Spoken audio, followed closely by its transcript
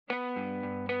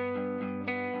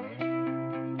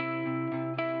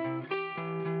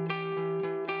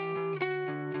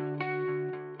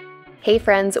Hey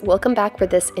friends, welcome back for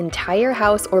this entire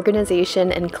house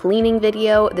organization and cleaning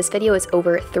video. This video is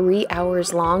over 3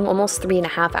 hours long, almost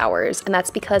 3.5 hours, and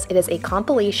that's because it is a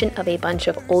compilation of a bunch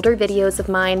of older videos of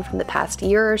mine from the past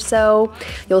year or so.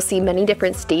 You'll see many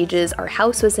different stages our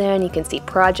house was in, you can see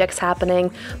projects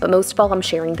happening, but most of all I'm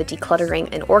sharing the decluttering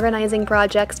and organizing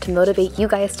projects to motivate you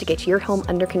guys to get your home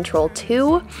under control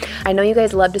too. I know you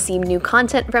guys love to see new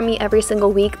content from me every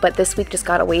single week, but this week just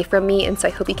got away from me, and so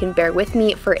I hope you can bear with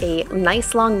me for a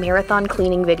nice long marathon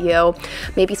cleaning video.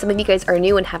 Maybe some of you guys are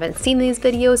new and haven't seen these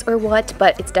videos or what,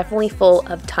 but it's definitely full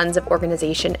of tons of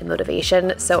organization and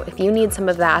motivation. So if you need some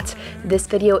of that, this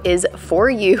video is for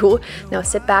you. Now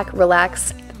sit back,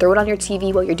 relax, throw it on your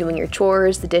TV while you're doing your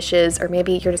chores, the dishes, or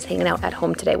maybe you're just hanging out at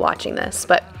home today watching this.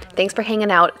 But thanks for hanging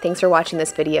out. Thanks for watching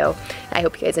this video. I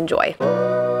hope you guys enjoy.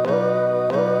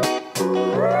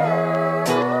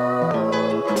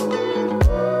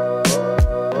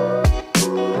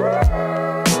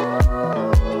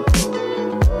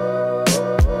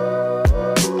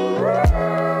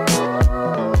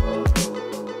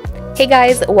 Hey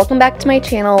guys, welcome back to my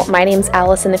channel. My name's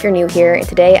Allison if you're new here, and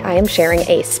today I am sharing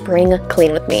a spring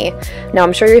clean with me. Now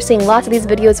I'm sure you're seeing lots of these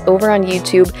videos over on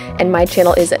YouTube, and my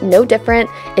channel is no different.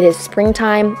 It is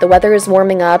springtime, the weather is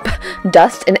warming up,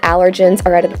 dust and allergens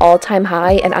are at an all-time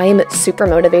high, and I am super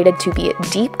motivated to be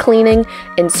deep cleaning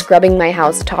and scrubbing my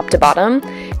house top to bottom.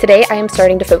 Today I am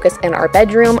starting to focus in our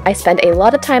bedroom. I spend a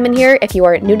lot of time in here. If you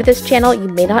are new to this channel, you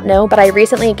may not know, but I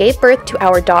recently gave birth to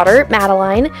our daughter,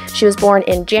 Madeline. She was born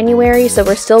in January, so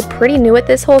we're still pretty new at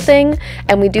this whole thing,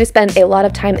 and we do spend a lot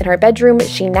of time in our bedroom.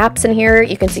 She naps in here.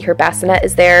 You can see her bassinet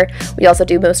is there. We also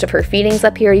do most of her feedings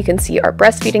up here. You can see our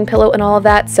breastfeeding pillow and all of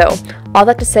that. So all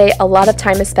that to say, a lot of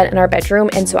time is spent in our bedroom,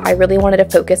 and so I really wanted to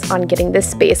focus on getting this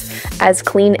space as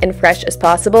clean and fresh as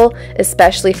possible,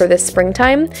 especially for this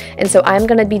springtime. And so I'm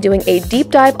going to be doing a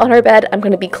deep dive on our bed. I'm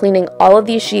going to be cleaning all of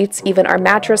these sheets, even our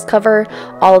mattress cover,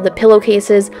 all of the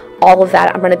pillowcases, all of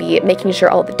that. I'm going to be making sure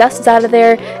all of the dust is out of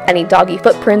there, any doggy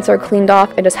footprints are cleaned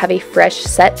off, and just have a fresh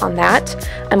set on that.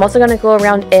 I'm also going to go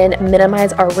around and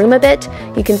minimize our room a bit.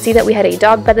 You can see that we had a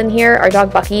dog bed in here. Our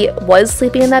dog Bucky was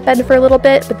sleeping in that bed for a little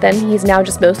bit, but then he's now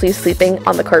just mostly sleeping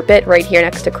on the carpet right here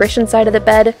next to Christian's side of the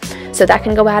bed, so that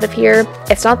can go out of here.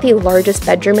 It's not the largest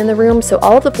bedroom in the room, so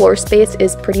all of the floor space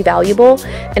is pretty valuable,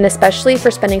 and especially for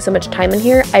spending so much time in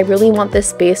here, I really want this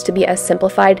space to be as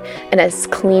simplified and as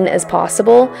clean as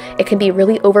possible. It can be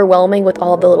really overwhelming with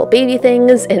all of the little baby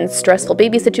things and stressful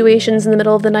baby situations in the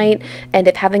middle of the night, and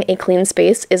if having a clean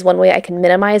space is one way I can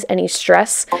minimize any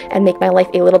stress and make my life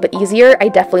a little bit easier, I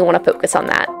definitely want to focus on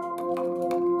that.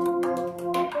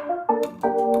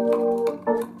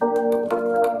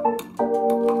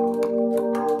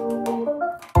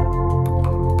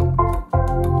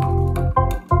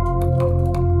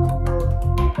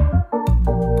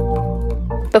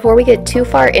 Before we get too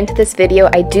far into this video,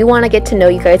 I do want to get to know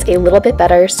you guys a little bit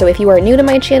better, so if you are new to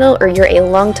my channel or you're a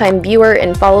longtime viewer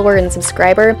and follower and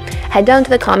subscriber, head down to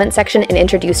the comment section and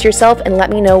introduce yourself and let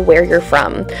me know where you're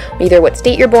from. Either what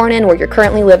state you're born in, where you're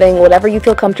currently living, whatever you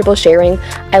feel comfortable sharing.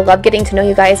 I love getting to know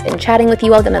you guys and chatting with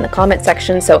you all down in the comment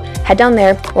section, so head down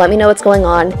there, let me know what's going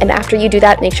on, and after you do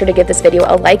that, make sure to give this video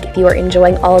a like if you are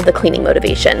enjoying all of the cleaning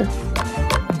motivation.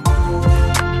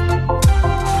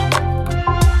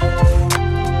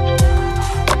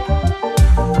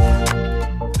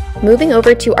 Moving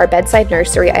over to our bedside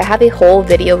nursery, I have a whole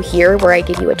video here where I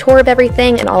give you a tour of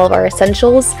everything and all of our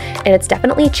essentials, and it's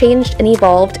definitely changed and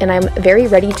evolved, and I'm very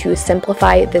ready to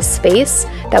simplify this space.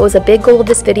 That was a big goal of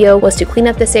this video, was to clean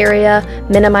up this area,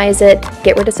 minimize it,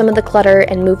 get rid of some of the clutter,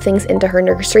 and move things into her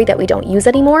nursery that we don't use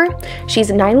anymore. She's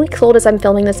 9 weeks old as I'm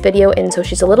filming this video, and so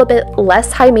she's a little bit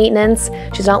less high maintenance.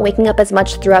 She's not waking up as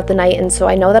much throughout the night, and so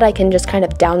I know that I can just kind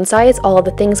of downsize all of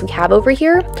the things we have over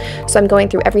here. So I'm going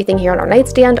through everything here on our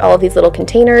nightstand, all of these little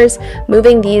containers,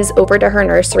 moving these over to her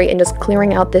nursery and just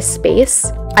clearing out this space.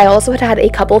 I also had a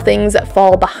couple things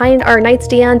fall behind our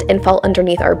nightstand and fall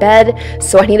underneath our bed,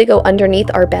 so I need to go underneath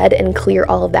our bed and clear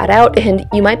all of that out, and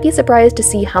you might be surprised to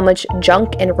see how much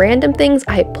junk and random things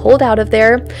I pulled out of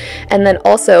there. And then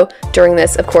also during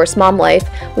this, of course, mom life,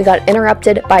 we got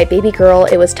interrupted by baby girl.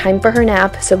 It was time for her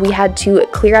nap, so we had to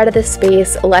clear out of this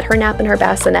space, let her nap in her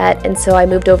bassinet, and so I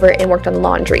moved over and worked on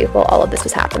laundry while all of this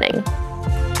was happening.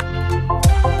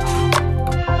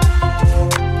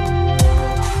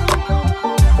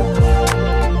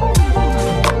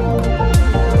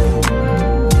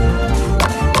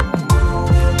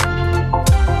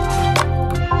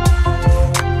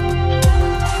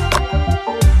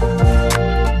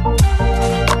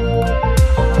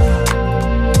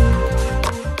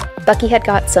 Bucky had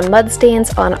got some mud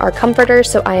stains on our comforter,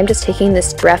 so I am just taking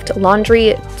this Dreft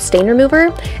laundry stain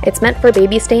remover. It's meant for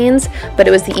baby stains, but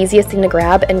it was the easiest thing to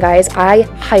grab, and guys, I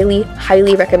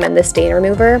highly recommend this stain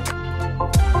remover.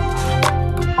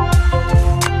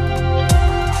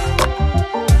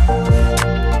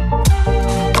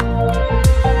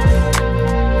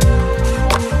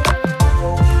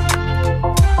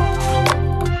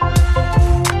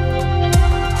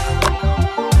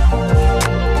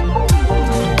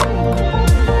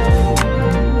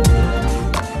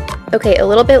 Okay, a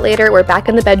little bit later, we're back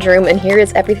in the bedroom, and here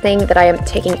is everything that I am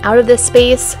taking out of this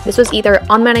space. This was either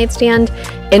on my nightstand,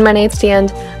 in my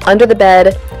nightstand, under the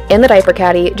bed, in the diaper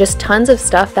caddy, just tons of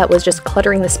stuff that was just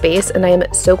cluttering the space, and I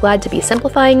am so glad to be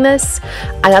simplifying this.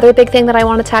 Another big thing that I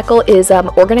want to tackle is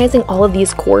organizing all of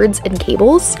these cords and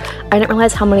cables. I didn't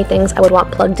realize how many things I would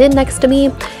want plugged in next to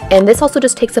me, and this also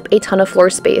just takes up a ton of floor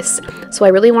space. So I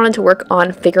really wanted to work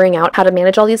on figuring out how to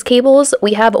manage all these cables.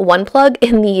 We have one plug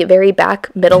in the very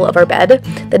back middle of our bed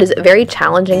that is very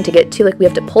challenging to get to. Like, we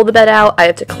have to pull the bed out, I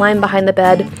have to climb behind the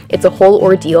bed. It's a whole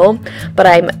ordeal, but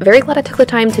I'm very glad I took the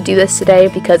time to do this today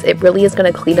because it really is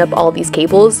going to clean up all these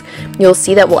cables. You'll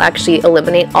see that we'll actually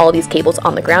eliminate all these cables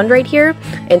on the ground right here,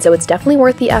 and so it's definitely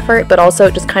worth the effort, but also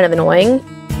just kind of annoying.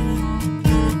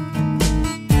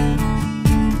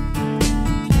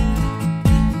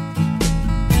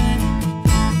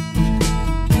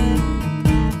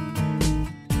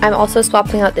 I'm also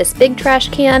swapping out this big trash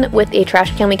can with a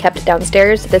trash can we kept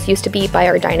downstairs. This used to be by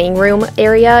our dining room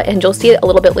area, and you'll see a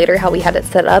little bit later how we had it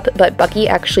set up, but Bucky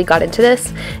actually got into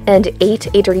this and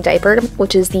ate a dirty diaper,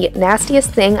 which is the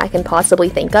nastiest thing I can possibly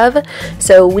think of.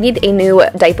 So we need a new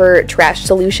diaper trash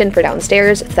solution for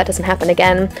downstairs so that doesn't happen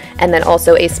again, and then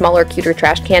also a smaller, cuter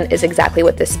trash can is exactly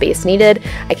what this space needed.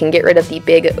 I can get rid of the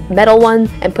big metal one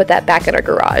and put that back in our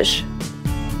garage.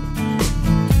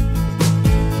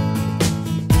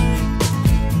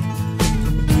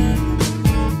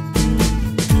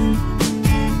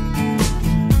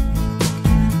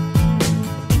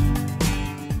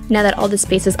 Now that all the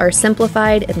spaces are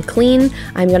simplified and clean,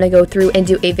 I'm going to go through and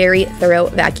do a very thorough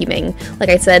vacuuming. Like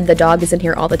I said, the dog is in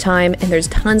here all the time, and there's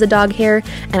tons of dog hair,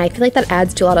 and I feel like that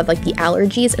adds to a lot of like the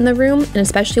allergies in the room, and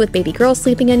especially with baby girls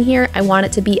sleeping in here, I want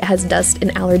it to be as dust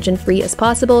and allergen free as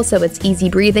possible so it's easy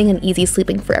breathing and easy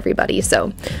sleeping for everybody.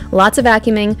 So lots of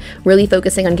vacuuming, really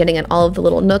focusing on getting in all of the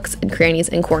little nooks and crannies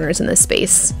and corners in this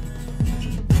space.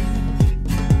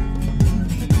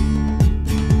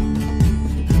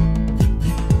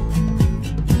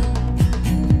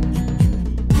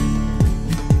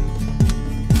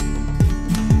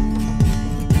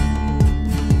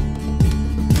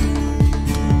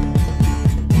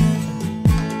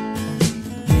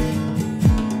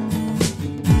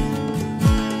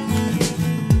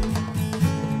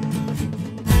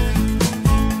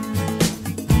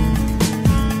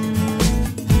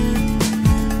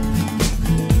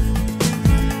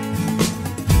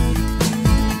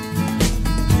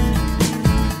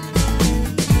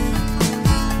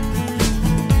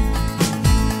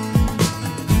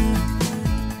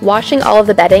 Washing all of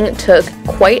the bedding took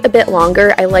quite a bit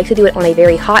longer. I like to do it on a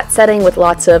very hot setting with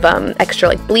lots of extra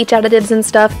like bleach additives and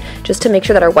stuff, just to make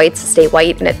sure that our whites stay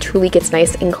white and it truly gets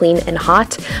nice and clean and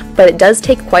hot. But it does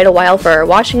take quite a while for our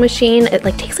washing machine. It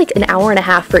takes like an hour and a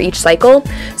half for each cycle.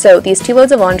 So these 2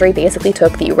 loads of laundry basically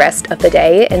took the rest of the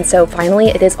day. And so finally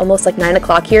it is almost like 9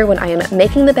 o'clock here when I am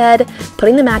making the bed,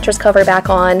 putting the mattress cover back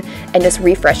on, and just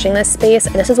refreshing this space.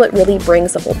 And this is what really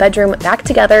brings the whole bedroom back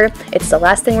together. It's the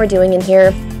last thing we're doing in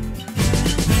here.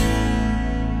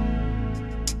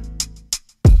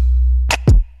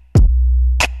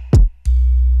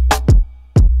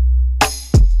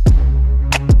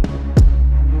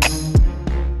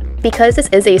 Because this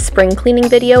is a spring cleaning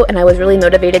video and I was really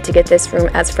motivated to get this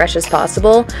room as fresh as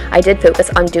possible, I did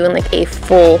focus on doing like a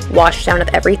full wash down of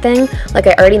everything. Like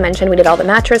I already mentioned, we did all the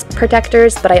mattress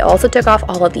protectors, but I also took off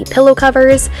all of the pillow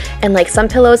covers, and like some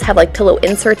pillows have like pillow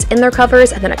inserts in their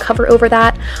covers and then a cover over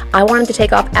that. I wanted to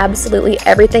take off absolutely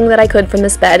everything that I could from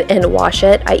this bed and wash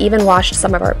it. I even washed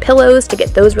some of our pillows to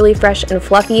get those really fresh and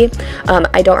fluffy.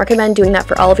 I don't recommend doing that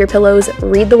for all of your pillows.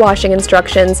 Read the washing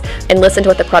instructions and listen to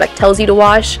what the product tells you to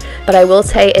wash. But I will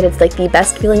say it is like the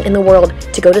best feeling in the world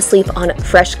to go to sleep on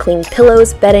fresh, clean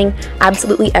pillows, bedding,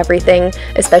 absolutely everything,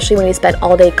 especially when you spend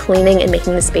all day cleaning and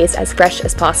making the space as fresh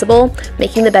as possible.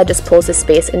 Making the bed just pulls the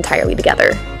space entirely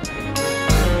together.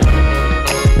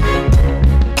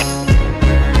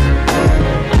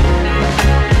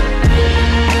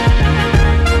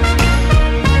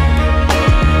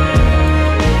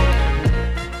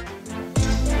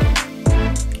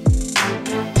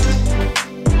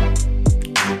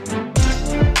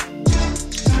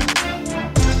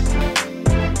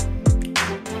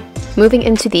 Moving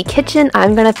into the kitchen,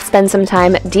 I'm gonna spend some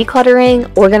time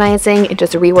decluttering, organizing, and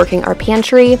just reworking our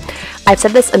pantry. I've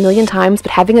said this a million times, but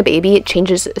having a baby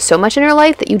changes so much in your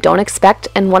life that you don't expect,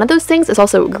 and one of those things is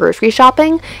also grocery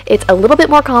shopping. It's a little bit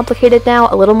more complicated now,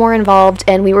 a little more involved,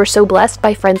 and we were so blessed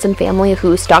by friends and family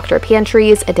who stocked our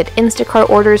pantries and did Instacart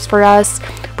orders for us,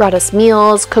 brought us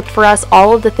meals, cooked for us,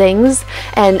 all of the things.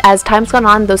 And as time's gone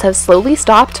on, those have slowly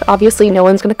stopped. Obviously, no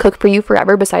one's gonna cook for you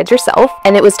forever besides yourself,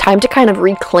 and it was time to kind of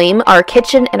reclaim our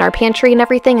kitchen and our pantry and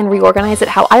everything and reorganize it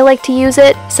how I like to use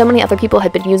it. So many other people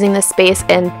had been using this space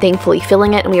and thankfully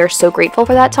filling it, and we are so grateful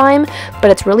for that time.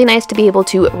 But it's really nice to be able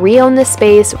to re-own this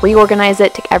space, reorganize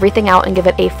it, take everything out, and give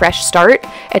it a fresh start.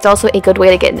 It's also a good way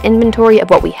to get an inventory of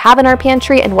what we have in our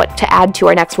pantry and what to add to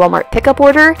our next Walmart pickup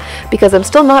order, because I'm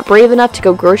still not brave enough to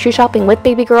go grocery shopping with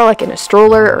baby girl, like in a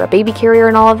stroller or a baby carrier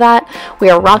and all of that. We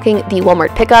are rocking the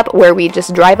Walmart pickup, where we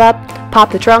just drive up, pop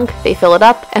the trunk, they fill it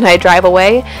up, and I drive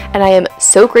away, and I am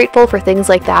so grateful for things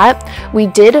like that. We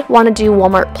did want to do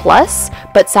Walmart Plus,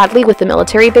 but sadly with the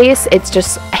military base, it's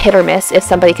just hit or miss if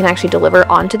somebody can actually deliver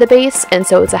onto the base, and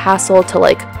so it's a hassle to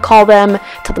like call them,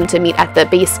 tell them to meet at the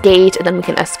base gate, and then we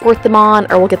can escort them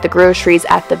on, or we'll get the groceries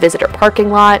at the visitor parking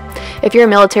lot. If you're a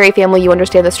military family, you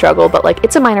understand the struggle, but like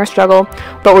it's a minor struggle,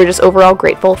 but we're just overall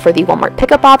grateful for the Walmart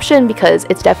pickup option because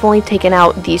it's definitely taken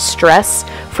out the stress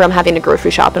from having to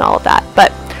grocery shop and all of that.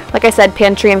 But like I said,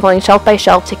 pantry, I'm going shelf by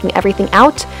shelf, taking everything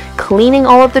out, cleaning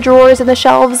all of the drawers and the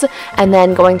shelves, and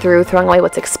then going through, throwing away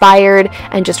what's expired,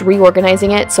 and just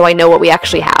reorganizing it so I know what we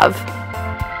actually have.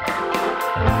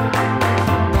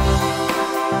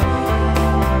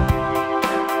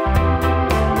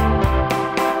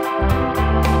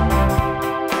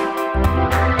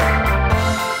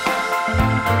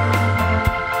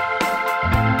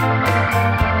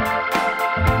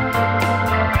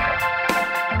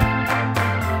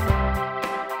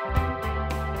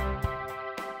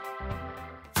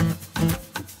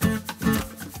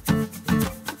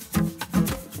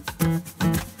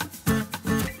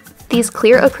 These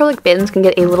clear acrylic bins can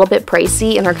get a little bit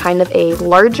pricey and are kind of a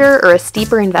larger or a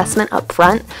steeper investment up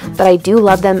front, but I do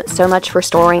love them so much for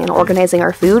storing and organizing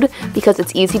our food because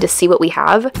it's easy to see what we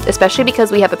have, especially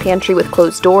because we have a pantry with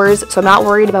closed doors, so I'm not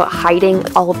worried about hiding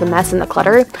all of the mess and the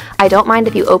clutter. I don't mind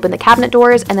if you open the cabinet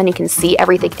doors and then you can see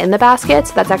everything in the baskets.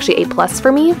 That's actually a plus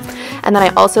for me. And then I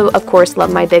also, of course,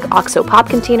 love my big OXO pop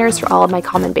containers for all of my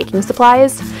common baking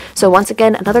supplies. So once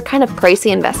again, another kind of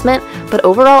pricey investment, but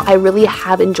overall, I really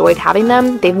have enjoyed having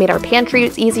them. They've made our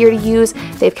pantries easier to use,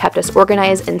 they've kept us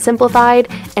organized and simplified,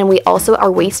 and we also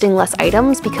are wasting less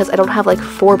items because I don't have like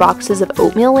 4 boxes of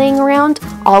oatmeal laying around.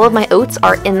 All of my oats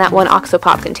are in that one OXO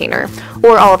pop container,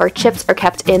 or all of our chips are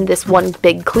kept in this one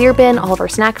big clear bin, all of our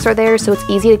snacks are there, so it's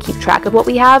easy to keep track of what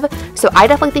we have. So I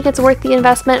definitely think it's worth the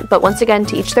investment, but once again,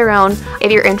 to each their own.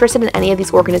 If you're interested in any of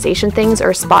these organization things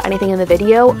or spot anything in the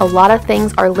video, a lot of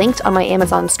things are linked on my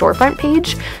Amazon storefront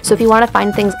page, so if you want to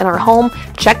find things in our home,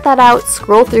 check that out,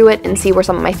 scroll through it, and see where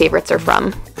some of my favorites are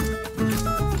from.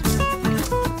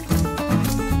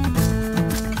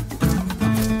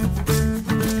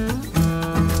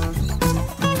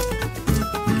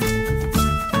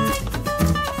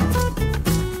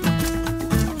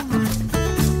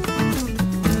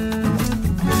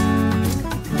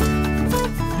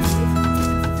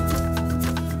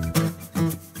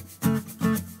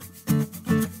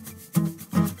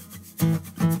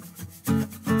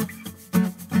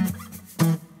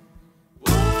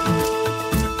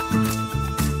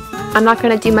 I'm not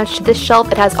going to do much to this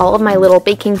shelf. It has all of my little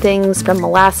baking things, from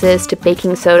molasses to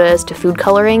baking sodas to food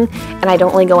coloring, and I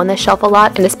don't really go on this shelf a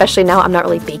lot, and especially now I'm not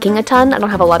really baking a ton. I don't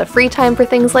have a lot of free time for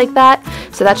things like that,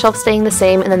 so that shelf's staying the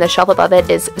same, and then the shelf above it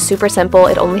is super simple.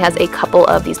 It only has a couple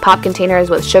of these pop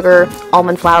containers with sugar,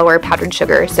 almond flour, powdered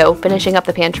sugar, so finishing up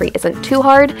the pantry isn't too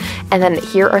hard. And then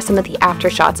here are some of the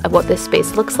after shots of what this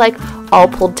space looks like, all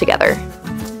pulled together.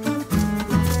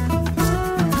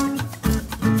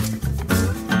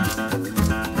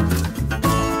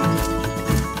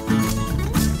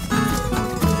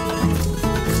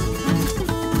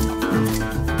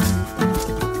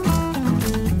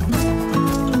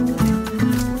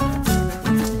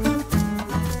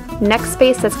 Next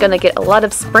space that's going to get a lot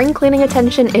of spring cleaning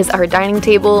attention is our dining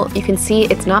table. You can see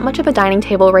it's not much of a dining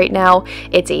table right now.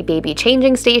 It's a baby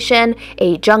changing station,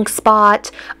 a junk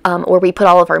spot, where we put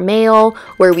all of our mail,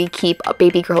 where we keep a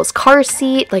baby girl's car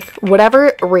seat, like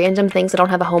whatever random things I don't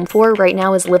have a home for right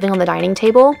now is living on the dining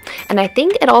table. And I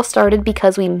think it all started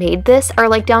because we made this our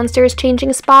like downstairs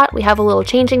changing spot. We have a little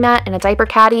changing mat and a diaper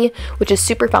caddy, which is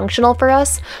super functional for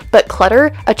us, but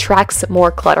clutter attracts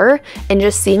more clutter, and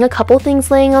just seeing a couple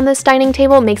things laying on this dining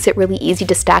table makes it really easy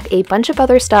to stack a bunch of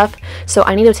other stuff, so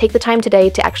I need to take the time today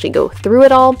to actually go through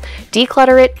it all,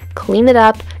 declutter it, clean it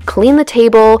up, clean the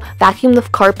table, vacuum the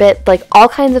carpet, like all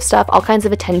kinds of stuff, all kinds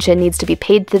of attention needs to be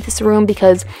paid to this room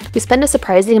because we spend a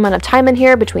surprising amount of time in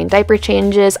here between diaper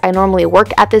changes. I normally work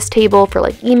at this table for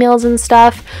like emails and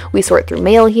stuff. We sort through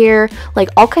mail here, like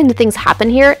all kinds of things happen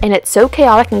here, and it's so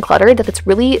chaotic and cluttered that it's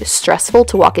really stressful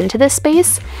to walk into this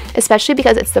space, especially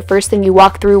because it's the first thing you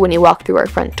walk through when you walk through our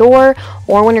front door,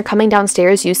 or when you're coming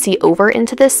downstairs you see over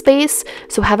into this space.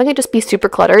 So having it just be super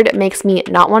cluttered makes me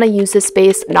not want to use this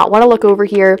space, not want to look over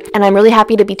here. And I'm really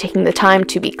happy to be taking the time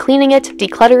to be cleaning it,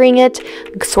 decluttering it,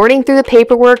 sorting through the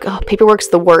paperwork. Oh, paperwork's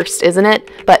the worst, isn't it?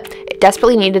 But it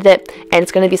desperately needed it, and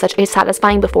it's going to be such a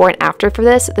satisfying before and after for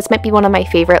this. This might be one of my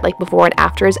favorite like before and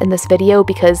afters in this video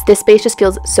because this space just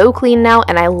feels so clean now,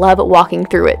 and I love walking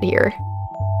through it here.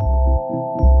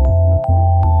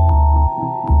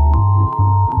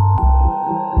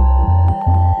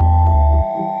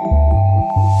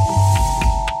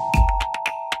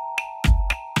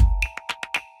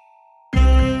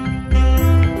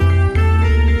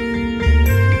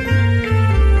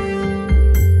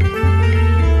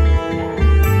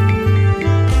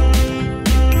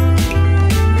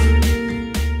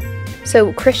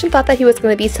 So Christian thought that he was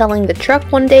going to be selling the truck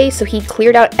one day, so he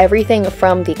cleared out everything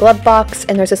from the glove box,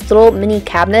 and there's this little mini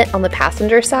cabinet on the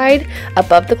passenger side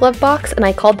above the glove box, and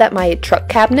I called that my truck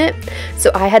cabinet.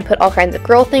 So I had put all kinds of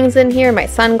girl things in here, my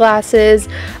sunglasses,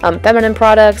 feminine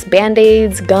products,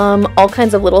 band-aids, gum, all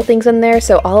kinds of little things in there,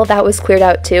 so all of that was cleared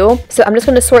out too. So I'm just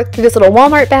going to sort through this little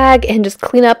Walmart bag and just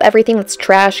clean up everything that's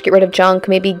trash, get rid of junk,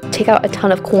 maybe take out a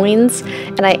ton of coins,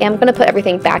 and I am going to put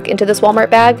everything back into this Walmart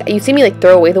bag. You see me like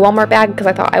throw away the Walmart bag because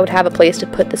I thought I would have a place to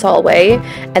put this all away,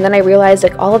 and then I realized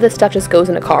like all of this stuff just goes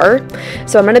in a car.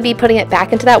 So I'm going to be putting it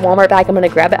back into that Walmart bag. I'm going to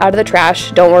grab it out of the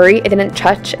trash. Don't worry, it didn't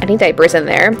touch any diapers in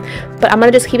there, but I'm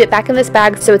going to just keep it back in this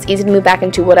bag so it's easy to move back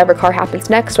into whatever car happens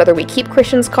next, whether we keep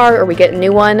Christian's car or we get a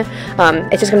new one.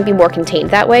 It's just going to be more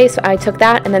contained that way. So I took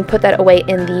that and then put that away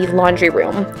in the laundry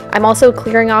room. I'm also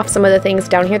clearing off some of the things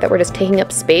down here that were just taking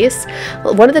up space.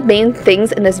 One of the main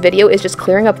things in this video is just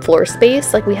clearing up floor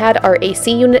space. Like we had our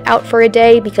AC unit out for a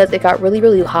day because it got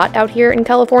really hot out here in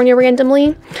California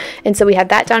randomly, and so we had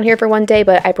that down here for one day,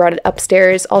 but I brought it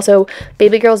upstairs. Also,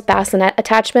 baby girl's bassinet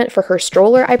attachment for her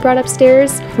stroller I brought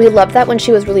upstairs. We loved that when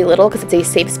she was really little because it's a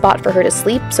safe spot for her to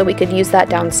sleep, so we could use that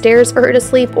downstairs for her to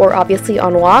sleep or obviously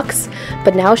on walks,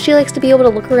 but now she likes to be able to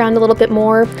look around a little bit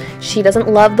more. She doesn't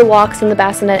love the walks in the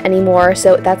bassinet anymore,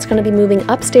 so that's going to be moving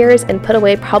upstairs and put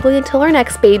away probably until our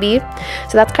next baby.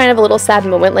 So that's kind of a little sad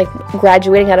moment, like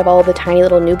graduating out of all of the tiny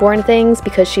little newborn things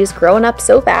because she's grown up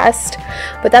so fast.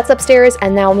 But that's upstairs,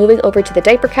 and now moving over to the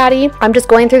diaper caddy. I'm just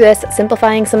going through this,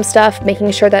 simplifying some stuff,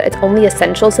 making sure that it's only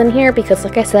essentials in here because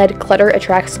like I said, clutter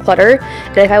attracts clutter,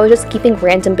 and if I was just keeping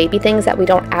random baby things that we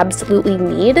don't absolutely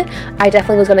need, I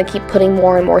definitely was going to keep putting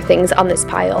more and more things on this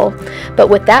pile. But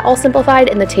with that all simplified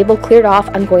and the table cleared off,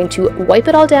 I'm going to wipe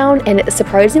it all down, and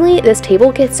surprisingly this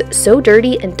table gets so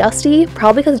dirty and dusty,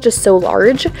 probably because it's just so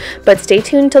large, but stay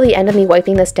tuned till the end of me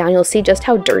wiping this down. You'll see just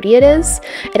how dirty it is.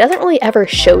 It doesn't really ever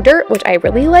show dirt, which I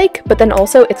really like, but then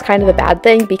also it's kind of a bad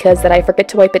thing because then I forget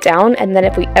to wipe it down, and then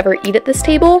if we ever eat at this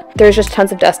table, there's just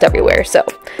tons of dust everywhere. So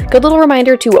good little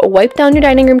reminder to wipe down your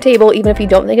dining room table even if you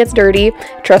don't think it's dirty.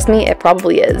 Trust me, it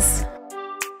probably is.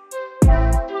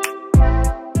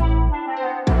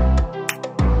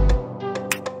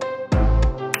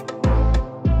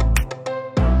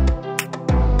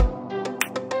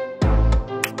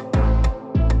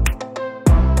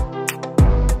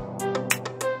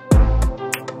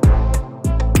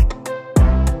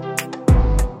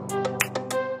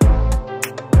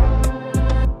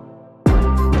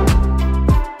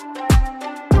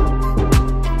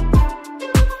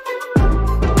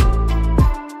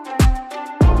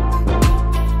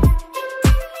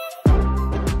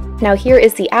 Now here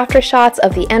is the after shots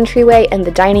of the entryway and the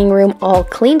dining room all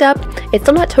cleaned up. It's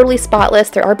still not totally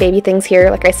spotless. There are baby things here.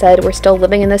 Like I said, we're still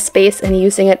living in this space and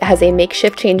using it as a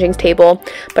makeshift changing table,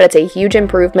 but it's a huge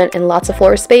improvement and lots of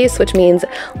floor space, which means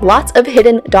lots of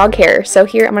hidden dog hair. So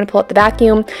here I'm going to pull out the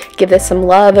vacuum, give this some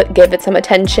love, give it some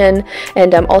attention,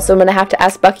 and also I'm going to have to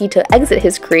ask Bucky to exit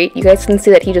his crate. You guys can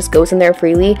see that he just goes in there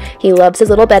freely. He loves his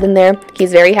little bed in there.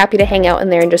 He's very happy to hang out in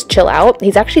there and just chill out.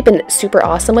 He's actually been super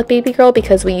awesome with baby girl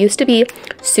because we used to be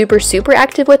super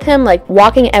active with him, like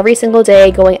walking every single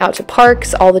day, going out to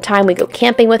parks all the time. We go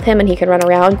camping with him and he can run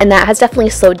around, and that has definitely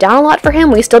slowed down a lot for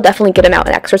him. We still definitely get him out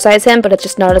and exercise him, but it's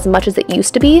just not as much as it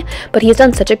used to be. But he's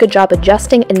done such a good job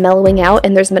adjusting and mellowing out,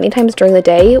 and there's many times during the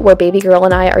day where baby girl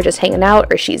and I are just hanging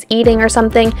out or she's eating or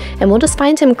something, and we'll just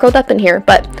find him curled up in here.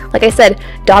 But like I said,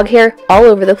 dog hair all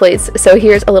over the place. So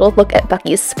here's a little look at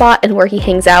Bucky's spot and where he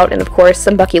hangs out, and of course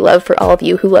some Bucky love for all of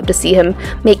you who love to see him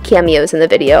make cameos in the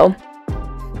video.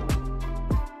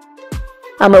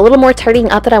 A little more tidying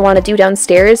up that I want to do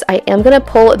downstairs. I am going to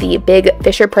pull the big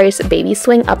Fisher-Price baby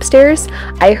swing upstairs.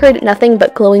 I heard nothing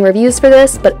but glowing reviews for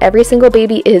this, but every single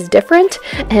baby is different,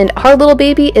 and our little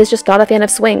baby is just not a fan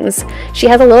of swings. She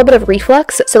has a little bit of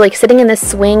reflux, so like sitting in this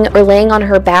swing or laying on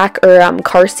her back or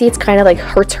car seats kind of like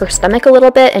hurts her stomach a little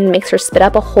bit and makes her spit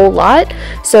up a whole lot.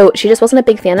 So she just wasn't a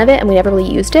big fan of it, and we never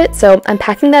really used it. So I'm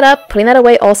packing that up, putting that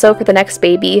away also for the next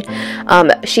baby.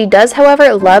 She does,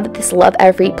 however, love this Love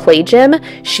Every play gym.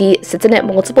 She sits in it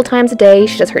multiple times a day.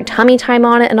 She does her tummy time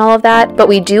on it and all of that, but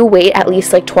we do wait at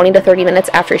least like 20 to 30 minutes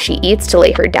after she eats to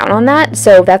lay her down on that.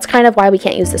 So that's kind of why we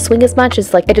can't use the swing as much.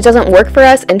 Is like it just doesn't work for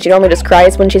us, and she normally just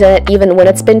cries when she's in it, even when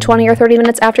it's been 20 or 30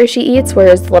 minutes after she eats,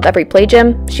 whereas the Love Every play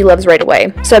gym, she loves right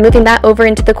away. So I'm moving that over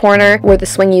into the corner where the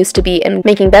swing used to be and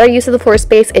making better use of the floor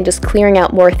space and just clearing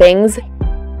out more things.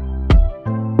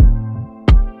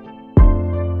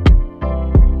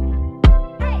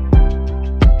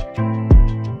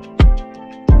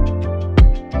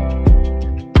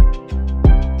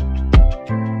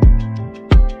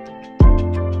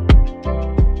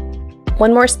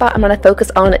 One more spot I'm going to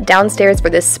focus on downstairs for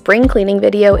this spring cleaning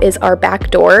video is our back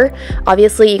door.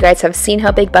 Obviously, you guys have seen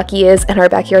how big Bucky is, and our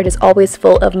backyard is always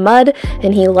full of mud,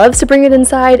 and he loves to bring it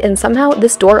inside, and somehow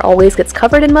this door always gets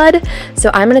covered in mud.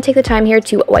 So I'm going to take the time here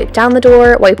to wipe down the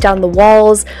door, wipe down the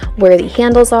walls, where the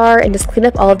handles are, and just clean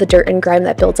up all of the dirt and grime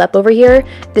that builds up over here.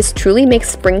 This truly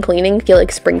makes spring cleaning feel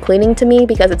like spring cleaning to me,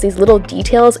 because it's these little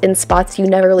details in spots you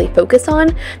never really focus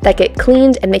on that get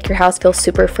cleaned and make your house feel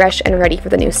super fresh and ready for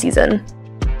the new season.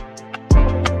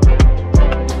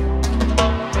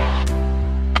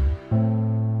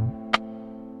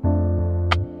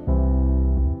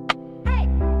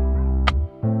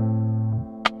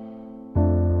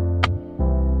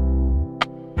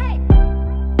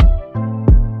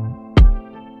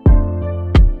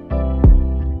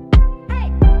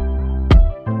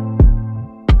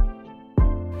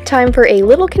 Time for a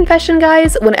little confession,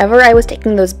 guys. Whenever I was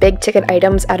taking those big ticket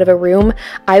items out of a room,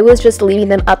 I was just leaving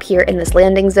them up here in this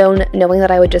landing zone, knowing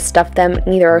that I would just stuff them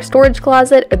in either our storage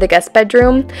closet or the guest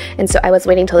bedroom. And so I was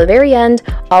waiting till the very end.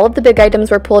 All of the big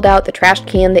items were pulled out: the trash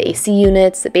can, the AC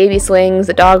units, the baby swings,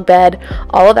 the dog bed,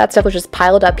 all of that stuff was just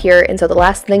piled up here. And so the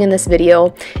last thing in this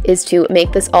video is to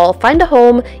make this all find a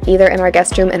home, either in our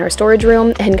guest room and our storage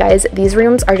room. And guys, these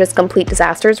rooms are just complete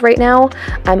disasters right now.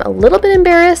 I'm a little bit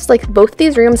embarrassed. Like, both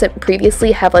these rooms that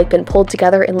previously have like been pulled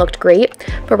together and looked great,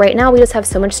 but right now we just have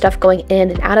so much stuff going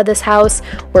in and out of this house.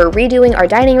 We're redoing our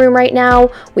dining room right now.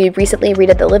 We recently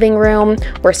redid the living room.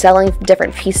 We're selling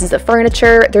different pieces of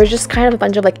furniture. There's just kind of a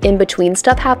bunch of like in-between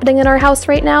stuff happening in our house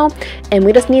right now, and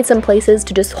we just need some places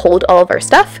to just hold all of our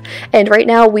stuff. And right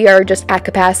now we are just at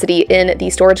capacity in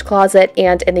the storage closet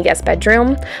and in the guest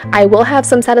bedroom. I will have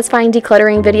some satisfying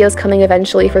decluttering videos coming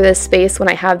eventually for this space when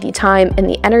I have the time and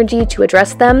the energy to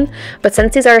address them, but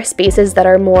since these are spaces that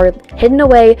are more hidden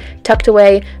away, tucked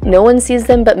away, no one sees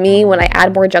them but me when I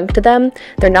add more junk to them,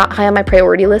 they're not high on my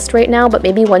priority list right now, but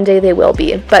maybe one day they will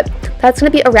be. But that's going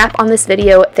to be a wrap on this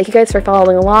video. Thank you guys for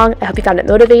following along. I hope you found it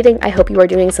motivating. I hope you are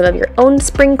doing some of your own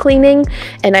spring cleaning,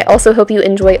 and I also hope you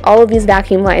enjoy all of these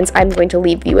vacuum lines I'm going to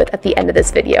leave you with at the end of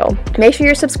this video. Make sure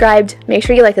you're subscribed, make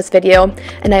sure you like this video,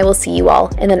 and I will see you all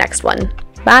in the next one.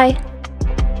 Bye!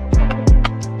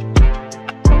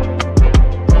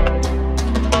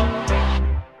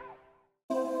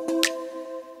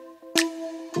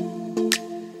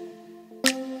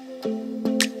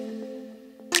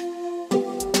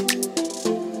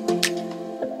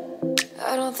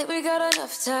 I don't think we got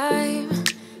enough time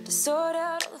to sort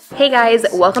out all the Hey guys,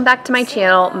 welcome back to my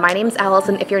channel. My name's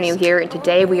Allison if you're new here, and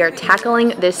today we are tackling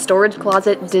this storage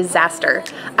closet disaster.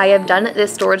 I have done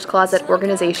this storage closet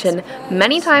organization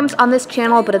many times on this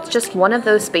channel, but it's just one of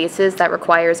those spaces that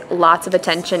requires lots of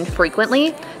attention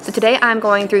frequently. So today I'm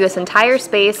going through this entire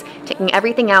space, taking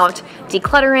everything out,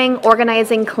 decluttering,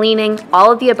 organizing, cleaning,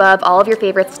 all of the above, all of your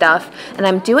favorite stuff, and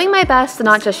I'm doing my best to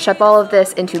not just shove all of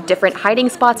this into different hiding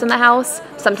spots in the house.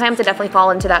 Sometimes I definitely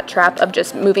fall into that trap of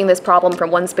just moving moving this problem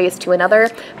from one space to another,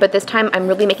 but this time I'm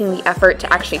really making the effort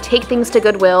to actually take things to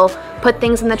Goodwill, put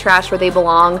things in the trash where they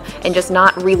belong, and just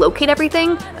not relocate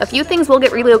everything. A few things will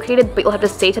get relocated, but you'll have to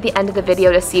stay to the end of the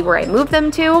video to see where I move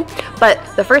them to. But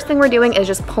the first thing we're doing is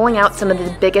just pulling out some of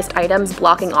the biggest items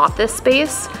blocking off this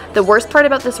space. The worst part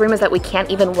about this room is that we can't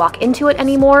even walk into it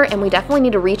anymore, and we definitely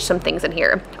need to reach some things in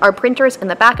here. Our printer's in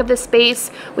the back of this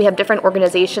space. We have different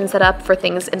organizations set up for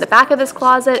things in the back of this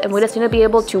closet, and we just need to be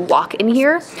able to walk in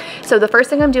here. So the first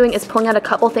thing I'm doing is pulling out a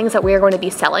couple things that we are going to be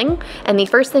selling, and the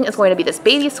first thing is going to be this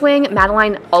baby swing.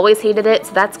 Madeline always hated it,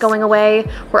 so that's going away.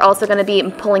 We're also going to be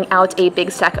pulling out a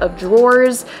big stack of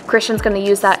drawers. Christian's going to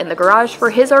use that in the garage for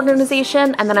his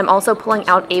organization, and then I'm also pulling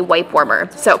out a wipe warmer.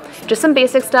 So just some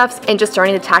basic stuff and just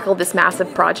starting to tackle this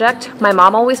massive project. My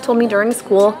mom always told me during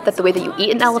school that the way that you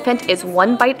eat an elephant is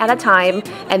one bite at a time,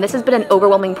 and this has been an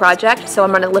overwhelming project, so I'm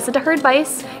going to listen to her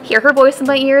advice, hear her voice in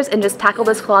my ears, and just tackle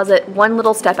this closet one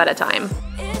little step at a time.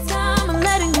 It's time I'm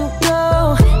letting you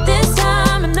go. This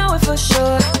time I know it for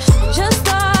sure. Just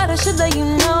thought I should let you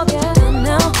know. Yeah,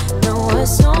 no,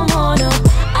 it's no more, no.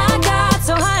 I got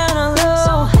so high on a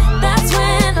low. That's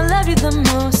when I love you the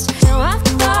most. Now I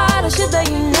thought I should let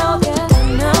you know. Yeah,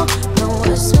 no,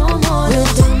 it's no more. We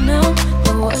don't know.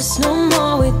 No, it's no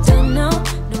more. We don't know.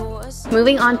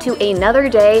 Moving on to another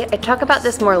day. I talk about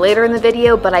this more later in the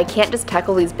video, but I can't just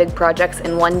tackle these big projects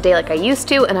in one day like I used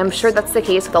to, and I'm sure that's the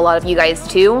case with a lot of you guys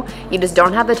too. You just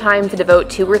don't have the time to devote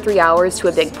 2 or 3 hours to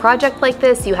a big project like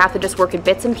this. You have to just work in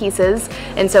bits and pieces.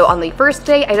 And so on the first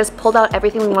day, I just pulled out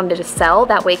everything we wanted to sell.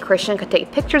 That way Christian could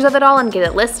take pictures of it all and get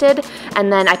it listed. And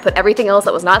then I put everything else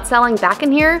that was not selling back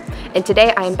in here. And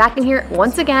today I am back in here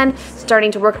once again,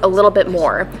 starting to work a little bit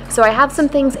more. So I have some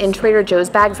things in Trader Joe's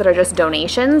bags that are just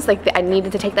donations. Like I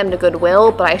needed to take them to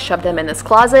Goodwill, but I shoved them in this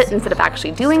closet instead of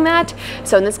actually doing that.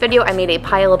 So in this video, I made a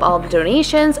pile of all the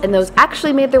donations, and those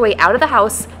actually made their way out of the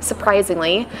house,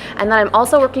 surprisingly. And then I'm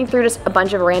also working through just a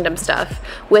bunch of random stuff.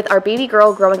 With our baby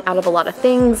girl growing out of a lot of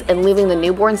things and leaving the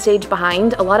newborn stage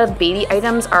behind, a lot of baby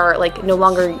items are like no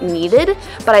longer needed,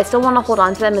 but I still want to hold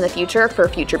on to them in the future for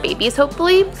future babies,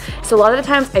 hopefully. So a lot of the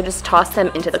times I just toss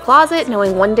them into the closet,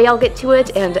 knowing one day I'll get to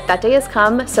it, and that day has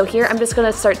come. So here I'm just going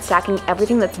to start stacking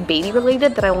everything that's baby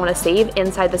related that I want to save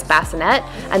inside this bassinet,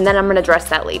 and then I'm going to dress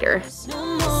that later.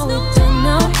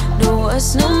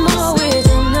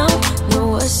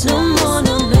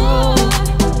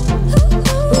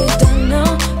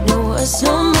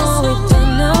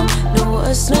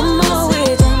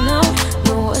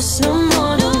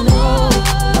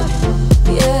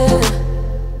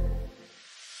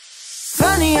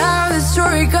 Funny how the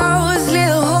story goes,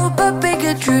 little hope but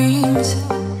bigger dreams.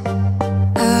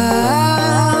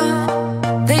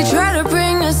 They try to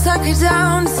bring a sucker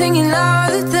down, singing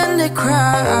louder than the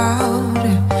crowd.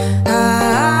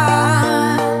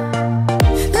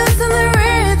 Listen to the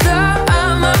rhythm,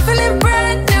 I'm feeling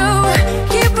brand new.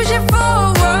 Keep pushing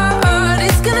forward,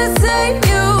 it's gonna save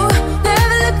you.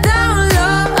 Never look down,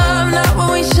 love, not when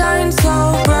we shine so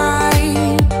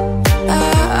bright.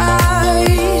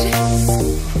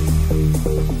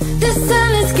 The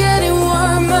sun is getting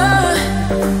warmer,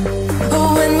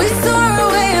 but when we soar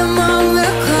away among the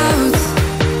clouds,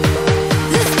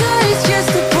 the sky is just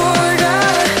a border,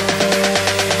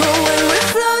 but when we're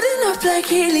floating up like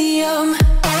helium.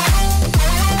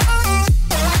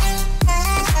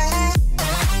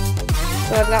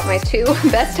 So I've got my 2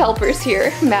 best helpers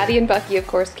here, Maddie and Bucky, of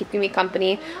course, keeping me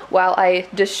company while I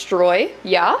destroy,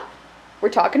 yeah, we're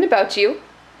talking about you.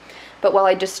 But while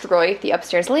I destroy the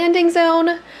upstairs landing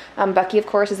zone, Bucky, of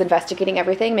course, is investigating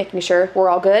everything, making sure we're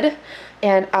all good.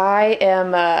 And I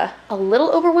am a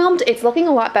little overwhelmed. It's looking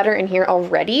a lot better in here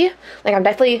already. Like, I'm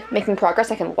definitely making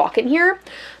progress. I can walk in here,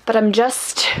 but I'm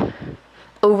just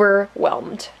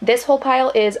overwhelmed. This whole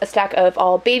pile is a stack of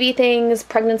all baby things,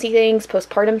 pregnancy things,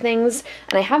 postpartum things,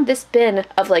 and I have this bin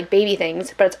of like baby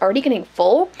things, but it's already getting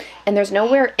full, and there's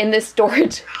nowhere in this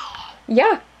storage.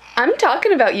 Yeah, I'm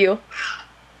talking about you.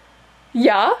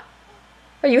 Yeah?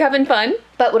 Are you having fun?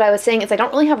 But what I was saying is I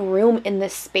don't really have room in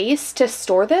this space to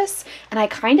store this, and I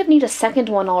kind of need a second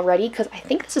one already because I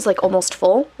think this is like almost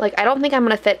full. Like, I don't think I'm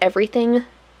gonna fit everything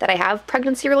that I have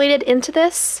pregnancy related into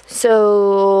this.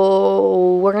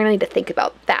 So we're gonna need to think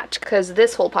about that because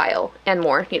this whole pile and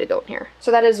more need to go in here.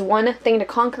 So that is one thing to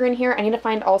conquer in here. I need to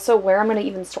find also where I'm gonna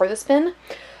even store this bin.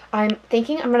 I'm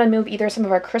thinking I'm gonna move either some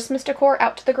of our Christmas decor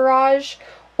out to the garage,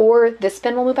 or this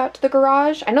bin will move out to the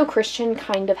garage. I know Christian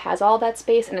kind of has all that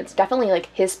space, and it's definitely like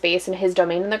his space and his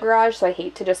domain in the garage, so I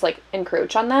hate to just like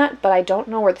encroach on that, but I don't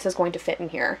know where this is going to fit in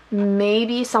here.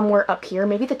 Maybe somewhere up here,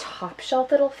 maybe the top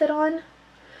shelf it'll fit on,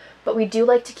 but we do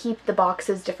like to keep the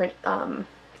boxes different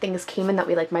things came in that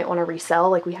we like might want to resell.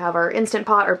 Like we have our Instant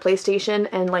Pot, our PlayStation,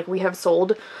 and like we have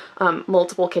sold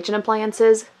multiple kitchen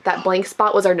appliances. That blank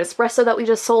spot was our Nespresso that we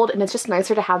just sold, and it's just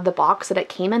nicer to have the box that it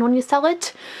came in when you sell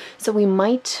it. So we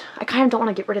might, I kind of don't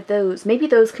want to get rid of those. Maybe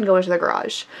those can go into the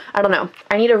garage. I don't know.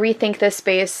 I need to rethink this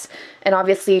space and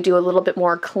obviously do a little bit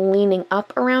more cleaning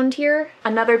up around here.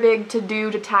 Another big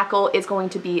to-do to tackle is going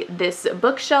to be this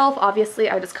bookshelf. Obviously,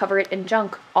 I just cover it in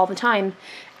junk all the time,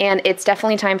 and it's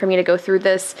definitely time for me to go through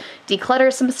this,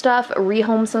 declutter some stuff,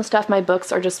 rehome some stuff. My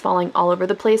books are just falling all over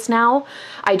the place now.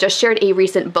 I just shared a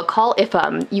recent book haul. If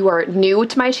you are new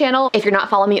to my channel, if you're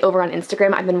not following me over on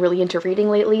Instagram, I've been really into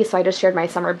reading lately, so I just shared my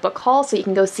summer book haul, so you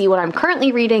can go see what I'm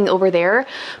currently reading over there.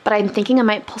 But I'm thinking I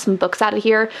might pull some books out of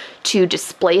here to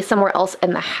display somewhere else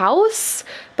in the house,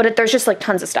 but there's just like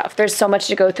tons of stuff. There's so much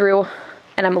to go through,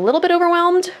 and I'm a little bit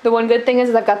overwhelmed. The one good thing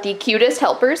is I've got the cutest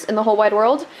helpers in the whole wide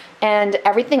world, and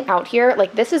everything out here,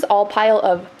 like this is all pile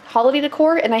of holiday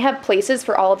decor, and I have places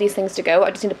for all of these things to go.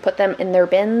 I just need to put them in their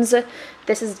bins.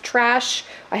 This is trash.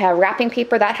 I have wrapping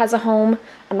paper that has a home.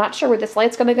 I'm not sure where this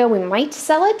light's gonna go. We might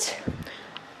sell it.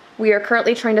 We are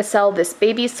currently trying to sell this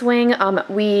baby swing.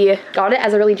 We got it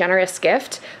as a really generous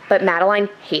gift, but Madeline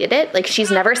hated it. Like she's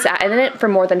never sat in it for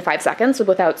more than 5 seconds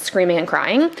without screaming and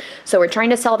crying. So we're trying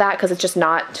to sell that because it's just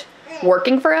not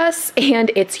working for us,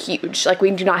 and it's huge. Like we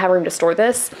do not have room to store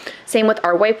this. Same with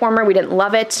our wipe warmer. We didn't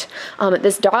love it.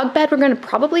 This dog bed we're gonna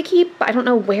probably keep, but I don't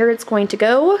know where it's going to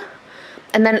go.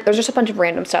 And then there's just a bunch of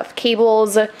random stuff.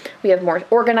 Cables, we have more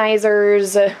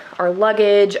organizers, our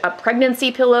luggage, a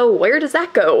pregnancy pillow. Where does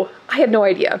that go? I have no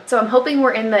idea. So I'm hoping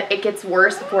we're in the it gets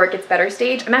worse before it gets better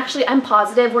stage. I'm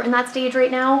positive we're in that stage right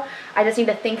now. I just need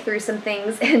to think through some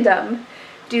things and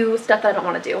do stuff that I don't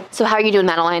want to do. So how are you doing,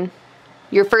 Madeline?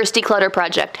 Your first declutter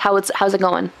project, how's it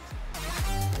going?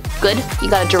 Good? You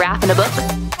got a giraffe and a book?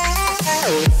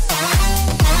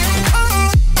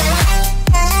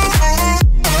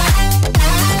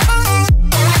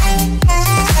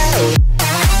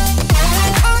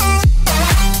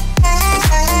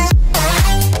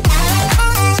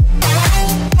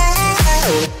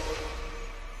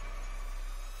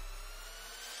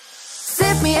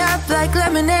 Me up like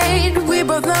lemonade, we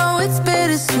both know it's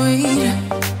bittersweet.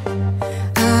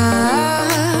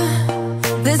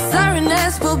 This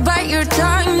sorrowness will bite your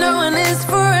tongue, no one is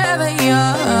forever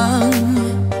young.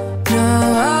 No,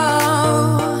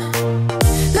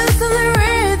 listen to the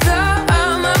rhythm,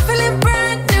 I'm feeling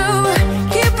brand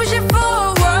new. Keep pushing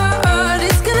forward,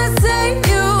 it's gonna save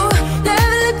you.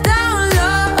 Never look down,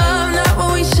 love, not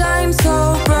when we shine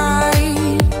so bright.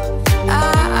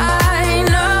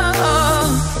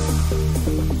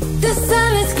 The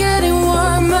sun is getting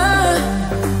warmer,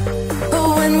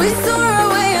 but when we soar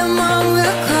away among the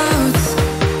clouds,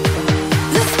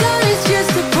 the sky is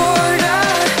just a border,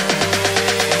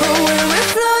 but when we're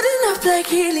floating up like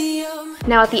helium.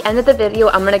 Now at the end of the video,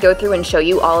 I'm gonna go through and show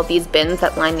you all of these bins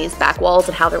that line these back walls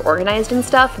and how they're organized and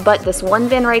stuff, but this one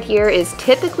bin right here is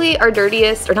typically our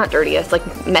dirtiest, or not dirtiest, like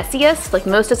messiest, like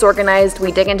most disorganized.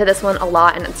 We dig into this one a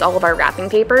lot, and it's all of our wrapping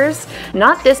papers.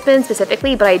 Not this bin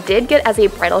specifically, but I did get as a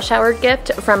bridal shower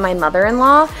gift from my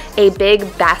mother-in-law a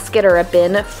big basket or a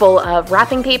bin full of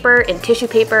wrapping paper and tissue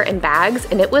paper and bags,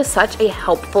 and it was such a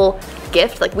helpful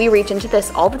gift. Like we reach into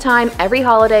this all the time, every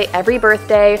holiday, every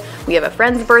birthday. We have a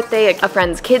friend's birthday, a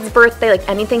friend's kid's birthday, like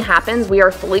anything happens, we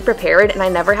are fully prepared, and I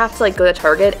never have to like go to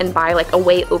Target and buy like a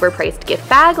way overpriced gift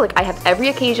bag. Like I have every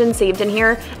occasion saved in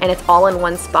here, and it's all in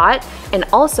one spot. And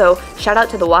also, shout out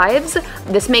to the wives,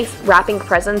 this makes wrapping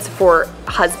presents for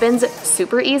husbands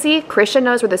super easy. Christian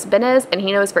knows where this bin is, and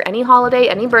he knows for any holiday,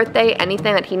 any birthday,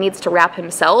 anything that he needs to wrap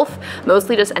himself,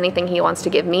 mostly just anything he wants to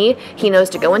give me, he knows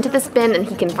to go into this bin and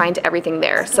he can find everything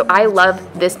there. So I love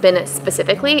this bin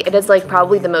specifically. It is like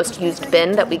probably the most used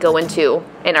bin that we go into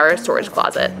in our storage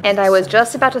closet. And I was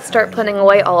just about to start putting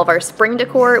away all of our spring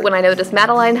decor when I noticed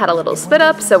Madeline had a little spit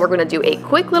up, so we're gonna do a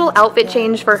quick little outfit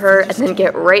change for her and then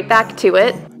get right back to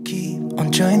it. Keep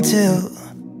on trying till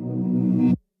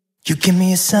you give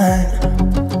me a sign.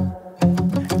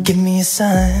 Give me a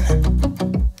sign.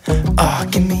 Oh,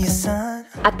 give me a sign.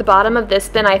 At the bottom of this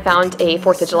bin, I found a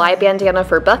 4th of July bandana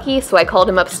for Bucky, so I called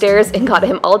him upstairs and got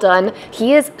him all done.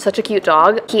 He is such a cute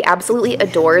dog. He absolutely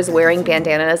adores wearing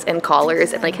bandanas and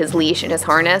collars and like his leash and his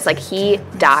harness. Like he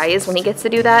dies when he gets to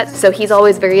do that. So he's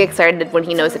always very excited when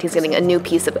he knows that he's getting a new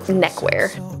piece of neckwear.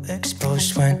 So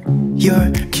exposed when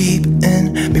you're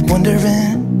keeping me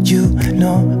wondering. You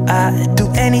know I'd do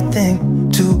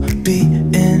anything to be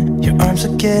in your arms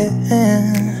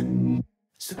again.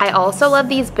 I also love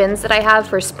these bins that I have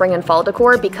for spring and fall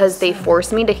decor because they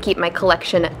force me to keep my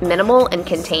collection minimal and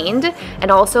contained,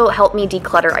 and also help me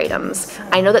declutter items.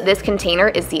 I know that this container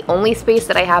is the only space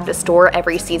that I have to store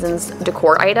every season's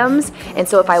decor items, and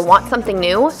so if I want something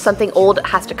new, something old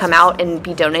has to come out and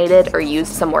be donated or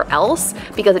used somewhere else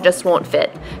because it just won't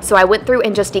fit. So I went through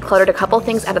and just decluttered a couple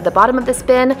things out of the bottom of this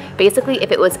bin. Basically,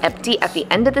 if it was empty at the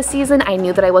end of the season, I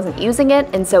knew that I wasn't using it,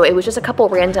 and so it was just a couple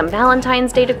random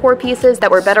Valentine's Day decor pieces that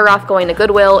were better off going to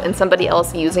Goodwill and somebody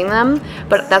else using them.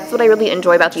 But that's what I really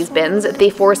enjoy about these bins. They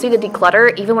force you to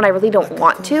declutter even when I really don't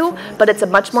want to, but it's a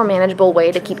much more manageable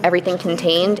way to keep everything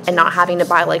contained and not having to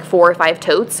buy like 4 or 5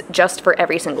 totes just for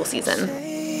every single season.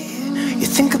 You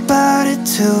think about it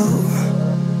too,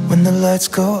 when the lights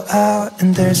go out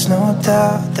and there's no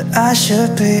doubt that I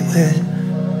should be with,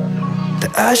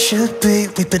 that I should be.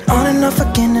 We've been on and off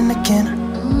again and again.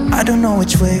 I don't know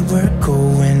which way we're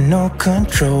going, no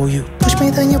control. You push me,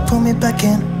 then you pull me back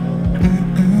in.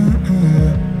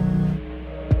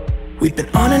 We've been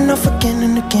on and off again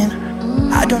and again.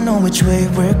 I don't know which way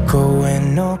we're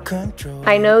going, no control.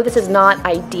 I know this is not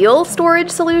ideal storage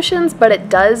solutions, but it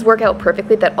does work out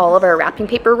perfectly that all of our wrapping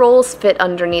paper rolls fit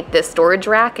underneath this storage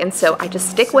rack, and so I just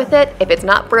stick with it. If it's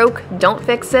not broke, don't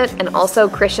fix it. And also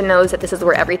Christian knows that this is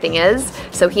where everything is,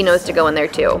 so he knows to go in there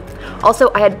too.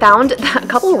 Also, I had found a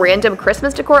couple random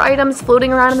Christmas decor items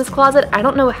floating around in this closet. I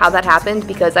don't know how that happened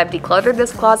because I've decluttered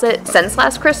this closet since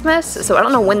last Christmas, so I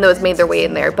don't know when those made their way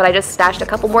in there, but I just stashed a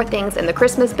couple more things in the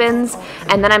Christmas bins,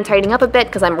 and then I'm tidying up a bit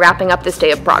because I'm wrapping up this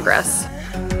day of progress.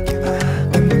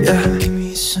 Yeah, give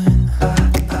me a sign.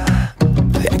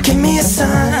 Give me a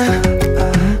sign.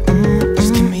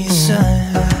 Just give me a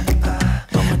sign.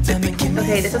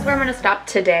 Okay, this is where I'm going to stop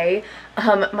today.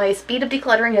 My speed of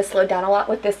decluttering has slowed down a lot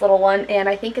with this little one, and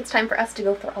I think it's time for us to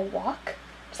go for a walk.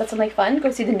 Does that sound like fun?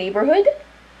 Go see the neighborhood?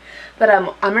 But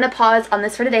I'm going to pause on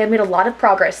this for today. I've made a lot of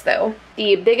progress though.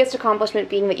 The biggest accomplishment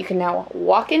being that you can now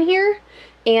walk in here,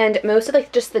 and most of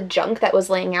like just the junk that was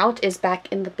laying out is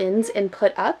back in the bins and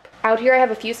put up. Out here I have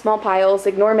a few small piles,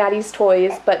 ignore Maddie's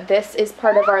toys, but this is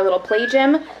part of our little play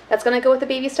gym that's gonna go with the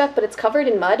baby stuff, but it's covered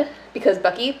in mud because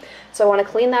Bucky, so I wanna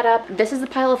clean that up. This is the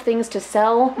pile of things to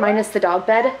sell, minus the dog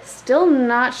bed. Still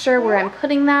not sure where I'm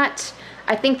putting that.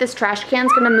 I think this trash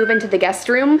can's gonna move into the guest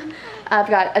room. I've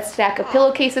got a stack of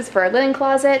pillowcases for our linen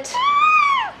closet,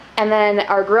 and then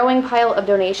our growing pile of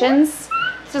donations.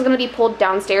 This is going to be pulled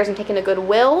downstairs and taken to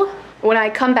Goodwill. When I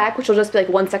come back, which will just be like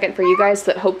 1 second for you guys,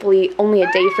 so that hopefully only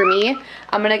a day for me,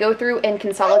 I'm going to go through and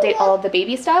consolidate all of the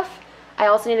baby stuff. I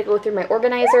also need to go through my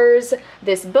organizers.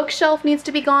 This bookshelf needs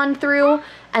to be gone through.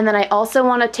 And then I also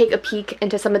want to take a peek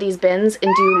into some of these bins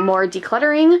and do more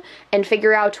decluttering and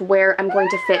figure out where I'm going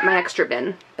to fit my extra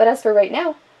bin. But as for right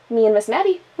now, me and Miss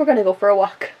Maddie, we're going to go for a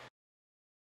walk.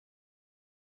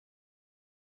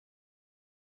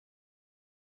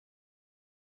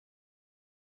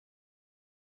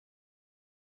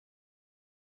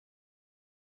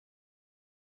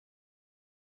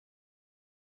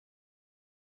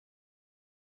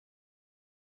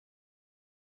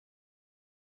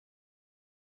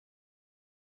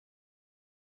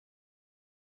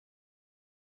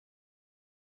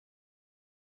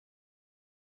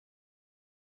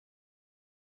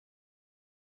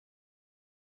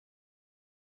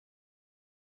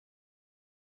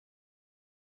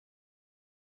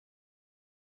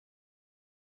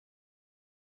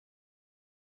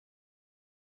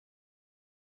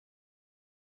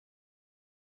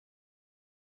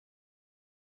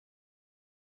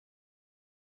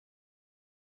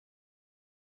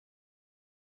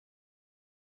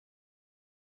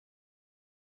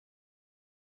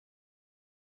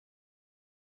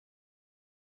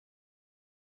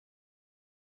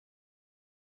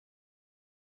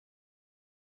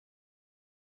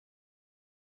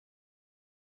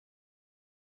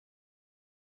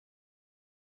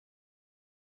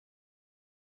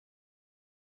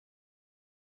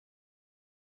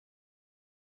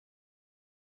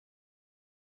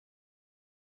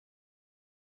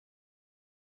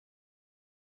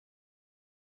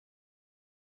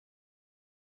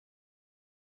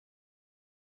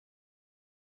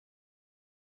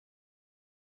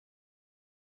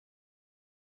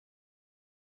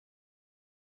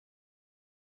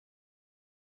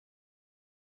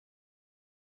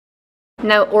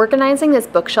 Now, organizing this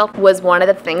bookshelf was one of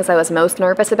the things I was most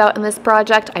nervous about in this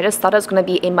project. I just thought it was going to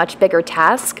be a much bigger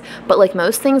task, but like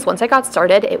most things, once I got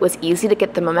started, it was easy to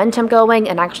get the momentum going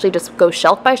and actually just go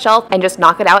shelf by shelf and just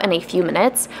knock it out in a few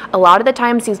minutes. A lot of the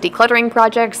times, these decluttering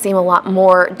projects seem a lot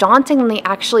more daunting than they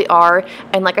actually are,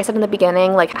 and like I said in the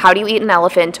beginning, like how do you eat an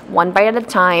elephant one bite at a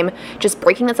time? Just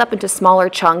breaking this up into smaller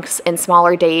chunks and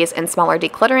smaller days and smaller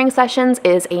decluttering sessions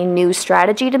is a new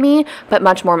strategy to me, but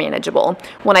much more manageable.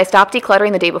 When I stopped decluttering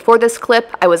the day before this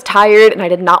clip, I was tired and I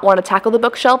did not want to tackle the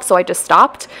bookshelf, so I just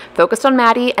stopped, focused on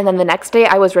Maddie, and then the next day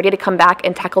I was ready to come back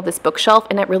and tackle this bookshelf,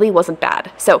 and it really wasn't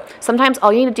bad. So sometimes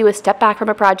all you need to do is step back from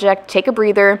a project, take a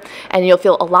breather, and you'll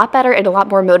feel a lot better and a lot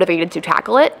more motivated to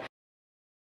tackle it.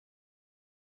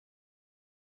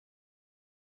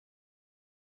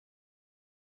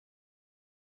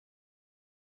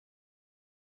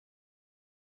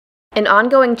 An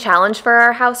ongoing challenge for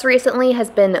our house recently has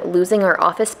been losing our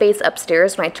office space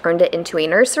upstairs when I turned it into a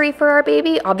nursery for our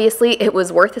baby. Obviously, it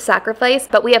was worth the sacrifice,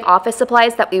 but we have office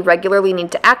supplies that we regularly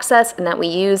need to access and that we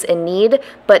use and need,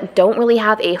 but don't really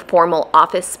have a formal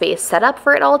office space set up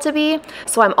for it all to be.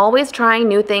 So I'm always trying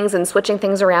new things and switching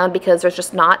things around because there's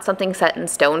just not something set in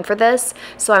stone for this.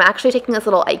 So I'm actually taking this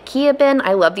little IKEA bin.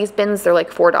 I love these bins, they're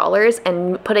like $4,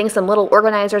 and putting some little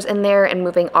organizers in there and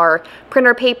moving our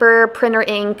printer paper, printer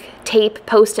ink, tape,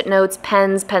 post-it notes,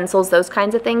 pens, pencils, those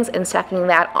kinds of things, and stacking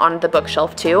that on the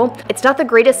bookshelf too. It's not the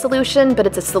greatest solution, but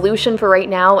it's a solution for right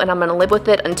now, and I'm gonna live with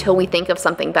it until we think of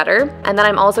something better. And then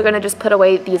I'm also gonna just put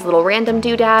away these little random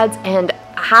doodads, and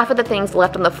half of the things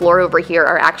left on the floor over here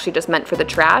are actually just meant for the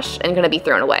trash and gonna be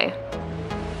thrown away.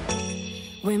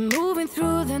 We're moving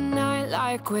through the night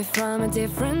like we're from a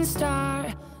different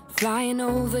star, flying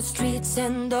over streets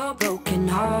and the broken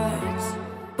hearts.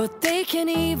 But they can't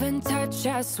even touch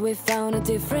us, we found a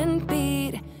different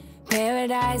beat.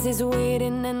 Paradise is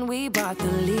waiting and we bought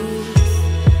the lead.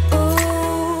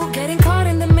 Ooh, getting caught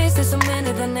in the mist, there's so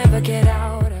many that never get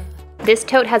out of. This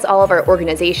tote has all of our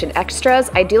organization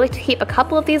extras. I do like to keep a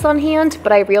couple of these on hand,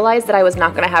 but I realized that I was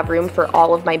not going to have room for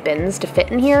all of my bins to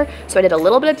fit in here, so I did a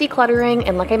little bit of decluttering,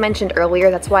 and like I mentioned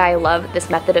earlier, that's why I love this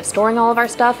method of storing all of our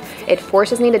stuff. It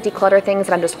forces me to declutter things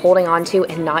that I'm just holding on to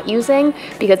and not using,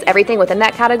 because everything within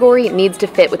that category needs to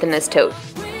fit within this tote.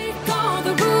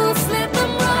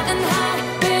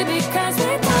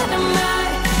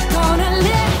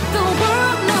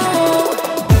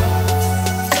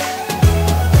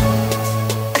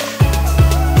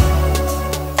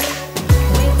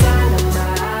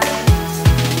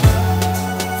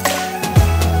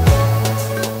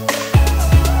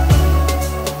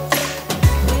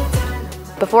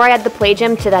 Before I add the play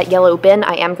gym to that yellow bin,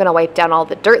 I am going to wipe down all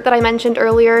the dirt that I mentioned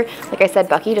earlier. Like I said,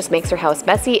 Bucky just makes her house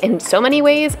messy in so many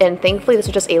ways, and thankfully this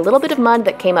was just a little bit of mud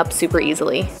that came up super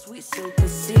easily.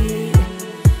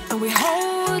 And we're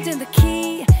holding the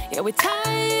key, yeah, we're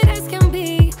tight as can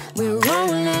be. We're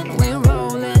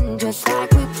rolling just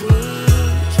like we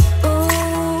please.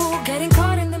 Ooh, getting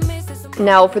caught in the mist.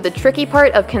 Now for the tricky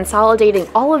part of consolidating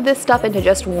all of this stuff into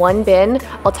just one bin,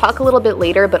 I'll talk a little bit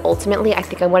later, but ultimately I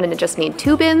think I wanted to just need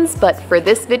 2 bins, but for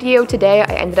this video today,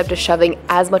 I ended up just shoving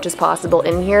as much as possible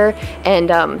in here and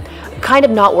kind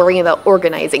of not worrying about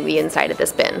organizing the inside of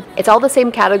this bin. It's all the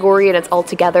same category and it's all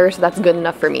together, so that's good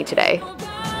enough for me today.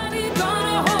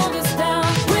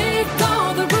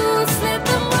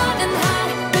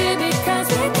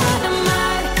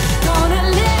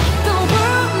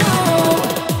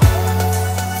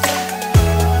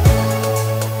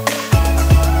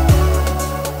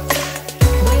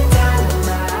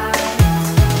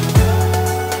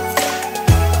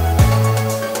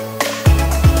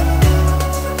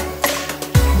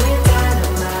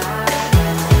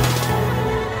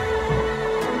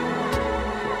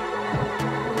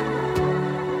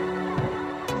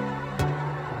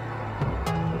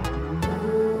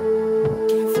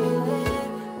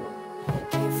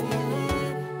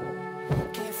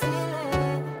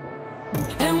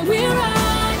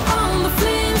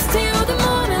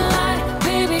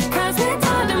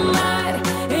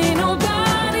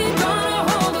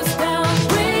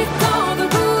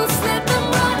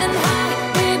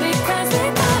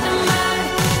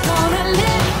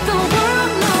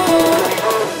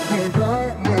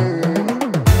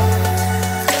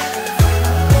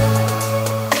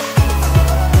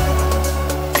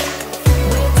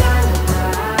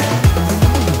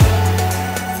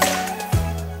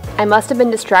 I must have been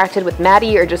distracted with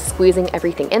Maddie or just squeezing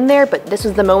everything in there, but this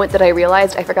was the moment that I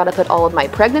realized I forgot to put all of my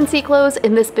pregnancy clothes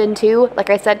in this bin too.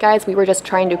 Like I said, guys, we were just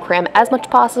trying to cram as much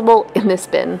possible in this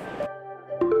bin.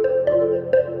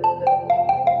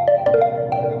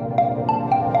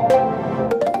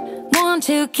 Want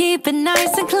you to keep it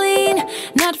nice and clean,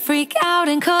 not freak out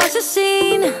and cause a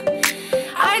scene.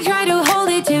 I try to hold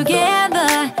it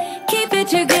together, keep it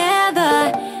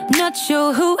together, not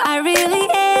sure who I really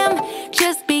am,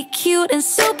 just be cute and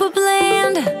super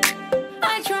bland.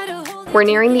 I try to hold it. We're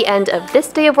nearing the end of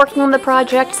this day of working on the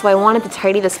project, so I wanted to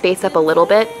tidy the space up a little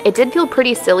bit. It did feel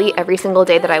pretty silly every single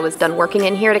day that I was done working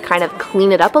in here to kind of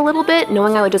clean it up a little bit,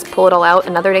 knowing I would just pull it all out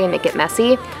another day and make it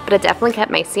messy, but it definitely kept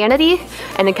my sanity,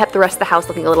 and it kept the rest of the house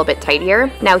looking a little bit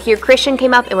tidier. Now here Christian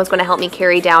came up and was going to help me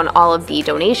carry down all of the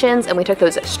donations, and we took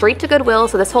those straight to Goodwill,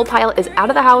 so this whole pile is out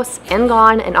of the house and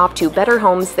gone and off to better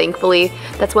homes, thankfully.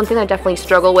 That's one thing I definitely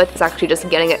struggle with, is actually just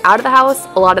getting it out of the house.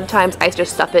 A lot of the times I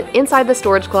just stuff it inside the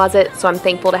storage closet, so I'm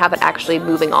thankful to have it actually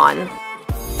moving on.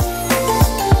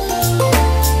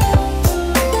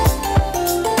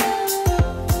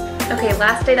 Okay,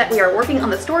 last day that we are working on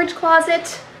the storage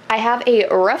closet. I have a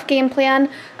rough game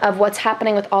plan of what's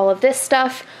happening with all of this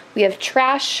stuff. We have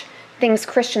trash, things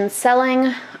Christian's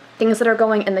selling, things that are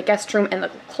going in the guest room and the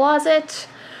closet.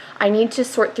 I need to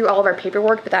sort through all of our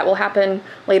paperwork, but that will happen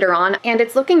later on. And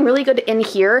it's looking really good in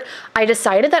here. I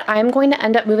decided that I'm going to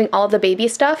end up moving all of the baby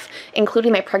stuff,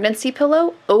 including my pregnancy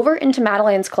pillow, over into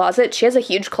Madeline's closet. She has a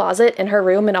huge closet in her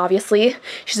room, and obviously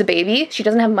she's a baby. She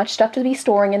doesn't have much stuff to be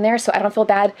storing in there, so I don't feel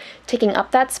bad taking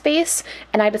up that space.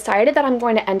 And I decided that I'm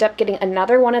going to end up getting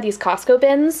another one of these Costco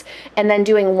bins, and then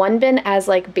doing one bin as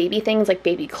like baby things, like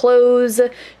baby clothes,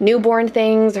 newborn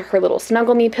things, her little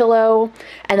Snuggle Me pillow,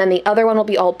 and then the other one will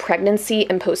be all pregnancy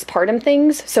and postpartum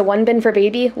things. So one bin for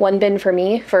baby, one bin for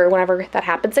me for whenever that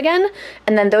happens again.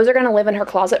 And then those are going to live in her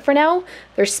closet for now.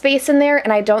 There's space in there,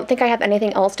 and I don't think I have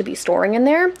anything else to be storing in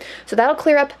there. So that'll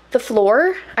clear up the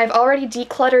floor. I've already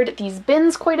decluttered these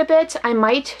bins quite a bit. I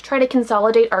might try to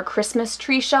consolidate our Christmas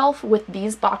tree shelf with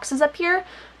these boxes up here.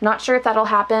 Not sure if that'll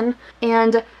happen.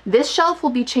 And this shelf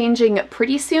will be changing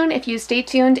pretty soon. If you stay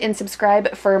tuned and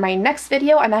subscribe for my next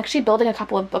video, I'm actually building a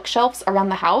couple of bookshelves around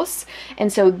the house.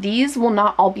 And so these will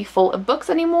not all be full of books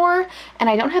anymore. And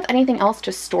I don't have anything else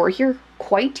to store here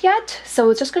quite yet,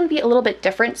 so it's just going to be a little bit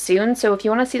different soon. So if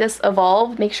you want to see this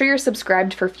evolve, make sure you're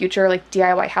subscribed for future like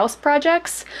DIY house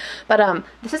projects. But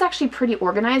this is actually pretty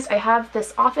organized. I have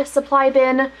this office supply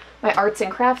bin, my arts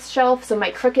and crafts shelf, so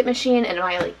my Cricut machine and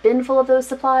my like bin full of those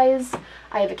supplies.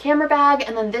 I have a camera bag,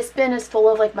 and then this bin is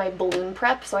full of like my balloon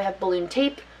prep, so I have balloon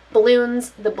tape,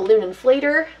 balloons, the balloon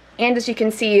inflator. And as you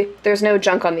can see, there's no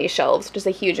junk on these shelves, which is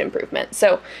a huge improvement.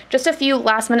 So just a few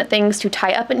last minute things to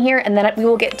tie up in here, and then we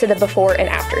will get to the before and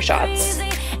after shots.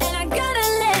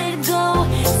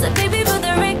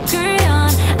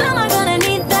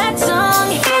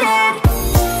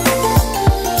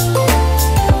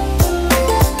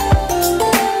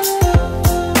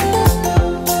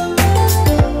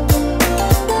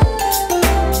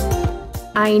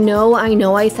 I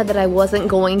know I said that I wasn't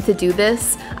going to do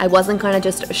this. I wasn't going to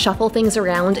just shuffle things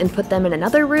around and put them in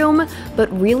another room,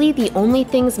 but really the only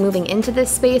things moving into this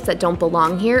space that don't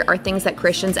belong here are things that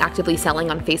Christian's actively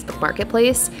selling on Facebook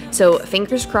Marketplace. So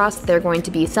fingers crossed they're going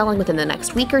to be selling within the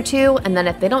next week or two, and then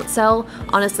if they don't sell,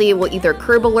 honestly, we'll either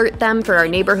curb alert them for our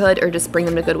neighborhood or just bring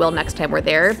them to Goodwill next time we're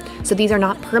there. So these are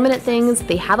not permanent things.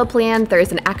 They have a plan. There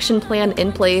is an action plan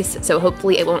in place, so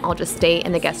hopefully it won't all just stay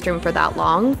in the guest room for that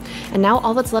long. And now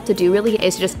all that's left to do really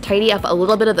is just tidy up a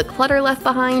little bit of the clutter left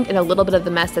behind and a little bit of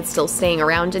the mess that's still staying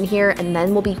around in here, and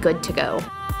then we'll be good to go.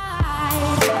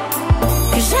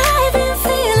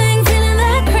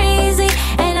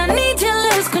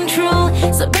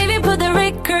 So baby, put the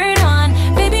record on.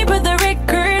 Baby, put the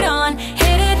record on.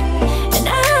 Hit it. And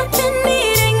I've been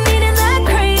needing that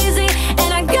crazy,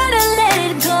 and I gotta let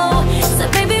it go.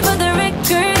 So baby, put the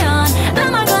record on.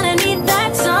 I'm not gonna need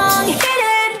that song. Hit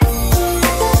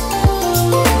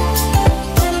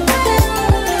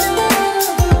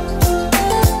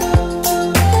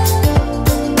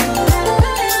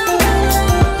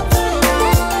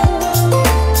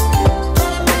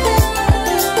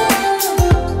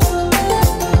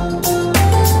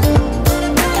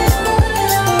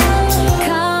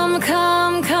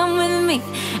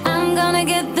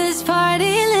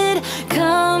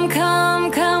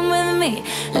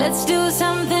let's do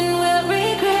something we'll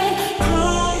regret.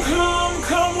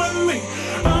 Come with me.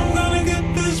 I'm gonna get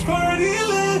this party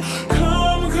lit.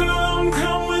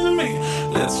 Come with me.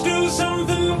 Let's do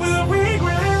something we'll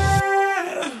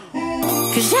regret.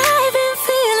 'Cause I've been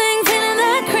feeling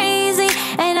that crazy,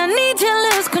 and I need to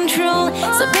lose control.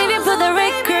 So baby, put the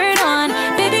record on.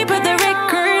 Baby, put the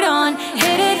record on.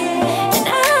 Hit it. And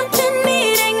I've been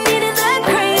needing that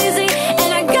crazy, and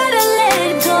I gotta let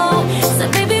it go. So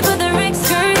baby, put the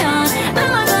record on.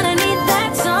 I'm not gonna need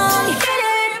that song. Hit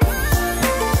it.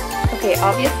 Okay,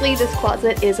 obviously Honestly, this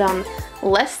closet is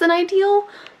less than ideal,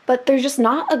 but there's just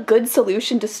not a good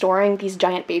solution to storing these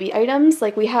giant baby items.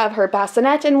 Like, we have her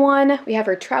bassinet in one, we have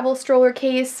her travel stroller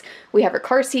case, we have her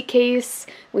car seat case,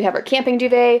 we have her camping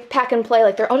duvet, pack and play.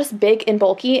 Like, they're all just big and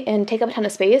bulky and take up a ton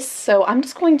of space. So I'm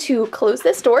just going to close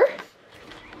this door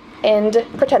and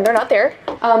pretend they're not there.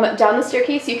 Down the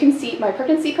staircase, you can see my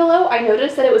pregnancy pillow. I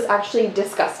noticed that it was actually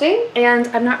disgusting, and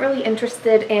I'm not really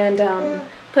interested in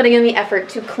putting in the effort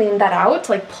to clean that out,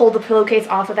 like pull the pillowcase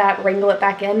off of that, wrangle it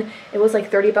back in. It was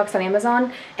like 30 bucks on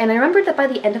Amazon. And I remembered that by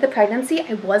the end of the pregnancy,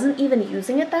 I wasn't even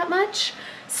using it that much.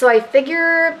 So I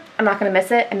figure I'm not gonna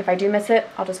miss it, and if I do miss it,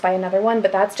 I'll just buy another one,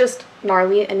 but that's just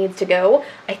gnarly and needs to go.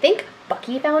 I think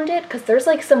Bucky found it because there's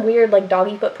like some weird like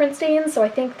doggy footprint stains, so I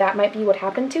think that might be what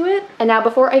happened to it. And now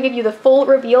before I give you the full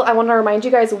reveal, I want to remind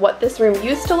you guys what this room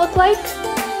used to look like.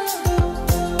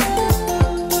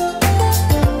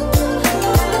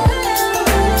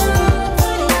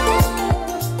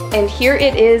 And here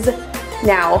it is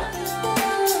now.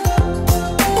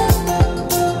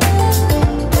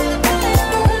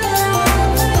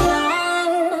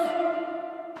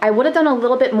 I would have done a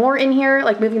little bit more in here,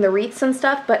 like moving the wreaths and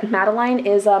stuff, but Madeline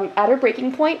is at her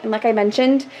breaking point, and like I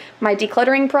mentioned, my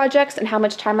decluttering projects and how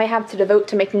much time I have to devote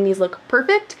to making these look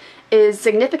perfect is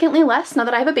significantly less now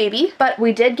that I have a baby, but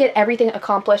we did get everything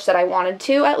accomplished that I wanted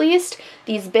to, at least.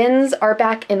 These bins are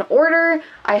back in order.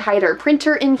 I hide our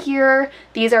printer in here.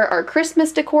 These are our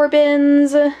Christmas decor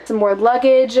bins, some more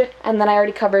luggage, and then I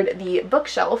already covered the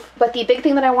bookshelf. But the big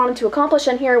thing that I wanted to accomplish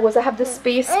in here was to have this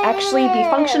space actually be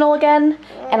functional again,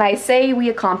 and I say we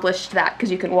accomplished that because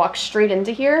you can walk straight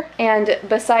into here. And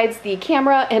besides the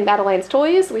camera and Madeline's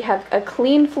toys, we have a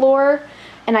clean floor.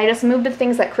 And I just moved the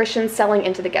things that Christian's selling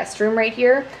into the guest room right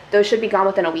here. Those should be gone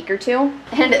within a week or two.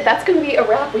 And that's gonna be a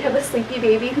wrap. We have a sleepy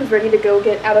baby who's ready to go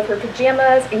get out of her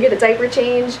pajamas and get a diaper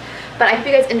change. But I hope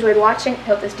you guys enjoyed watching. I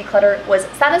hope this declutter was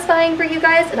satisfying for you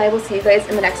guys, and I will see you guys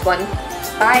in the next one.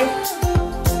 Bye.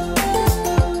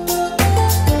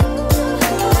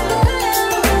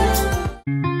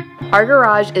 Our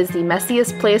garage is the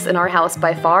messiest place in our house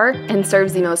by far and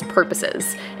serves the most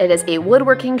purposes. It is a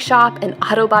woodworking shop, an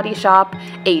auto body shop,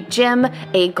 a gym,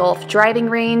 a golf driving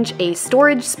range, a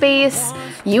storage space.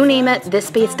 You name it, this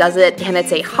space does it, and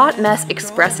it's a hot mess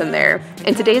express in there.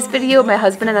 In today's video, my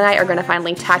husband and I are going to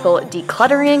finally tackle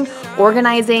decluttering,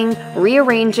 organizing,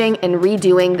 rearranging, and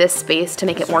redoing this space to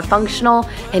make it more functional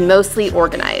and mostly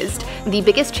organized. The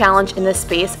biggest challenge in this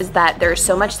space is that there's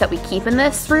so much that we keep in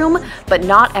this room, but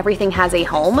not everything has a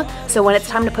home, so when it's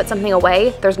time to put something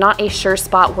away, there's not a sure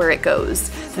spot where it goes.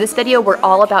 So this video, we're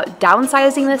all about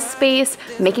downsizing this space,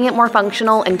 making it more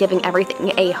functional, and giving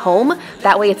everything a home.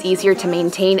 That way it's easier to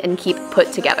maintain and keep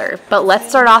put together. But let's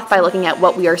start off by looking at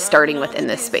what we are starting with in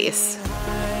this space.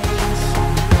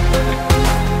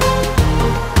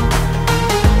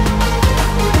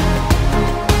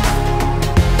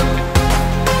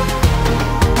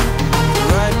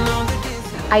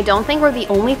 I don't think we're the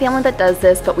only family that does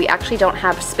this, but we actually don't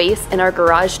have space in our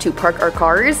garage to park our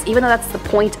cars. Even though that's the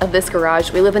point of this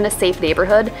garage, we live in a safe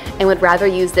neighborhood and would rather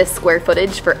use this square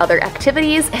footage for other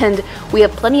activities, and we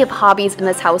have plenty of hobbies in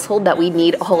this household that we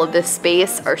need all of this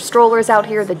space. Our strollers out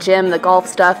here, the gym, the golf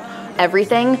stuff,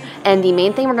 everything. And the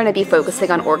main thing we're going to be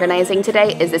focusing on organizing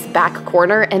today is this back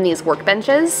corner and these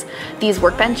workbenches. These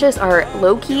workbenches are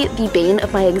low-key the bane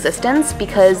of my existence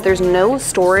because there's no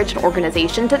storage and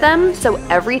organization to them. So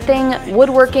everything,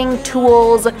 woodworking,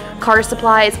 tools, car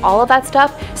supplies, all of that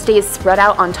stuff stays spread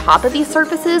out on top of these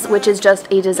surfaces, which is just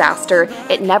a disaster.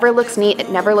 It never looks neat, it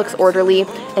never looks orderly.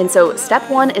 And so step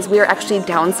one is we are actually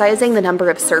downsizing the number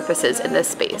of surfaces in this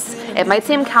space. It might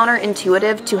seem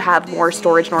counterintuitive to have more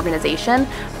storage and organization,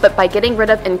 but by getting rid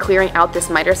of and clearing out this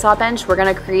miter saw bench, we're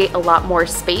going to create a lot more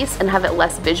space and have it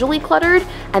less visually cluttered.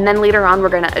 And then later on, we're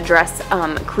going to address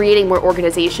creating more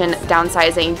organization,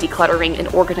 downsizing, decluttering, and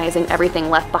organizing everything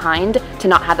left behind to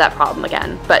not have that problem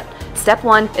again. But step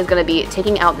one is going to be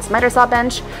taking out this miter saw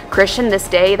bench. Christian, this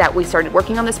day that we started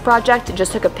working on this project,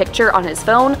 just took a picture on his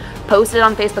phone, posted it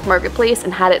on Facebook Marketplace,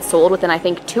 and had it sold within, I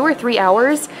think, 2 or 3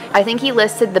 hours. I think he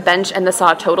listed the bench and the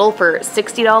saw total for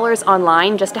 $60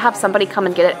 online just to have somebody come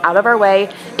and get it out of our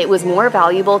way. It was more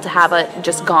valuable to have it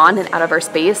just gone and out of our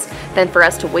space than for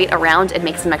us to wait around and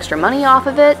make some extra money off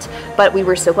of it. But we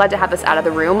were so glad to have this out of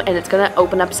the room, and it's going to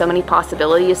open up so many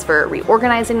possibilities for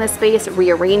reorganizing this space,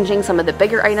 rearranging some of the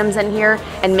bigger items in here,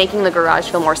 and making the garage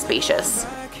feel more spacious.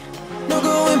 No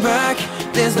going back,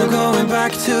 there's no going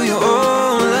back to your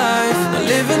old life. Not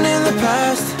living in the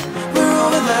past, we're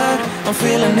over that. I'm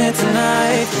feeling it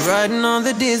tonight, riding on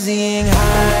the dizzying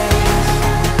highs.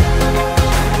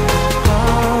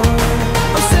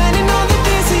 I'm standing on the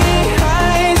dizzying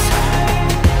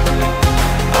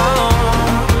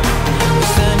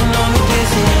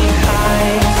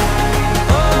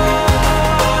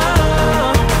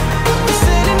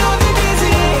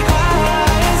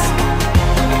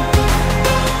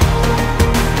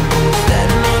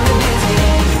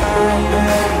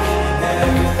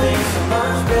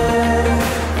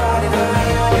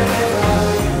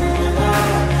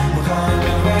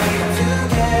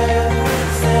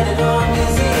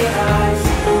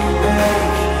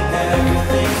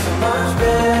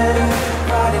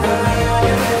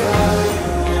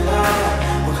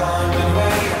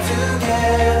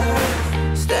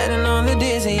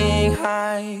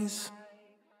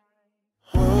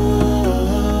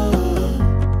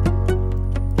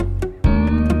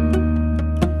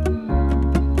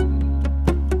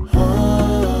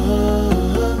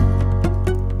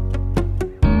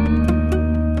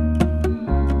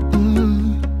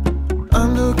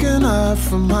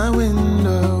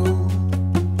window.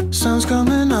 Sun's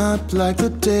coming up like the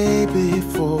day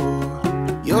before.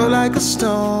 You're like a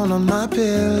stone on my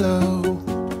pillow.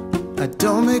 I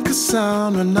don't make a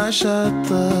sound when I shut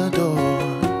the door.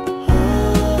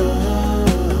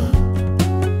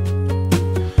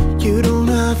 You don't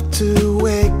have to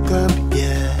wake up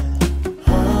yet.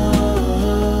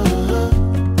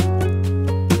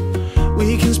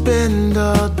 We can spend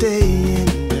all day in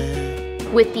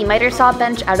bed. With the miter saw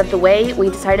bench out of the way, we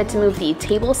decided to move the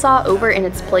table saw over in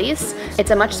its place.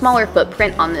 It's a much smaller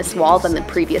footprint on this wall than the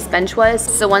previous bench was,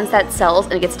 so once that sells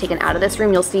and it gets taken out of this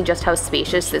room, you'll see just how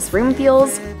spacious this room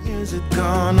feels. Music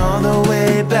gone all the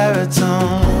way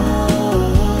baritone.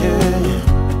 Yeah.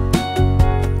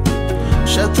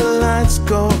 Shut the lights,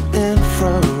 go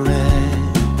infrared.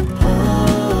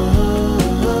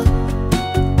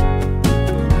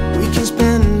 We can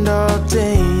spend all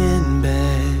day in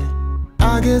bed.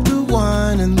 I get the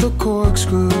wine and the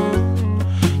corkscrew.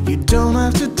 You don't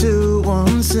have to do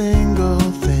one single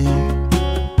thing.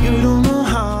 You don't know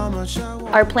how much I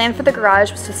want. Our plan for the garage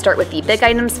was to start with the big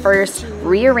items first,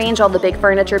 rearrange all the big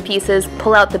furniture pieces,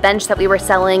 pull out the bench that we were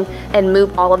selling, and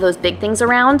move all of those big things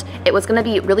around. It was going to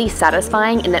be really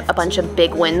satisfying and a bunch of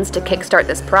big wins to kickstart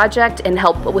this project and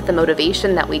help with the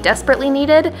motivation that we desperately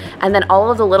needed. And then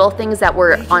all of the little things that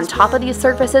were on top of these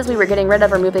surfaces we were getting rid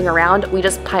of or moving around, we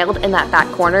just piled in that back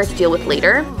corner to deal with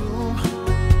later.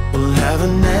 We'll have a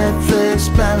Netflix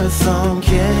marathon,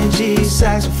 Kenny G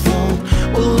saxophone.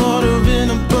 We'll order in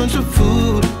a bunch of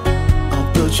food.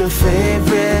 I'll put your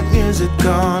favorite music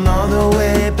on all the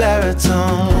way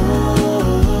baritone.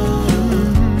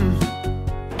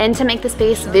 And to make the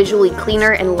space visually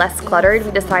cleaner and less cluttered,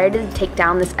 we decided to take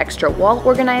down this extra wall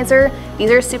organizer.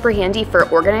 These are super handy for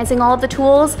organizing all of the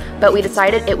tools, but we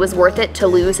decided it was worth it to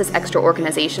lose this extra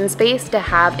organization space to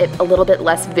have it a little bit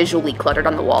less visually cluttered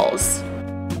on the walls.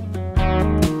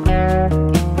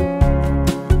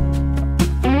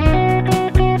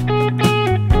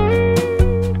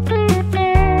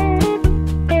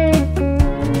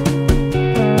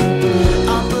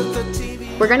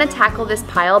 We're going to tackle this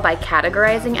pile by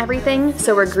categorizing everything,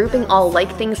 so we're grouping all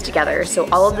like things together. So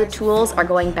all of the tools are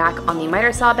going back on the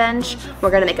miter saw bench.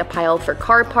 We're going to make a pile for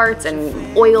car parts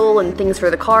and oil and things for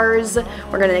the cars.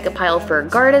 We're going to make a pile for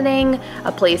gardening,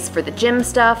 a place for the gym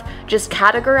stuff, just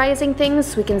categorizing things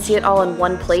so we can see it all in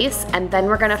one place, and then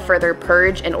we're going to further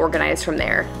purge and organize from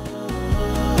there.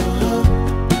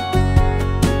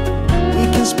 We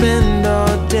can spend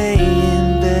all day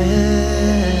in bed.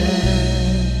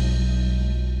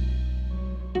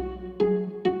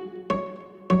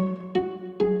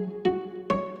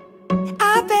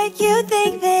 You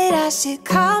think that I should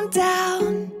calm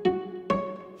down,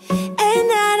 and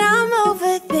that I'm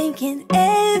overthinking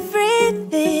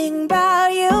everything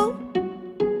about you,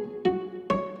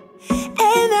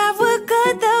 and that we're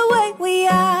good the way we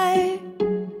are.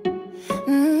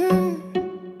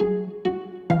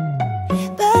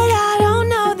 But I don't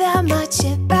know that much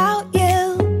about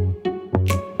you,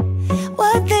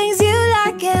 what things you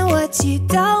like and what you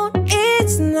don't.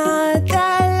 It's not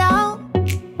that long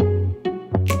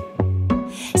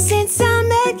since I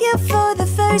met you for the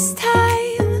first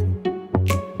time.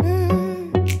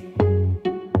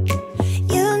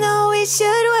 You know we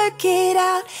should work it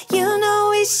out. You know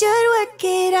we should work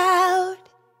it out.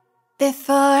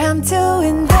 Before I'm too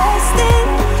invested,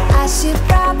 I should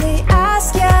probably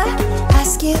ask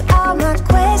you all my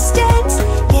questions,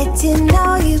 get to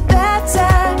know you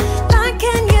better. Like,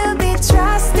 can you be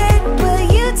trusted? Will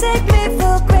you take me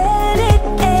for granted?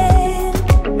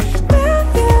 Will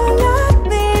you let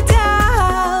me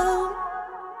down?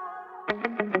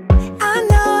 I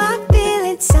know I'm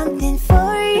feeling something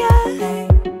for you.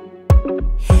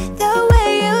 The way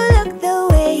you look, the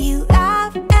way you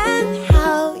laugh, and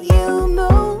how you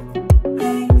move.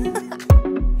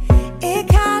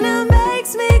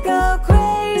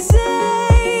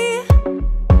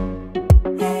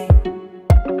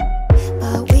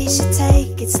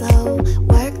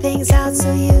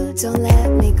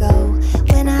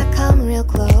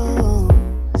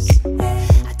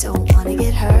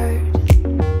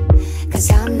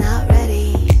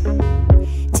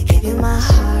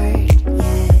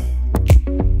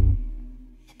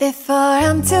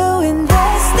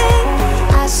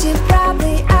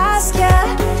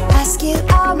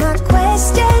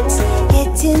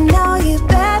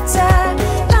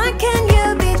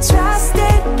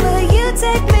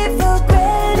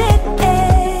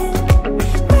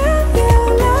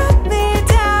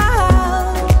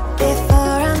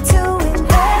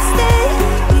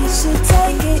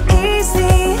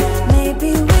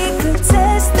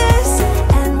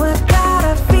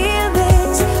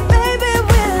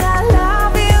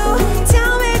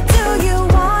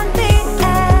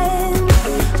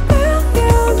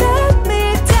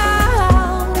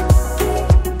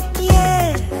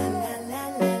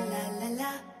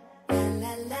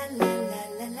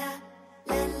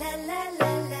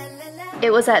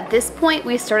 it was at this point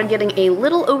we started getting a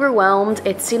little overwhelmed.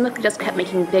 It seemed like we just kept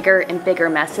making bigger and bigger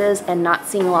messes and not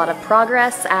seeing a lot of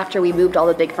progress after we moved all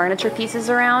the big furniture pieces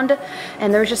around.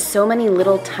 And there was just so many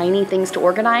little tiny things to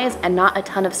organize and not a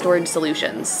ton of storage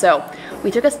solutions. So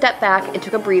we took a step back and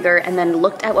took a breather and then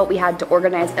looked at what we had to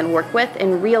organize and work with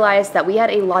and realized that we had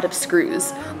a lot of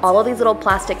screws. All of these little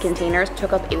plastic containers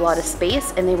took up a lot of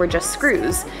space and they were just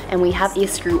screws. And we have a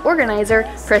screw organizer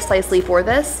precisely for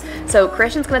this. So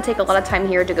Christian's gonna take a lot of time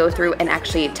here to go through and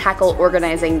actually tackle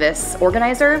organizing this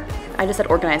organizer. I just said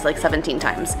organize like 17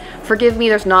 times. Forgive me,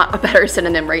 there's not a better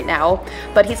synonym right now.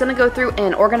 But he's gonna go through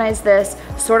and organize this,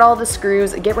 sort all the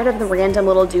screws, get rid of the random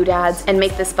little doodads, and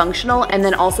make this functional, and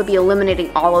then also be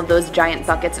eliminating all of those giant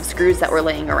buckets of screws that were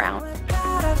laying around.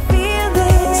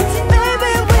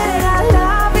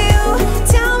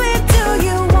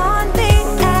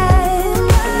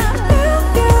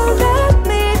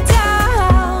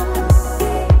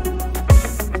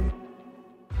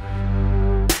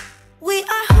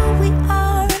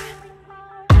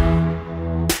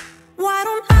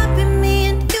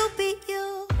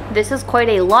 This is quite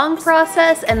a long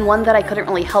process and one that I couldn't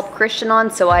really help Christian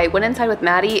on, so I went inside with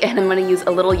Maddie and I'm going to use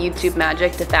a little YouTube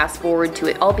magic to fast forward to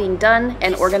it all being done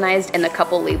and organized and a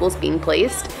couple labels being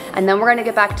placed. And then we're going to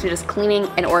get back to just cleaning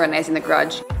and organizing the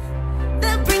garage.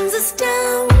 That brings us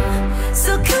down,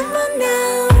 so come on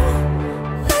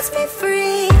now, let's be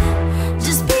free,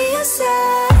 just be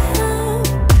yourself,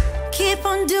 keep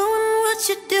on doing what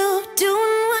you do,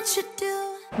 doing what you do.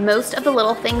 Most of the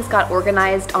little things got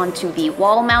organized onto the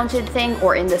wall-mounted thing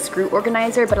or in the screw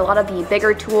organizer, but a lot of the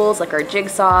bigger tools like our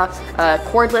jigsaw,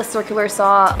 cordless circular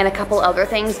saw, and a couple other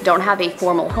things don't have a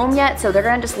formal home yet, so they're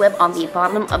gonna just live on the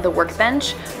bottom of the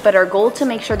workbench. But our goal to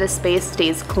make sure this space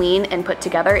stays clean and put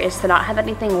together is to not have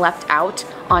anything left out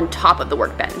on top of the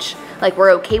workbench. Like,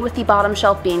 we're okay with the bottom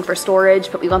shelf being for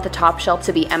storage, but we want the top shelf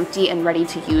to be empty and ready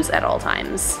to use at all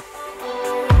times.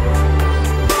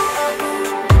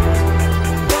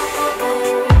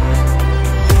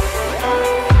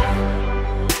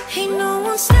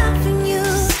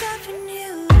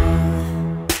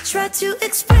 Try to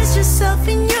express yourself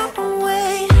in your own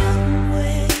way,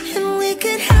 and we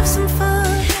could have some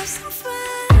fun.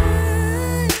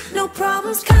 No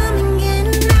problems coming in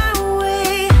our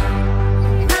way.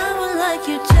 I would like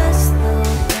you just the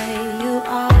way you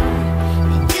are,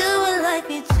 and you would like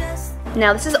me just.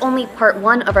 Now, this is only part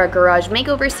 1 of our garage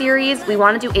makeover series. We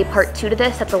want to do a part 2 to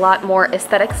this that's a lot more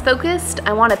aesthetics focused.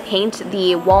 I want to paint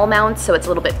the wall mounts so it's a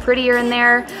little bit prettier in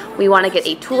there. We want to get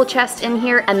a tool chest in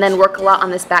here and then work a lot on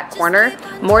this back corner,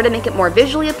 more to make it more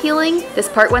visually appealing. This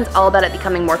part 1's all about it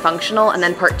becoming more functional, and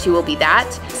then part 2 will be that.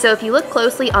 So if you look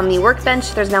closely on the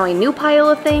workbench, there's now a new pile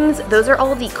of things. Those are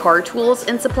all the car tools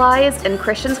and supplies, and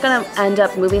Christian's gonna end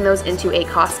up moving those into a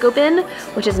Costco bin,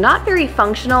 which is not very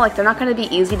functional. Like, they're not gonna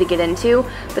be easy to get into,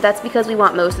 but that's because we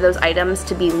want most of those items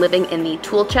to be living in the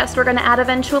tool chest we're gonna add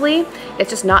eventually. It's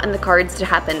just not in the cards to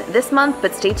happen this month,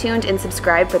 but stay tuned and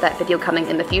subscribe for that video coming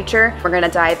in the future. We're gonna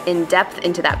dive in depth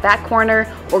into that back corner,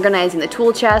 organizing the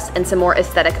tool chest, and some more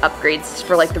aesthetic upgrades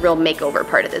for like the real makeover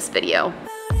part of this video.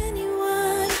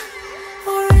 Anyone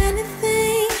or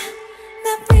anything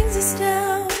that brings us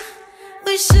down,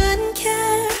 we shouldn't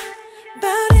care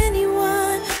about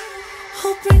anyone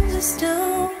who brings us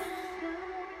down.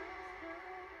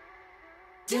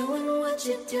 Doing what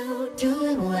you do,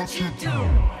 doing what you do.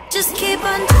 Just keep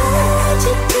on doing what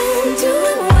you do,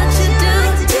 doing what you do,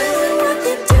 doing what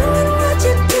you do, doing what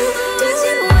you do,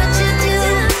 doing what you do.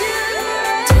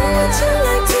 Do what you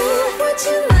like, do what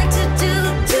you like to do,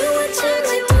 do what you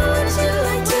like, do what you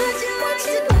like, do what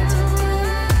you like to do.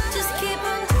 Just keep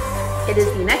on doing. It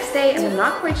is the next day and I'm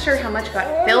not quite sure how much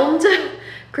got filmed.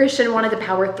 Christian wanted to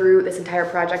power through this entire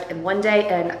project in one day,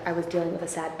 and I was dealing with a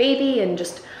sad baby and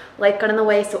just life got in the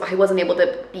way, so I wasn't able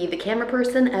to be the camera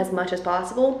person as much as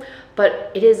possible. But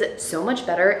it is so much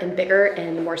better and bigger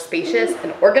and more spacious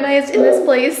and organized in this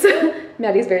place.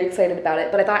 Maddie's very excited about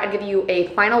it, but I thought I'd give you a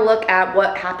final look at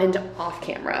what happened off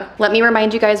camera. Let me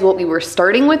remind you guys what we were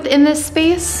starting with in this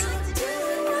space.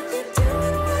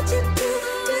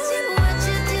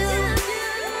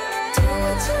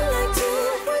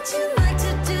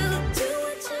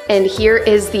 And here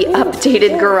is the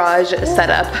updated garage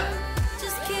setup.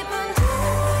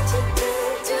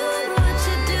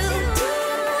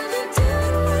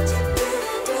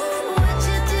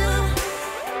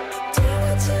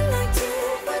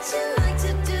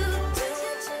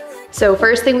 So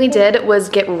first thing we did was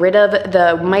get rid of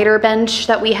the miter bench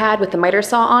that we had with the miter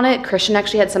saw on it. Christian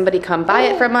actually had somebody come buy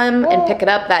it from him and pick it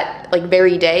up that like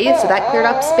very day, so that cleared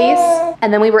up space.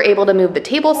 And then we were able to move the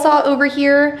table saw over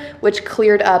here, which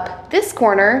cleared up this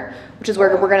corner, which is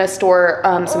where we're gonna store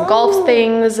some golf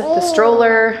things, the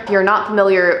stroller. If you're not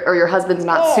familiar or your husband's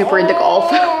not super into golf,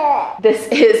 this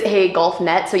is a golf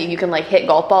net, so you can like hit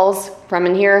golf balls from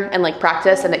in here and like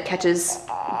practice, and it catches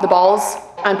the balls.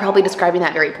 I'm probably describing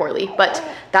that very poorly, but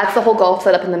that's the whole golf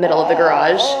setup in the middle of the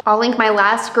garage. I'll link my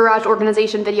last garage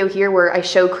organization video here where I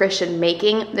show Christian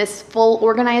making this full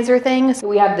organizer thing. So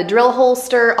we have the drill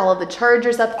holster, all of the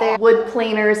chargers up there, wood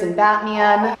planers and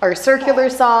Batman, our circular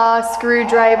saw,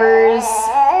 screwdrivers,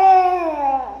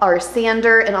 our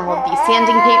sander and all of the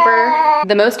sanding paper.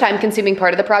 The most time consuming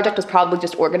part of the project was probably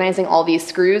just organizing all these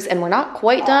screws, and we're not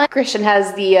quite done. Christian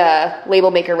has the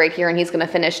label maker right here, and he's gonna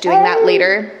finish doing that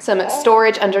later. Some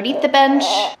storage underneath the bench,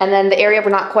 and then the area we're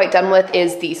not quite done with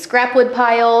is the scrap wood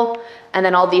pile, and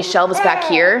then all these shelves back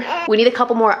here. We need a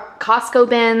couple more Costco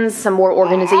bins, some more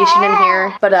organization in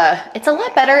here, but it's a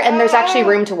lot better, and there's actually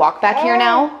room to walk back here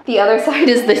now. The other side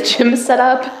is the gym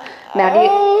setup.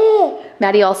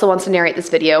 Maddie also wants to narrate this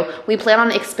video. We plan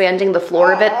on expanding the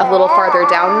floor of it a little farther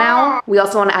down now. We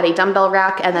also want to add a dumbbell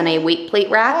rack and then a weight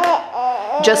plate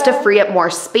rack just to free up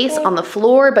more space on the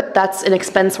floor, but that's an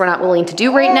expense we're not willing to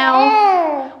do right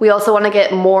now. We also want to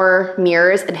get more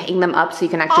mirrors and hang them up so you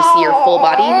can actually see your full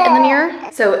body in the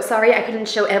mirror. So sorry I couldn't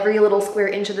show every little square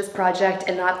inch of this project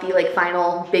and not the like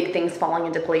final big things falling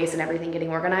into place and everything getting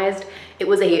organized. It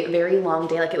was a very long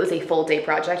day, like it was a full day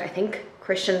project. I think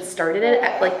Christian started it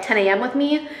at like 10 a.m. with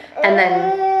me, and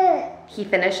then he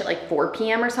finished at like 4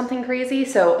 p.m. or something crazy.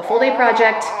 So a full day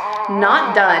project,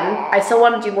 not done. I still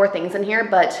want to do more things in here,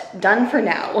 but done for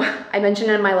now. I mentioned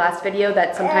in my last video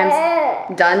that sometimes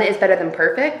done is better than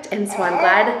perfect, and so I'm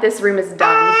glad this room is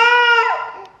done.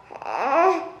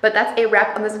 But that's a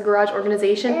wrap on this garage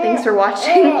organization. Thanks for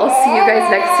watching. I'll see you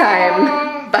guys next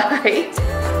time. Bye.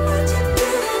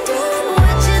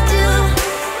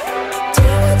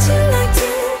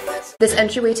 This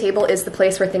entryway table is the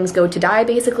place where things go to die,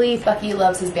 basically. Bucky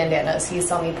loves his bandanas. He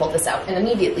saw me pull this out and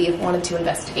immediately wanted to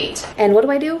investigate. And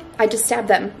what do? I just stabbed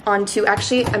them onto,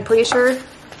 actually, I'm pretty sure,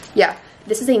 yeah,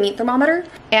 this is a meat thermometer.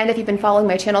 And if you've been following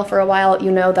my channel for a while,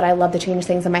 you know that I love to change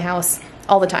things in my house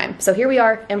all the time. So here we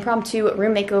are, impromptu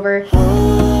room makeover.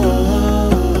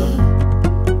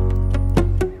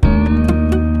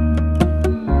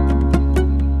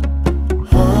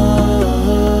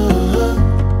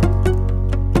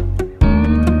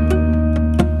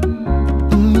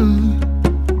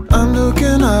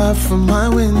 From my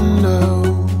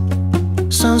window,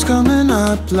 sun's coming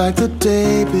up like the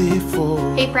day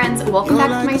before. Hey friends, welcome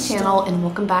back to my channel and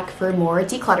welcome back for more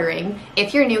decluttering.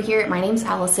 If you're new here, my name's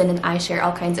Allison and I share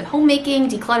all kinds of homemaking,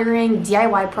 decluttering,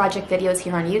 DIY project videos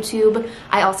here on YouTube.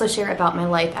 I also share about my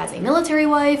life as a military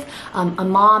wife, a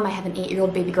mom. I have an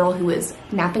 8-year-old baby girl who is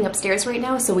napping upstairs right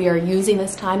now, so we are using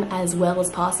this time as well as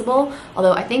possible.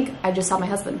 Although I think I just saw my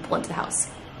husband pull into the house.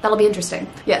 That'll be interesting.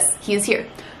 Yes, he is here.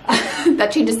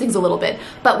 That changes things a little bit,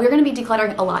 but we're going to be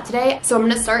decluttering a lot today. So I'm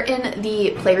going to start in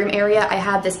the playroom area. I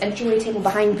have this entryway table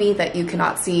behind me that you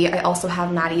cannot see. I also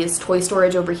have Maddie's toy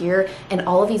storage over here and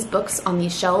all of these books on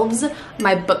these shelves.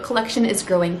 My book collection is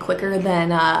growing quicker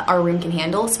than our room can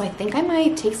handle, so I think I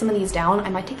might take some of these down. I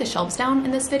might take the shelves down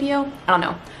in this video. I don't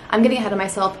know. I'm getting ahead of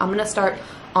myself. I'm going to start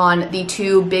on the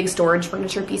 2 big storage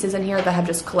furniture pieces in here that have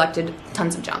just collected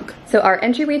tons of junk. So our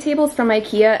entryway table is from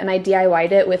IKEA, and I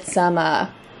DIY'd it with some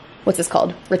what's this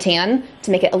called? Rattan,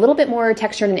 to make it a little bit more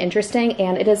textured and interesting,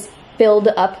 and it is filled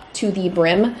up to the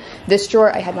brim. This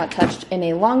drawer I have not touched in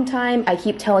a long time. I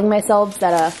keep telling myself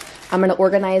that I'm gonna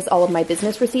organize all of my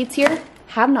business receipts here.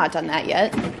 Have not done that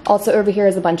yet. Also over here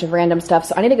is a bunch of random stuff,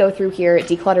 so I need to go through here,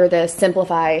 declutter this,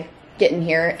 simplify, get in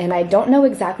here, and I don't know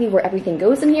exactly where everything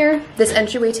goes in here. This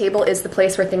entryway table is the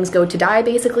place where things go to die,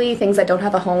 basically. Things that don't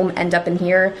have a home end up in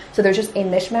here. So there's just a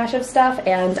mishmash of stuff,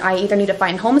 and I either need to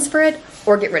find homes for it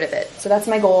or get rid of it. So that's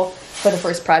my goal for the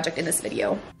first project in this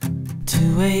video.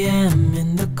 2 a.m.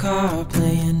 in the car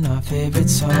playing our favorite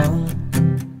song.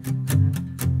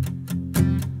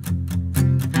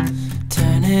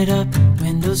 Turn it up,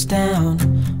 windows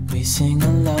down, we sing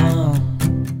along.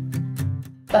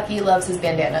 Bucky loves his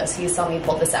bandanas. He saw me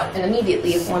pull this out and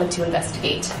immediately wanted to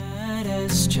investigate. That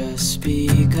has just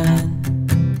begun.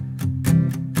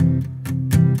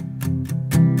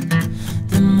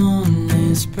 The moon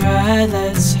is bright,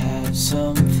 let's have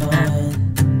some fun.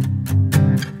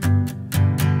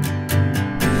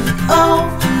 Oh,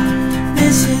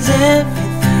 this is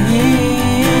everything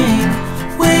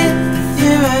with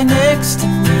you right next to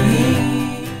me.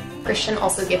 Christian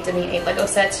also gifted me a Lego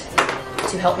set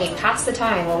to help me pass the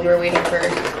time while we were waiting for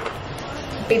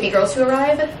baby girls to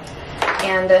arrive.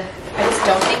 And I just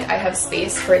don't think I have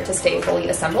space for it to stay fully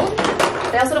assembled.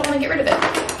 But I also don't want to get rid of it.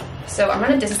 So I'm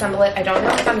going to disassemble it. I don't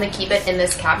know if I'm going to keep it in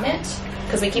this cabinet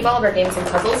because we keep all of our games and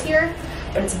puzzles here,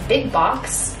 but it's a big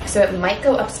box, so it might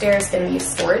go upstairs in the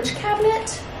storage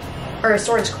cabinet or a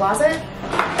storage closet.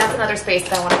 That's another space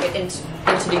that I want to get into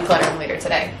decluttering later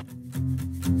today.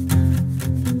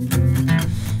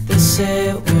 They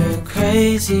say we're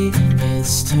crazy,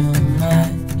 it's too much.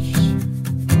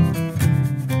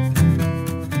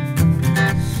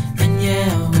 And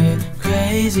yeah, we're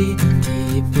crazy,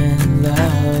 deep in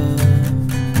love.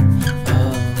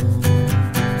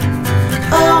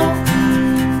 Oh,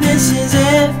 this is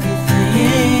everything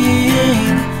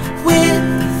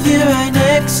with you right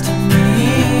next to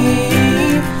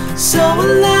me. So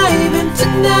alive, and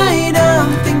tonight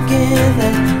I'm thinking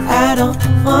that I don't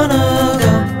wanna go.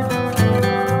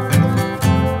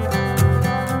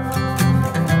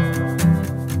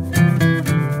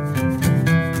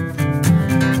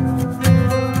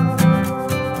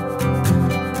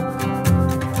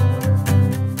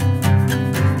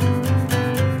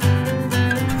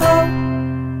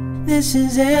 This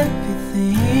is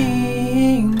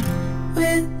everything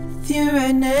with you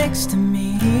right next to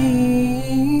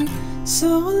me.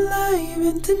 So alive,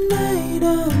 and tonight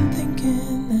I'm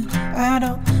thinking that I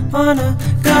don't wanna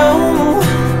go.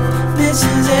 This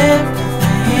is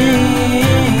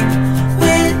everything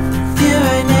with you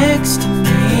right next to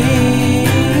me.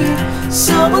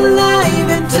 So alive,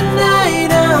 and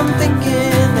tonight I'm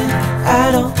thinking that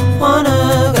I don't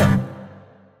wanna go.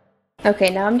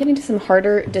 Okay, now I'm getting to some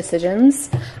harder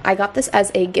decisions. I got this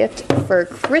as a gift for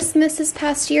Christmas this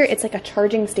past year. It's like a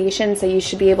charging station, so you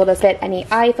should be able to fit any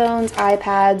iPhones,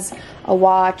 iPads, a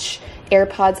watch,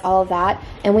 AirPods, all of that.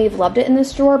 And we've loved it in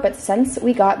this drawer, but since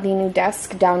we got the new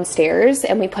desk downstairs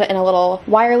and we put in a little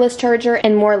wireless charger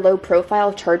and more low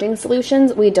profile charging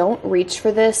solutions, we don't reach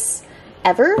for this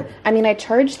ever. I mean, I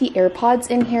charge the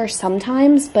AirPods in here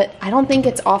sometimes, but I don't think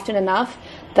it's often enough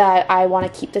that I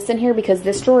want to keep this in here because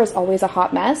this drawer is always a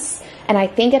hot mess, and I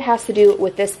think it has to do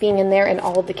with this being in there and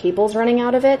all of the cables running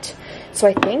out of it. So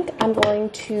I think I'm going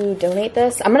to donate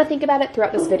this. I'm going to think about it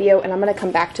throughout this video, and I'm going to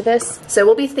come back to this. So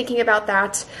we'll be thinking about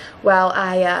that while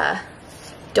I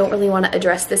don't really want to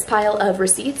address this pile of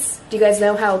receipts. Do you guys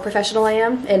know how professional I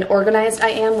am and organized I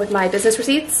am with my business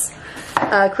receipts?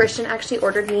 Christian actually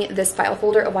ordered me this file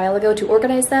folder a while ago to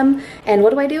organize them, and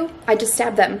what do? I just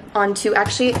stab them onto,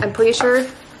 actually, I'm pretty sure,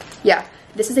 yeah,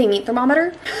 this is a meat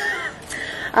thermometer.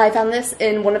 I found this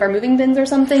in one of our moving bins or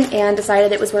something and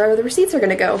decided it was where the receipts are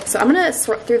gonna go. So I'm gonna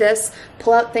sort through this,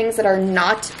 pull out things that are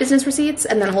not business receipts,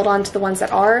 and then hold on to the ones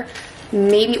that are.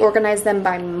 Maybe organize them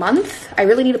by month. I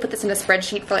really need to put this in a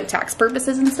spreadsheet for like tax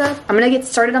purposes and stuff. I'm gonna get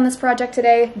started on this project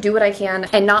today, do what I can,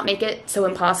 and not make it so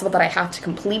impossible that I have to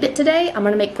complete it today. I'm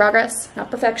gonna make progress,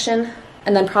 not perfection.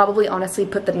 And then probably honestly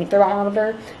put the meat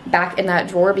thermometer back in that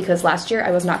drawer because last year I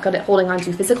was not good at holding on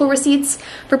to physical receipts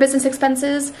for business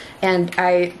expenses, and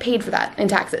I paid for that in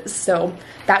taxes. So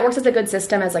that works as a good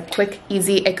system, as like quick,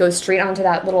 easy. It goes straight onto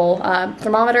that little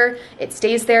thermometer. It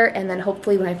stays there, and then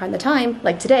hopefully when I find the time,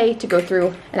 like today, to go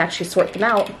through and actually sort them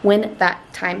out when that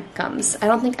time comes. I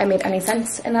don't think I made any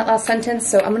sense in that last sentence,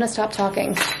 so I'm gonna stop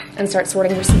talking and start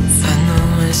sorting receipts. I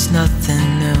know it's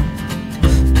nothing new,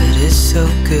 it's so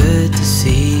good to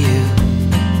see you.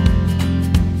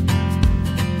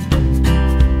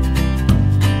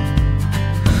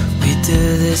 We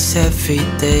do this every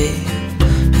day,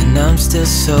 and I'm still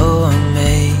so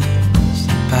amazed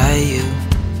by you.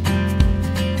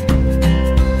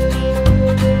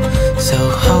 So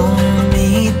hold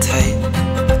me tight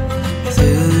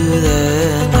through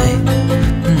the night.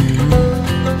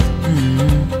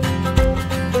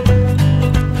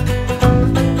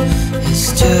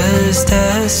 It's just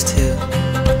us two,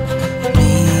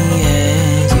 me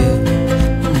and you.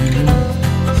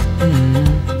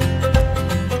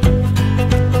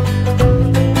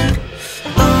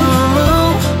 Oh,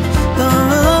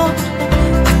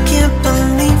 I can't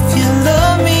believe you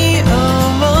love me. Oh,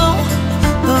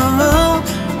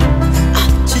 I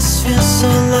just feel so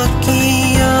lucky.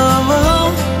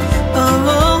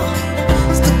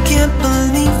 Still can't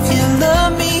believe you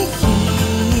love me.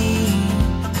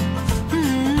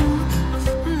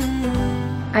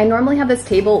 I normally have this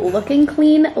table looking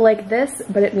clean like this,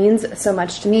 but it means so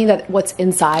much to me that what's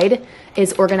inside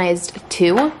is organized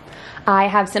too. I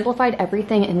have simplified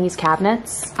everything in these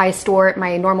cabinets. I store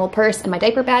my normal purse and my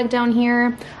diaper bag down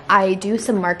here. I do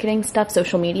some marketing stuff,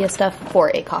 social media stuff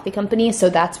for a coffee company, so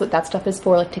that's what that stuff is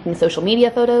for, like taking social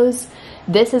media photos.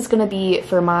 This is gonna be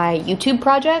for my YouTube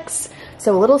projects.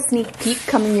 So a little sneak peek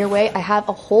coming your way. I have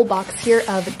a whole box here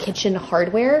of kitchen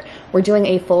hardware. We're doing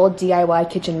a full DIY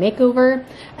kitchen makeover,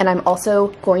 and I'm also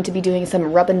going to be doing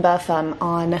some rub and buff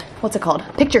on, what's it called?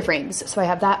 Picture frames. So I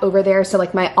have that over there. So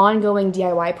like my ongoing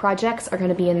DIY projects are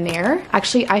gonna be in there.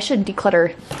 Actually, I should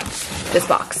declutter this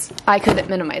box. I could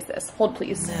minimize this. Hold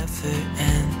please. Never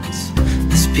ends.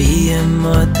 Let's be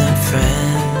more than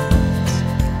friends.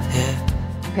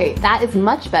 Okay, that is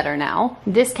much better now.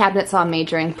 This cabinet saw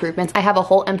major improvements. I have a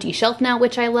whole empty shelf now,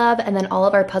 which I love, and then all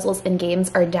of our puzzles and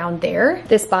games are down there.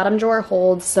 This bottom drawer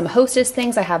holds some Hostess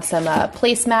things. I have some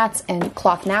placemats and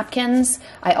cloth napkins.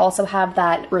 I also have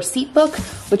that receipt book,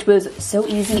 which was so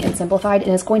easy and simplified,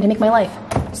 and is going to make my life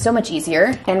so much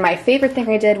easier. And my favorite thing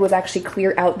I did was actually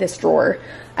clear out this drawer.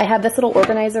 I have this little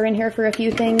organizer in here for a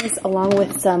few things, along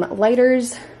with some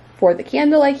lighters for the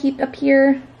candle I keep up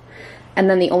here. And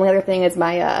then the only other thing is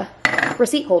my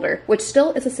receipt holder, which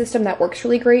still is a system that works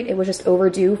really great. It was just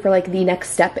overdue for like the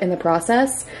next step in the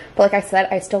process. But like I said,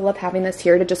 I still love having this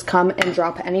here to just come and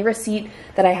drop any receipt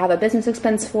that I have a business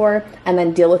expense for and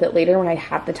then deal with it later when I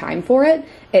have the time for it.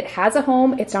 It has a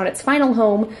home. It's not its final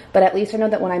home, but at least I know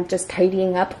that when I'm just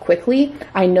tidying up quickly,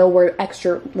 I know where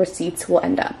extra receipts will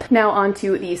end up. Now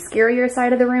onto the scarier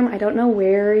side of the room. I don't know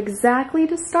where exactly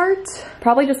to start.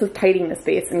 Probably just with tidying the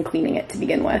space and cleaning it to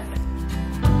begin with.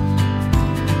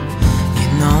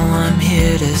 I'm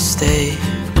here to stay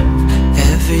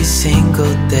every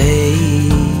single day,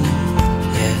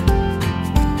 yeah.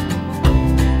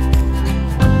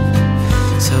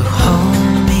 So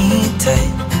hold me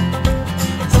tight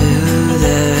through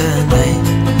the night.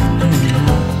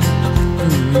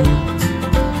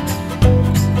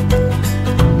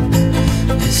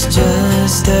 It's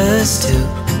just us two,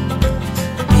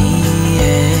 me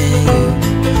and you.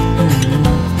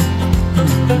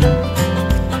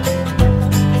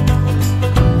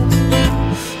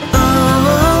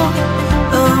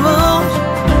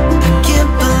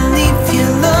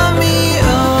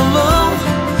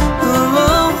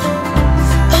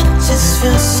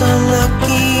 So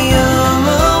lucky,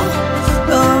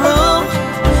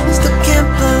 still can't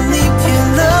believe you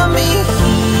love me.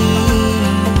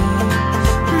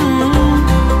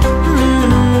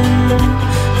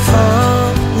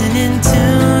 Falling into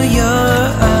your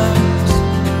arms,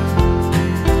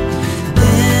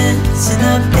 dancing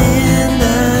up in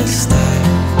the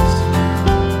stars.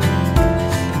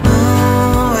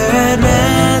 Oh, where I'd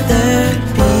rather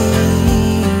be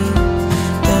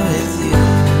than with you.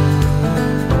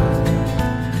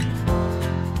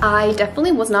 I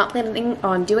definitely was not planning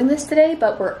on doing this today,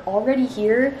 but we're already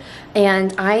here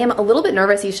and I am a little bit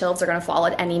nervous these shelves are gonna fall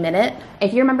at any minute.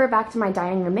 If you remember back to my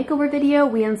dining room makeover video,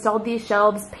 we installed these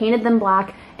shelves, painted them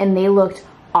black, and they looked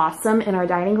awesome in our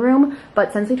dining room.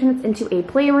 But since we turned this into a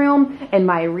playroom and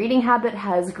my reading habit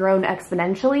has grown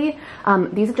exponentially,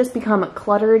 these have just become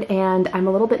cluttered and I'm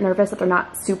a little bit nervous that they're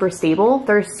not super stable.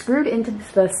 They're screwed into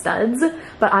the studs,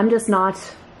 but I'm just not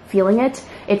feeling it.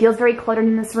 It feels very cluttered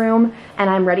in this room and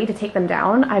I'm ready to take them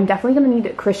down. I'm definitely gonna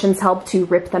need Christian's help to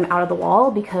rip them out of the wall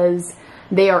because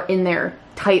they are in there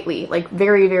tightly, like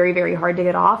very, very, very hard to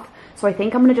get off. So I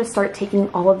think I'm gonna just start taking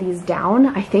all of these down.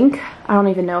 I don't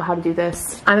even know how to do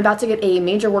this. I'm about to get a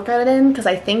major workout in because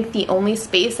I think the only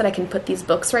space that I can put these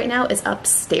books right now is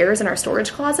upstairs in our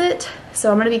storage closet. So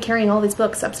I'm gonna be carrying all these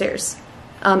books upstairs.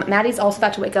 Maddie's also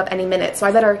about to wake up any minute, so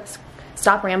I better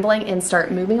stop rambling and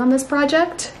start moving on this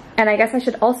project. And I guess I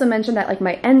should also mention that like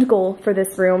my end goal for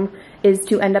this room is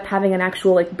to end up having an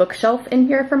actual like bookshelf in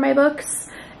here for my books.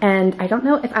 And I don't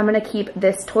know if I'm gonna keep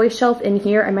this toy shelf in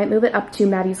here. I might move it up to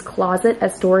Maddie's closet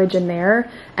as storage in there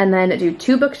and then do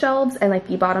 2 bookshelves, and like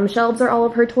the bottom shelves are all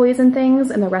of her toys and things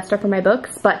and the rest are for my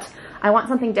books. But I want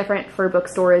something different for book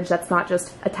storage that's not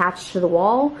just attached to the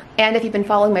wall. And if you've been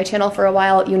following my channel for a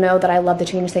while, you know that I love to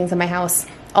change things in my house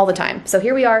all the time. So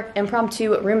here we are,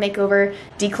 impromptu room makeover,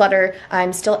 declutter.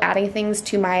 I'm still adding things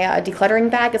to my decluttering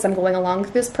bag as I'm going along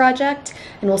through this project,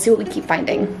 and we'll see what we keep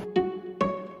finding.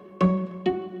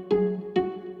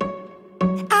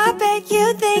 I bet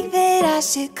you think that I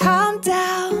should calm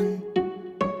down,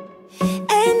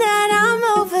 and that I'm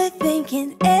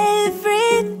overthinking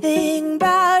everything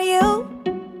about you,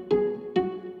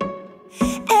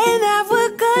 and that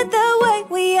we're good the way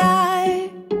we are.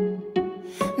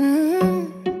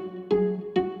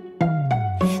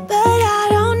 But I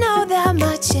don't know that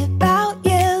much about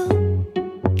you,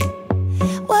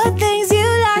 what things you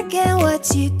like and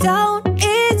what you don't.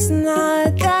 It's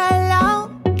not that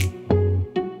long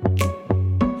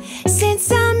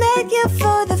since I met you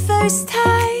for the first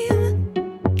time.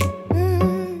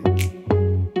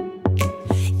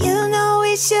 You know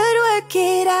we should work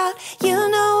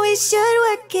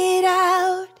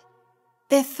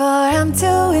Before I'm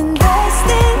too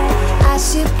invested, I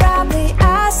should probably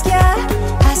ask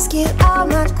you all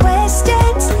my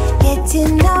questions, get to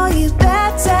know you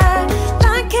better.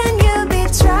 Like, can you be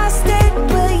trusted?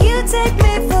 Will you take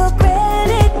me for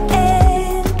granted?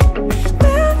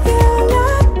 Will you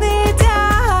let me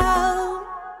down?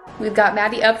 We've got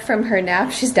Maddie up from her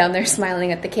nap. She's down there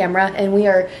smiling at the camera, and we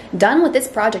are done with this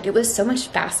project. It was so much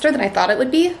faster than I thought it would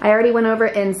be. I already went over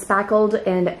and spackled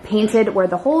and painted where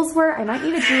the holes were. I might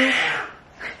need to do...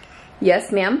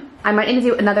 Yes, ma'am. I might need to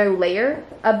do another layer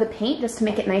of the paint just to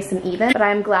make it nice and even, but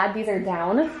I'm glad these are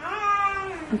down.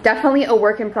 Definitely a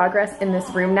work in progress in this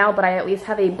room now, but I at least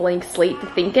have a blank slate to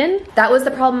think in. That was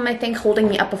the problem, I think, holding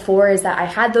me up before, is that I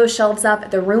had those shelves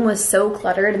up. The room was so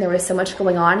cluttered and there was so much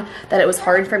going on that it was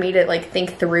hard for me to like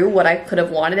think through what I could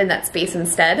have wanted in that space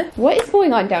instead. What is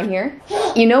going on down here?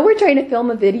 You know we're trying to film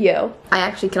a video. I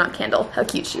actually cannot handle how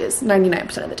cute she is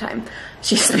 99% of the time.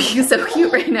 She's being so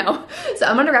cute right now. So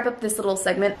I'm gonna wrap up this little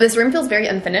segment. This room feels very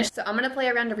unfinished, so I'm gonna play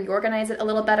around to reorganize it a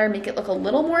little better, make it look a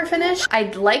little more finished.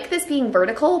 I'd like this being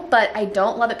vertical, but I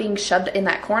don't love it being shoved in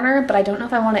that corner, but I don't know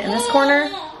if I want it in this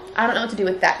corner. I don't know what to do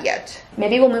with that yet.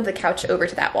 Maybe we'll move the couch over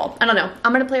to that wall. I don't know.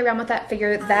 I'm gonna play around with that,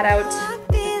 figure that out. I'm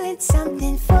feeling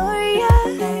something for you.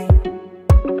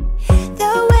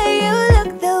 The way you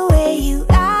look, the way you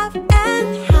laugh,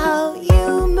 and how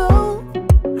you move.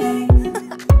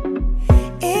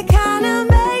 It kinda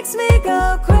makes me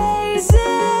go crazy.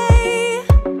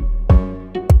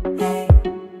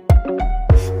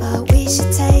 But we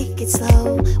should take it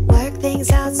slow, work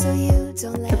things out so you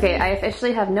don't let. Okay, I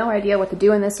officially have no idea what to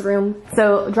do in this room.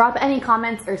 So drop any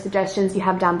comments or suggestions you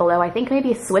have down below. I think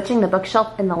maybe switching the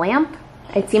bookshelf and the lamp.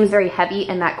 It seems very heavy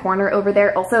in that corner over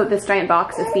there. Also, this giant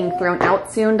box is being thrown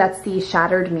out soon. That's the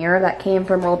shattered mirror that came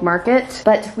from World Market.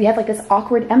 But we have like this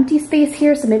awkward empty space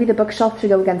here, so maybe the bookshelf should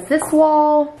go against this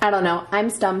wall. I don't know. I'm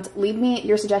stumped. Leave me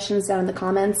your suggestions down in the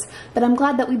comments. But I'm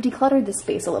glad that we've decluttered this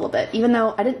space a little bit. Even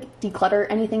though I didn't declutter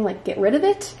anything, like get rid of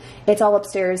it, it's all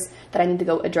upstairs that I need to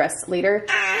go address later.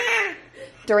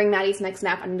 During Maddie's next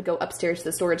nap, I'm gonna go upstairs to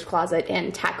the storage closet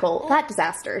and tackle that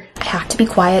disaster. I have to be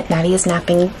quiet. Maddie is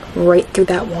napping right through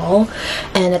that wall,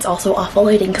 and it's also awful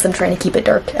lighting because I'm trying to keep it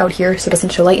dark out here so it doesn't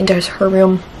show light into her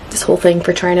room. This whole thing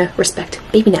for trying to respect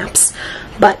baby naps.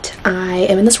 But I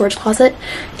am in the storage closet,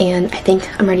 and I think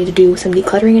I'm ready to do some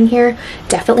decluttering in here.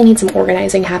 Definitely need some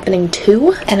organizing happening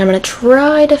too. And I'm gonna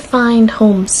try to find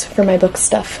homes for my book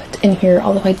stuff in here,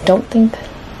 although I don't think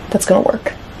that's gonna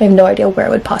work. I have no idea where I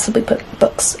would possibly put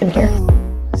books in here.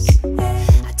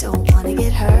 I don't want to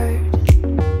get hurt,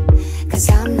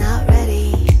 'cause I'm not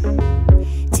ready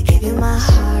to give you my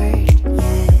heart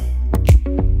yet.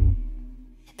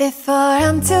 Before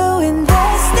I'm too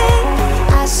invested,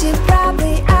 I should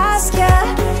probably ask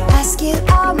you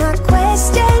all my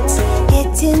questions,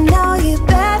 get to know you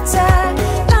better.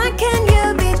 Like, can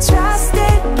you be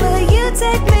trusted? Will you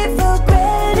take me for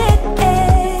granted?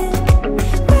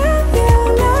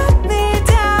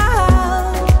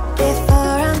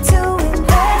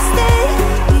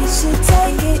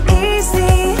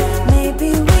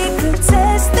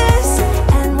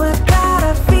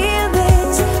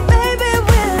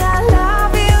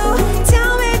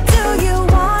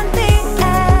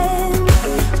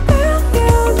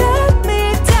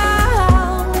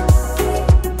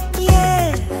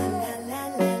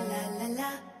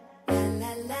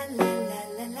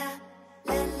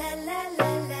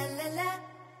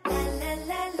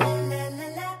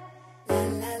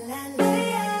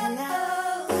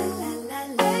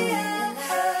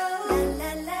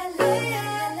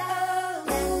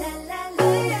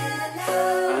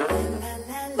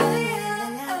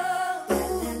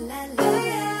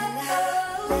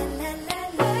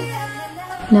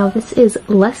 Now this is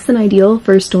less than ideal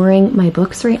for storing my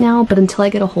books right now, but until I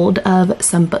get a hold of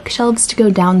some bookshelves to go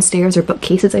downstairs, or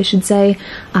bookcases I should say,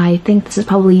 I think this is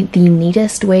probably the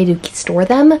neatest way to store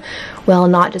them while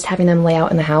not just having them lay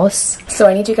out in the house. So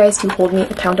I need you guys to hold me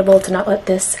accountable to not let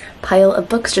this pile of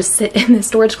books just sit in the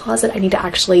storage closet. I need to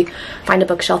actually find a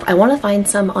bookshelf. I want to find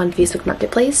some on Facebook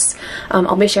Marketplace.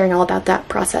 I'll be sharing all about that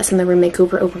process in the room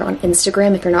makeover over on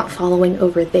Instagram if you're not following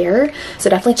over there.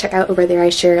 So definitely check out over there. I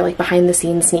share like behind the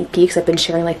scenes sneak peeks. I've been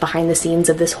sharing like behind the scenes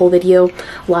of this whole video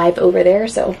live over there.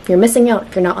 So you're missing out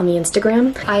if you're not on the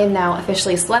Instagram. I am now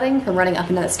officially sweating from running up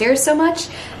and down the stairs so much,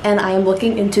 and I am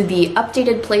looking into the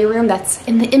updated playroom that's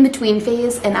in the in-between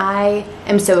phase, and I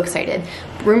am so excited.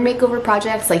 Room makeover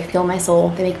projects like fill my soul.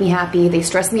 They make me happy. They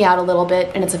stress me out a little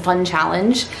bit, and it's a fun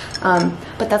challenge.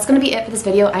 But that's gonna be it for this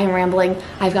video. I am rambling.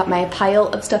 I've got my pile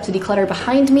of stuff to declutter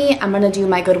behind me. I'm gonna do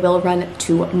my Goodwill run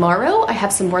tomorrow. I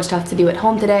have some more stuff to do at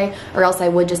home today, or else I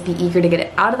would just be eager to get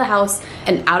it out of the house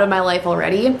and out of my life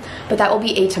already. But that will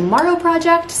be a tomorrow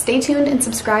project. Stay tuned and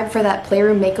subscribe for that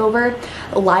playroom makeover.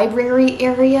 Library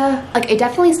area, like it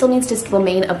definitely still needs to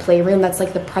remain a playroom. That's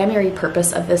like the primary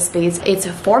purpose of this space. It's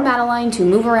for Madeline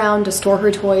to move around, to store her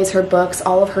toys, her books,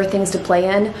 all of her things to play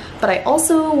in. But I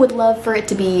also would love for it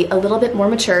to be a little bit more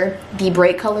mature. The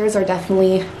bright colors are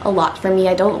definitely a lot for me.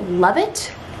 I don't love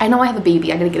it. I know I have a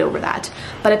baby, I'm gonna get over that.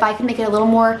 But if I can make it a little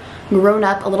more grown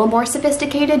up, a little more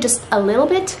sophisticated, just a little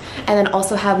bit, and then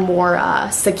also have more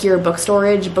secure book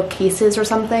storage, bookcases or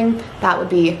something, that would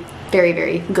be very,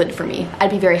 very good for me.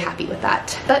 I'd be very happy with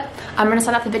that. But I'm gonna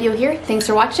sign off the video here. Thanks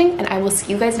for watching, and I will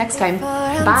see you guys next time.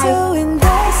 Bye.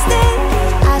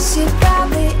 I should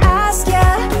probably ask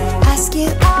you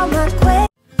all my questions.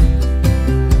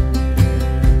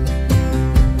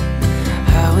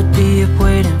 I would be up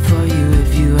waiting for you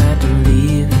if you had to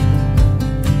leave.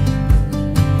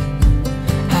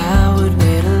 I would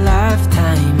wait a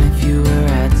lifetime if you were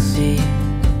at sea.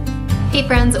 Hey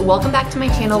friends, welcome back to my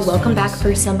channel. Welcome back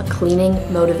for some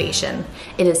cleaning motivation.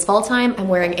 It is fall time. I'm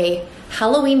wearing a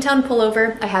Halloween Town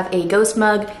pullover. I have a ghost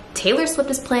mug. Taylor Swift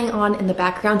is playing on in the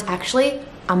background. Actually,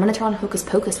 I'm gonna turn on Hocus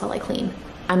Pocus while I clean.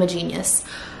 I'm a genius.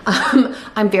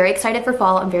 I'm very excited for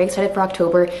fall, I'm very excited for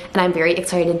October, and I'm very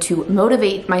excited to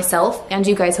motivate myself and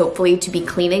you guys hopefully to be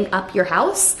cleaning up your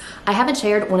house. I haven't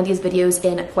shared one of these videos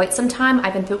in quite some time.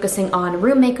 I've been focusing on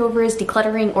room makeovers,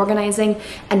 decluttering, organizing,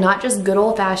 and not just good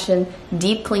old-fashioned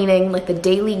deep cleaning, like the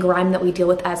daily grime that we deal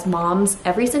with as moms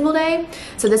every single day.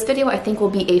 So this video I think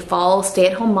will be a fall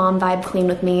stay-at-home mom vibe clean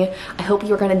with me. I hope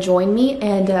you're gonna join me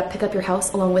and pick up your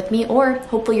house along with me, or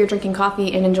hopefully you're drinking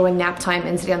coffee and enjoying nap time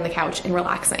and sitting on the couch and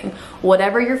relaxing.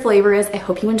 Whatever your flavor is, I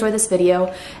hope you enjoy this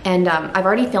video. And I've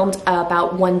already filmed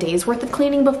about 1 day's worth of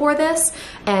cleaning before this,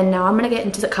 and now I'm gonna get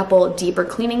into a couple deeper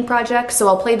cleaning projects. So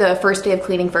I'll play the first day of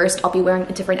cleaning first. I'll be wearing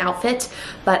a different outfit,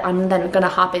 but I'm then gonna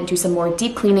hop into some more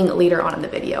deep cleaning later on in the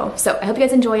video. So I hope you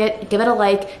guys enjoy it. Give it a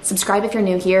like, subscribe if you're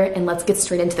new here, and let's get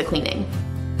straight into the cleaning.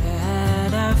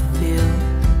 And I feel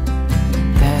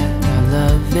that our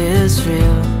love is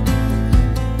real.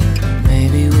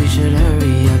 Maybe we should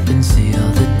hurry up and seal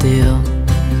the deal.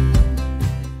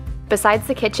 Besides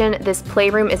the kitchen, this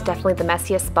playroom is definitely the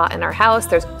messiest spot in our house.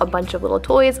 There's a bunch of little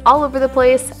toys all over the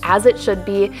place, as it should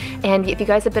be. And if you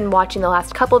guys have been watching the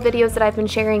last couple videos that I've been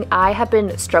sharing, I have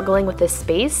been struggling with this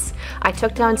space. I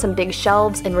took down some big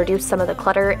shelves and reduced some of the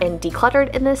clutter and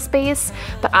decluttered in this space,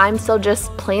 but I'm still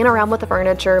just playing around with the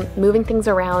furniture, moving things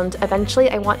around.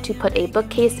 Eventually, I want to put a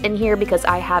bookcase in here because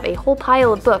I have a whole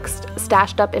pile of books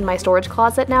stashed up in my storage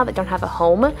closet now that don't have a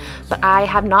home, but I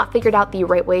have not figured out the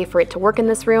right way for it to work in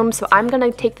this room. So I'm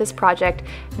gonna take this project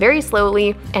very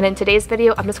slowly, and in today's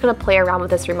video, I'm just gonna play around with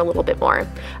this room a little bit more.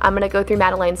 I'm gonna go through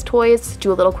Madeline's toys,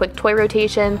 do a little quick toy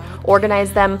rotation,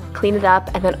 organize them, clean it up,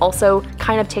 and then also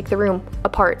kind of take the room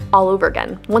apart all over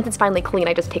again. Once it's finally clean,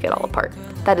 I just take it all apart.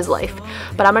 That is life.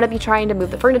 But I'm gonna be trying to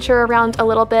move the furniture around a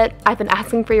little bit. I've been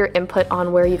asking for your input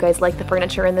on where you guys like the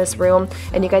furniture in this room,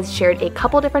 and you guys shared a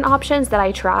couple different options that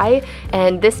I try,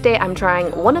 and this day I'm trying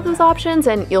one of those options,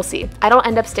 and you'll see. I don't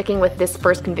end up sticking with this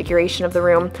first configuration of the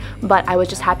room, but I was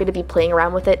just happy to be playing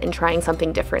around with it and trying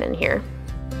something different in here.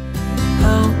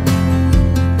 Oh,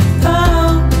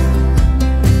 oh,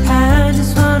 I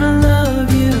just wanna love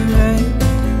you right.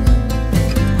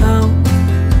 Oh,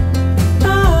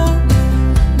 oh,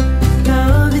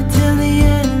 love it till the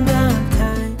end of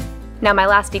time. Now my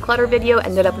last declutter video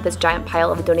ended up with this giant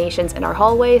pile of donations in our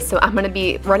hallway, so I'm gonna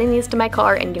be running these to my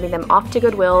car and giving them off to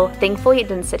Goodwill. Thankfully it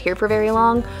didn't sit here for very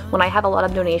long. When I have a lot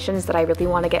of donations that I really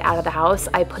want to get out of the house,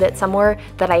 I put it somewhere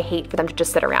that I hate for them to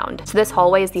just sit around. So this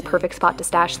hallway is the perfect spot to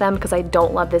stash them because I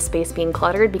don't love this space being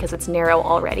cluttered because it's narrow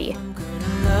already. I'm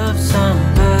gonna love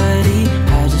somebody,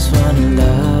 I just wanna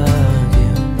love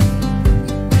you.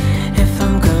 If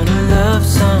I'm gonna love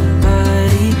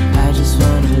somebody, I just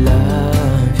wanna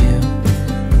love you.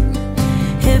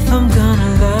 If I'm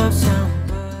gonna love somebody.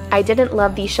 I didn't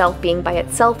love the shelf being by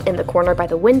itself in the corner by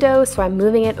the window, so I'm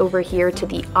moving it over here to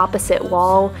the opposite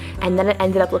wall, and then it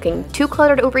ended up looking too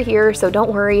cluttered over here, so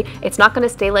don't worry, it's not going to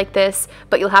stay like this,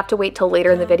 but you'll have to wait till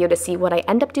later in the video to see what I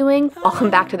end up doing. I'll come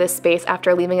back to this space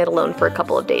after leaving it alone for a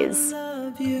couple of days.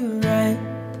 Love you right.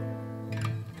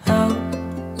 Oh,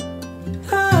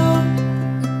 oh,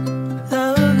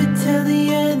 love it till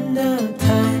the end of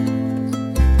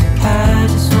time. I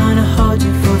just wanna hold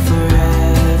you for forever.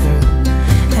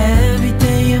 Every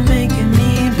day you're making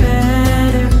me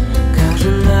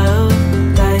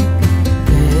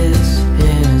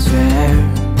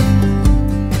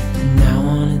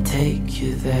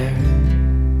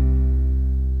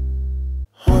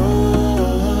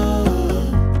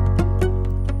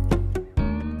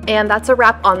And that's a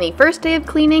wrap on the first day of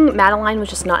cleaning. Madeline was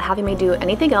just not having me do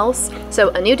anything else. So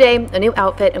a new day, a new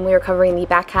outfit, and we are covering the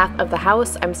back half of the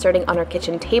house. I'm starting on our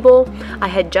kitchen table. I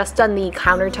had just done the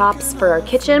countertops for our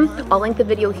kitchen. I'll link the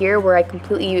video here where I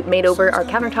completely made over our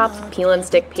countertops with peel and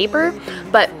stick paper,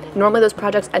 but normally those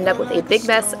projects end up with a big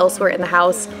mess elsewhere in the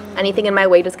house. Anything in my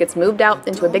way just gets moved out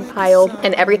into a big pile,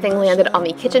 and everything landed on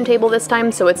the kitchen table this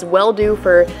time, so it's well due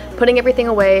for putting everything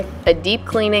away, a deep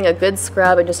cleaning, a good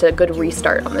scrub, and just a good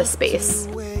restart on this space.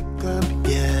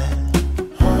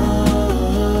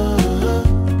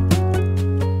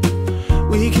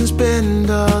 We can spend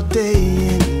all day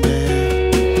in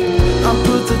bed. I'll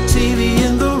put the TV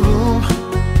in the room.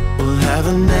 We'll have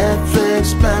a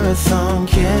Netflix marathon.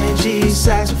 Kenny G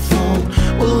saxophone.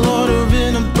 We'll order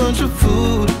in a bunch of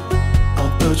food.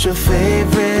 I'll put your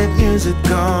favorite music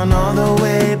on all the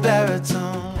way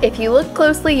baritone. If you look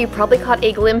closely, you probably caught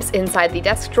a glimpse inside the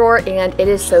desk drawer, and it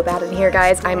is so bad in here,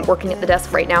 guys. I'm working at the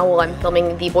desk right now while I'm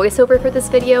filming the voiceover for this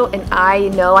video, and I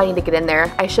know I need to get in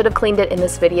there. I should have cleaned it in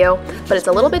this video, but it's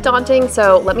a little bit daunting,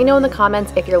 so let me know in the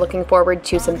comments if you're looking forward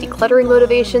to some decluttering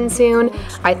motivation soon.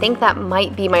 I think that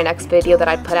might be my next video that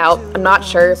I'd put out. I'm not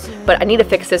sure, but I need to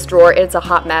fix this drawer. It's a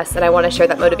hot mess, and I want to share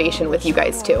that motivation with you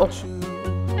guys too.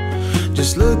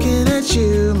 Just looking at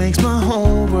you makes my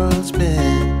whole world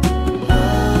spin.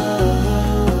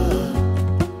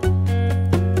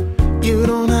 You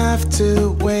don't have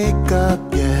to wake up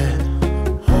yet.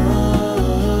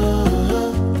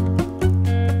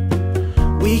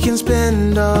 We can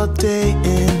spend all day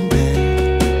in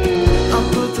bed. I'll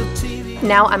put the TV.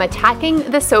 Now I'm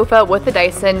attacking the sofa with the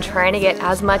Dyson, trying to get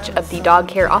as much of the dog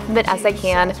hair off of it as I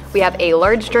can. We have a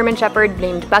large German Shepherd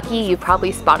named Bucky. You've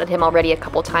probably spotted him already a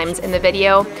couple times in the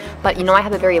video, but you know I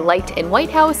have a very light and white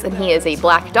house, and he is a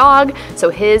black dog, so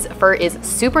his fur is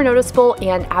super noticeable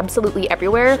and absolutely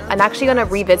everywhere. I'm actually going to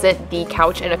revisit the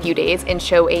couch in a few days and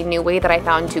show a new way that I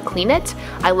found to clean it.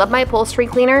 I love my upholstery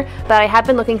cleaner, but I have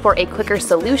been looking for a quicker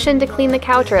solution to clean the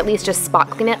couch, or at least just spot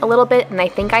clean it a little bit, and I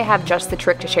think I have just the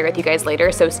trick to share with you guys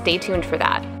later, so stay tuned for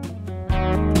that.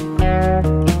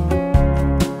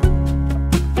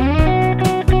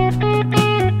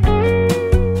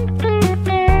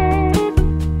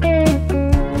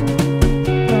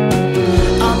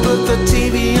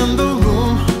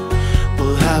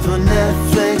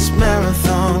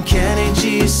 Kenny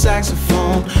G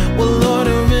saxophone. We'll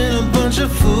order in a bunch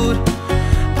of food.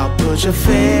 I'll put your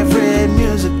favorite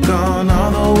music on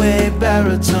all the way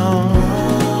baritone.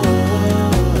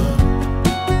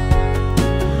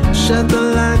 Shut the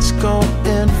lights, go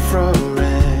infrared.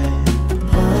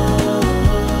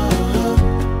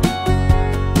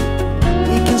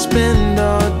 We can spend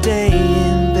all day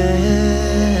in bed.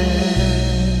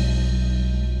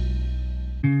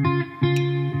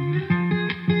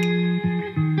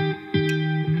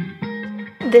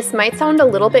 This might sound a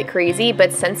little bit crazy,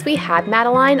 but since we had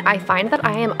Madeline, I find that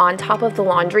I am on top of the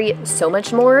laundry so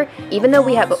much more, even though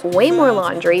we have way more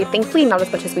laundry. Thankfully, not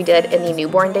as much as we did in the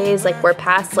newborn days. Like, we're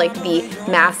past like the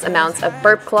mass amounts of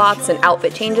burp cloths and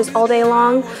outfit changes all day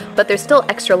long, but there's still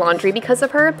extra laundry because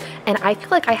of her, and I feel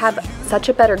like I have such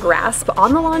a better grasp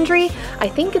on the laundry. I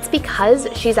think it's because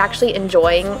she's actually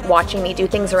enjoying watching me do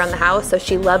things around the house, so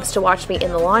she loves to watch me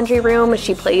in the laundry room.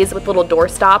 She plays with little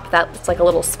doorstop that's like a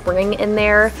little spring in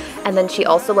there. And then she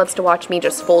also loves to watch me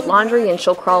just fold laundry, and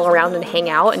she'll crawl around and hang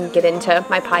out and get into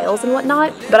my piles and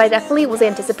whatnot. But I definitely was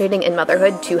anticipating in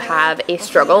motherhood to have a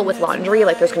struggle with laundry.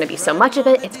 Like, there's going to be so much of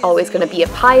it, it's always going to be a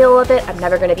pile of it, I'm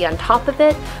never going to be on top of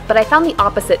it. But I found the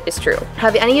opposite is true.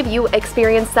 Have any of you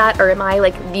experienced that, or am I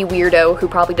like the weirdo who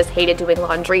probably just hated doing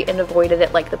laundry and avoided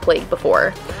it like the plague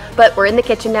before? But we're in the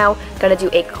kitchen now, gonna do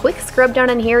a quick scrub down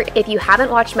in here. If you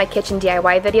haven't watched my kitchen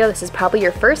DIY video, this is probably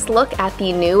your first look at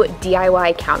the new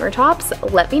DIY countertops.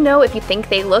 Let me know if you think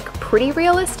they look pretty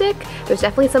realistic. There's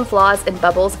definitely some flaws and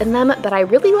bubbles in them, but I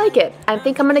really like it. I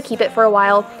think I'm gonna keep it for a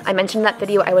while. I mentioned in that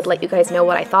video I would let you guys know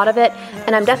what I thought of it,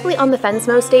 and I'm definitely on the fence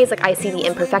most days. Like, I see the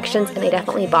imperfections and they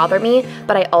definitely bother me,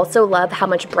 but I also love how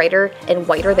much brighter and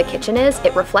whiter the kitchen is.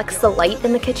 It reflects the light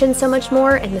in the kitchen so much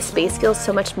more, and the space feels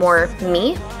so much more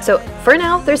me. So for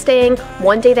now, they're staying.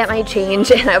 One day that might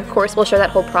change, and of course we'll share that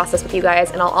whole process with you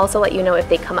guys, and I'll also let you know if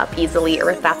they come up easily or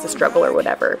if that's a struggle or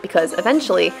whatever, because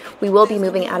eventually we will be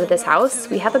moving out of this house.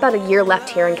 We have about a year left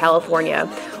here in California,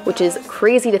 which is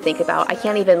crazy to think about. I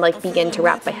can't even like begin to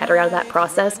wrap my head around that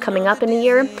process coming up in a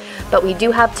year, but we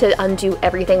do have to undo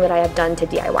everything that I have done to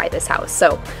DIY this house.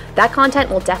 So that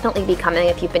content will definitely be coming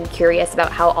if you've been curious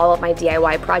about how all of my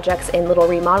DIY projects and little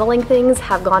remodeling things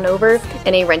have gone over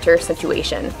in a renter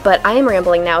situation. But I am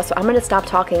rambling now, so I'm going to stop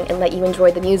talking and let you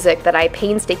enjoy the music that I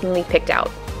painstakingly picked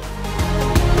out.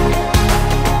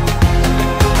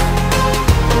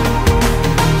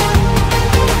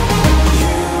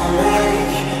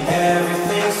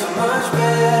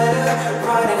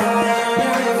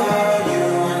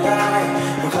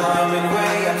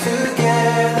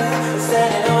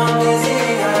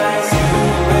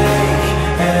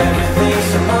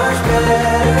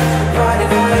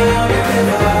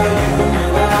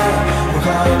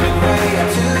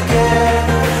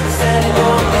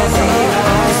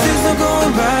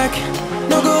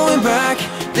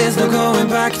 There's no going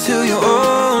back to your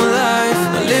old life.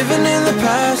 Not living in the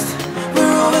past, we're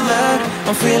over that.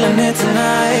 I'm feeling it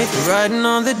tonight, riding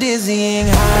on the dizzying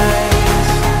heights.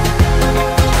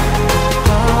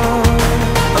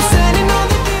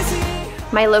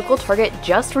 My local Target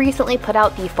just recently put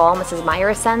out the fall Mrs.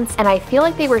 Meyer scents, and I feel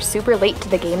like they were super late to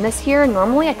the game this year.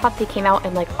 Normally I thought they came out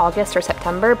in like August or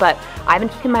September, but I've been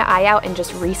keeping my eye out and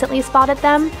just recently spotted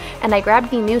them. And I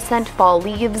grabbed the new scent Fall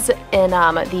Leaves in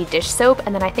the dish soap,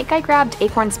 and then I think I grabbed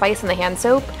Acorn Spice in the hand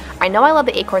soap. I know I love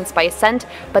the Acorn Spice scent,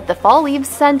 but the Fall Leaves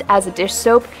scent as a dish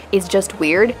soap is just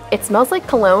weird. It smells like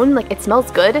cologne, like it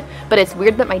smells good, but it's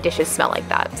weird that my dishes smell like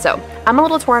that. So I'm a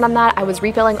little torn on that. I was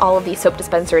refilling all of the soap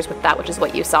dispensers with that, which is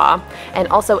what you saw. And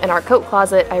also in our coat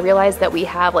closet, I realized that we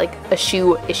have like a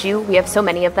shoe issue. We have so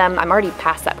many of them. I'm already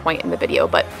past that point in the video,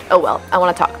 but oh well, I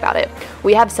want to talk about it.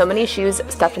 We have so many shoes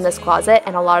stuffed in this closet,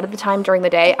 and a lot of the time during the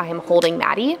day I am holding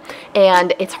Maddie,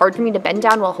 and it's hard for me to bend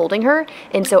down while holding her,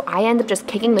 and so I end up just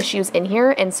kicking the shoes in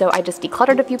here, and so I just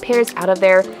decluttered a few pairs out of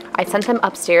there. I sent them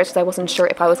upstairs because I wasn't sure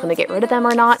if I was going to get rid of them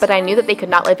or not, but I knew that they could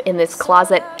not live in this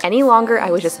closet any longer. I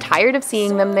was just tired of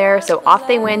seeing them there, so off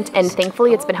they went, and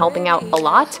thankfully it's been helping out a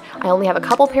lot. I only have a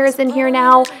couple pairs in here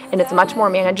now, and it's much more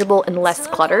manageable and less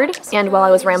cluttered. And while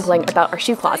I was rambling about our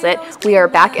shoe closet, we are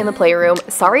back in the playroom.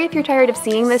 Sorry if you're tired of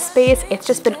seeing this space. It's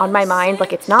just been on my mind,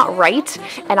 like it's not right,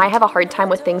 and I have a hard time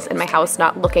with things in my house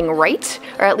not looking right,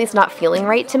 or at least not feeling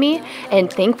right to me.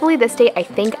 And thankfully this day, I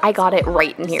think I got it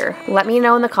right in here. Let me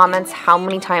know in the comments how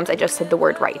many times I just said the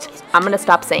word right. I'm gonna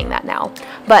stop saying that now.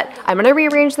 But I'm gonna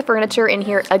rearrange the furniture in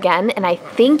here again, and I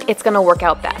think it's gonna work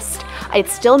out best.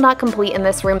 It's still not complete in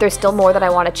this room. There's still more that I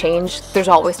want to change. There's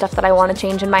always stuff that I want to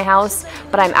change in my house,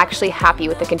 but I'm actually happy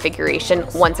with the configuration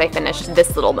once I finish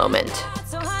this little moment.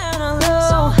 So high on a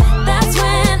low, that's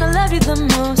when I love you the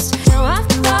most. Now I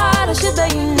thought I should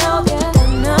let you know, yeah,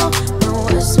 no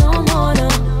words no more, no.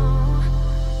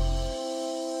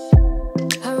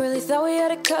 I really thought we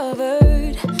had it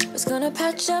covered. Was gonna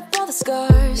patch up all the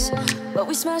scars, but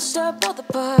we smashed up all the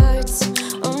parts.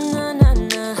 Oh na na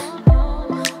na.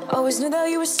 Always knew that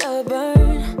you were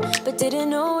stubborn, but didn't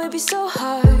know it'd be so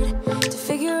hard to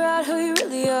figure out who you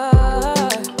really are.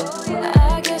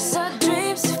 I guess our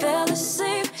dreams fell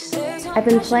asleep. I've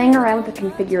been playing around with the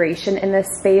configuration in this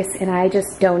space, and I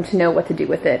just don't know what to do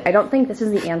with it. I don't think this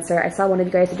is the answer. I saw one of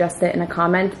you guys suggest it in a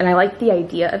comment, and I like the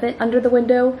idea of it under the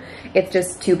window. It's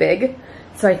just too big.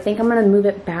 So I think I'm gonna move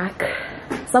it back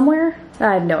somewhere.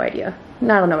 I have no idea. I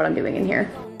don't know what I'm doing in here.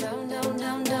 Down, down,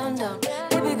 down, down, down.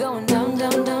 Baby going down,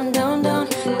 down, down, down, down.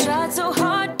 Tried so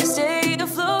hard to stay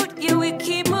afloat. Yeah, we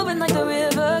keep moving like the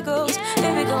river goes.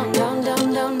 Baby going down,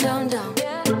 down, down, down, down.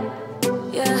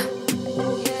 Yeah.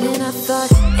 And I thought,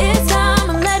 it's time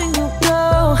I'm letting you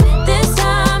go. This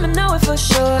time I know it for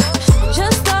sure.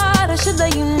 Just thought I should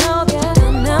let you know. Yeah,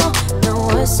 no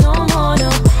words no more, no.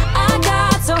 I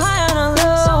got so high on a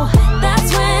low.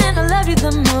 That's when I loved you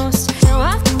the most. Now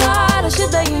I thought I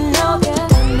should let you know. Yeah,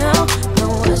 no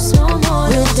words no more.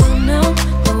 We don't know,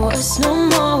 no words no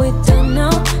more. We don't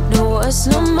know, no words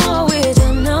no more. We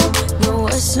don't know, no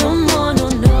words no more, no,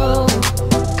 no.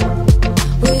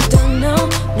 We don't know,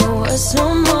 no words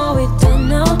no more. We don't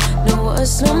know, no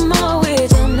words no more. We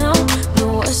don't know,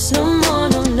 no words no more,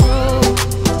 no, no.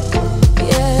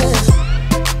 Yeah.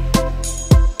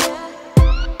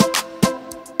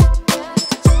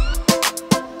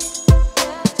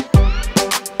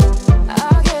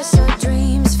 I guess our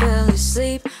dreams fell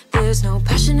asleep. There's no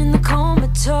passion in the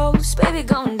comatose. Baby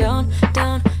going down,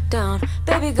 down, down.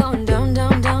 Baby going down,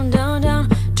 down, down, down, down.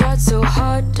 Tried so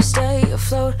hard to stay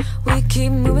afloat. We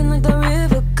keep moving like the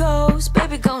river goes.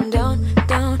 Baby going down,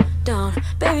 down, down.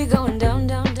 Baby going down,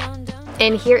 down, down, down.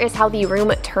 And here is how the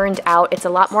room turned out. It's a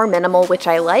lot more minimal, which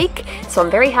I like, so I'm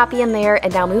very happy in there.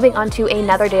 And now moving on to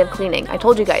another day of cleaning. I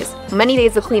told you guys, many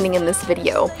days of cleaning in this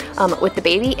video. With the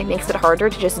baby, it makes it harder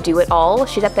to just do it all.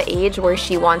 She's at the age where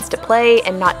she wants to play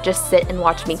and not just sit and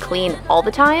watch me clean all the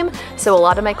time. So a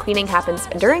lot of my cleaning happens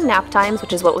during nap times,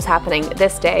 which is what was happening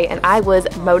this day, and I was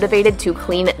motivated to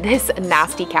clean this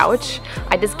nasty couch.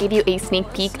 I just gave you a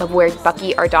sneak peek of where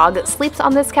Bucky, our dog, sleeps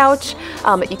on this couch.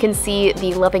 You can see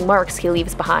the loving marks he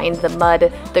leaves behind, the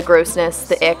mud, the grossness,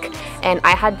 the ick, and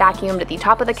I had vacuumed the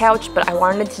top of the couch, but I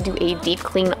wanted to do a deep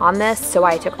clean on this, so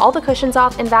I took all the cushions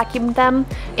off and vacuumed them.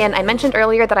 And I mentioned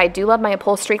earlier that I do love my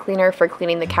upholstery cleaner for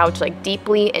cleaning the couch like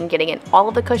deeply and getting in all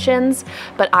of the cushions,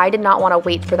 but I did not want to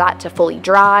wait for that to fully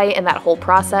dry and that whole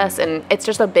process, and it's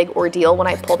just a big ordeal when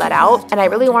I pull that out. And I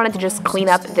really wanted to just clean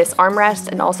up this armrest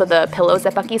and also the pillows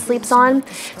that Bucky sleeps on.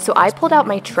 So I pulled out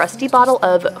my trusty bottle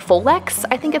of Folex,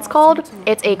 I think it's called.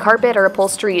 It's a carpet or hair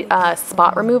upholstery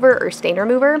spot remover or stain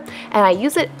remover, and I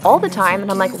use it all the time,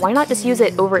 and I'm like, why not just use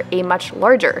it over a much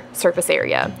larger surface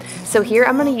area? So here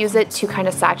I'm going to use it to kind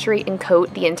of saturate and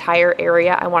coat the entire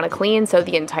area I want to clean, so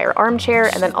the entire armchair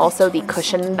and then also the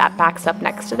cushion that backs up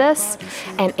next to this,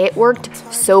 and it worked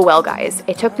so well, guys.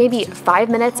 It took maybe 5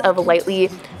 minutes of lightly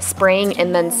spraying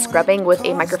and then scrubbing with a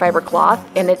microfiber cloth,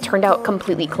 and it turned out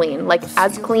completely clean, like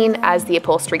as clean as the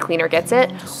upholstery cleaner gets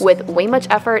it, with way much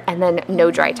effort and then no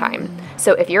dry time.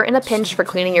 So if you're in a pinch for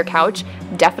cleaning your couch,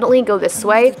 definitely go this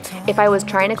way. If I was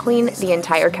trying to clean the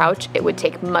entire couch, it would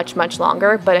take much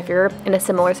longer, but if you're in a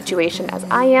similar situation as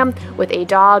I am with a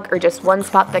dog or just one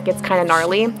spot that gets kind of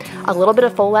gnarly, a little bit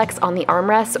of Folex on the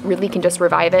armrest really can just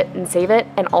revive it and save it,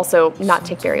 and also not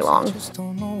take very long. Just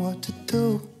don't know what to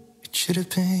do. It should have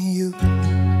been you.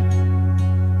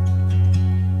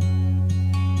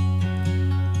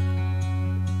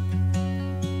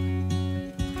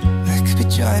 I could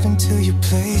be driving to your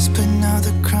place, but now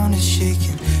the ground is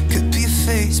shaking. Could be a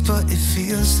phase, but it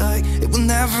feels like it will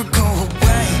never go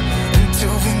away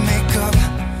until we make up.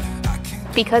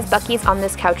 Because Bucky's on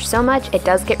this couch so much, it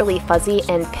does get really fuzzy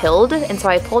and pilled, and so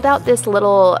I pulled out this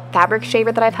little fabric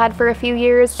shaver that I've had for a few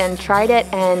years and tried it,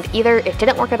 and either it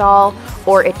didn't work at all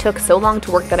or it took so long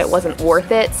to work that it wasn't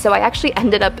worth it. So I actually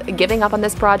ended up giving up on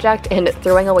this project and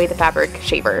throwing away the fabric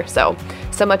shaver. So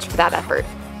much for that effort.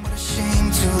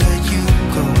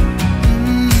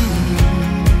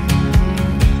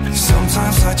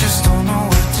 Sometimes I just don't know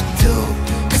what to do,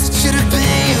 'cause it should have been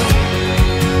you.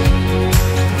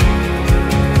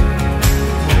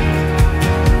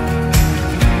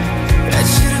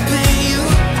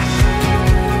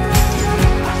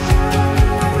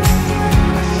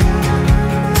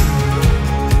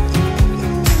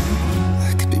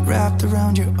 Wrapped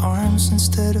around your arms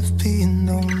instead of being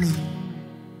lonely.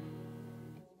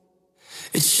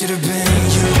 It should have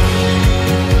been you.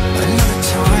 Another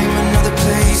time, another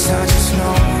place, I just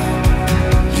know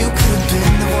you could have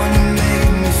been the one who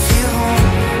made me feel home.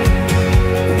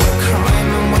 What a crime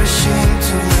and what a shame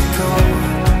to let go.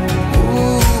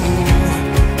 Ooh,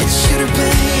 it should have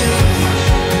been you.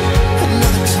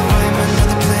 Another time,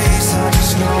 another place, I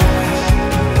just know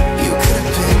you could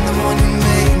have been the one who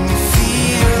made me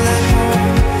feel at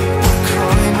home. What a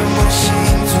crime and what a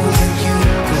shame to let you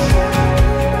go.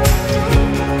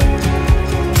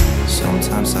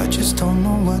 Sometimes I just don't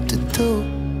know what to do.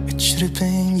 It should have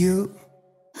been you.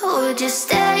 Would you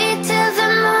stay till the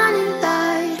morning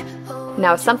light?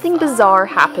 Now, something bizarre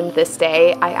happened this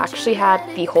day. I actually had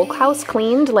the whole house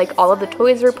cleaned, like all of the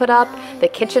toys were put up, the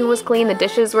kitchen was clean, the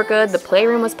dishes were good, the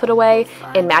playroom was put away,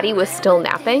 and Maddie was still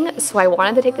napping, so I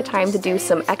wanted to take the time to do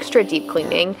some extra deep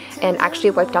cleaning and actually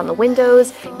wipe down the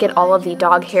windows, get all of the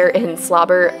dog hair and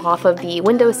slobber off of the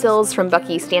windowsills from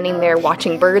Bucky standing there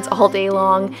watching birds all day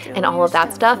long and all of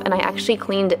that stuff, and I actually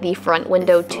cleaned the front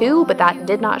window too, but that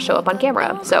did not show up on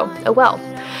camera, so oh well.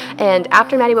 And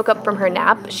after Maddie woke up from her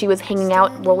nap, she was hanging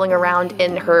out, rolling around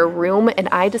in her room, and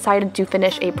I decided to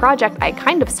finish a project I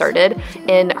kind of started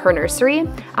in her nursery.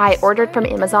 I ordered from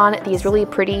Amazon these really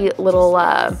pretty little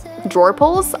drawer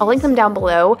pulls. I'll link them down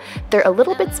below. They're a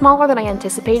little bit smaller than I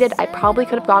anticipated. I probably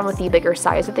could have gone with the bigger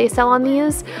size that they sell on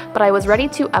these, but I was ready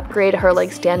to upgrade her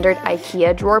like standard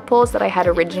IKEA drawer pulls that I had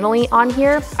originally on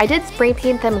here. I did spray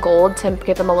paint them gold to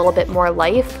give them a little bit more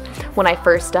life when I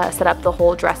first set up the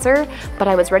whole dresser, but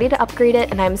I was ready to upgrade it,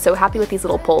 and I'm so happy with these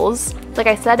little pulls. Like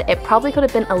I said, it probably could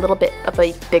have been a little bit of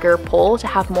a bigger pull to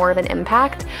have more of an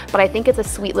impact, but I think it's a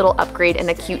sweet little upgrade and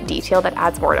a cute detail that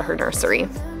adds more to her nursery.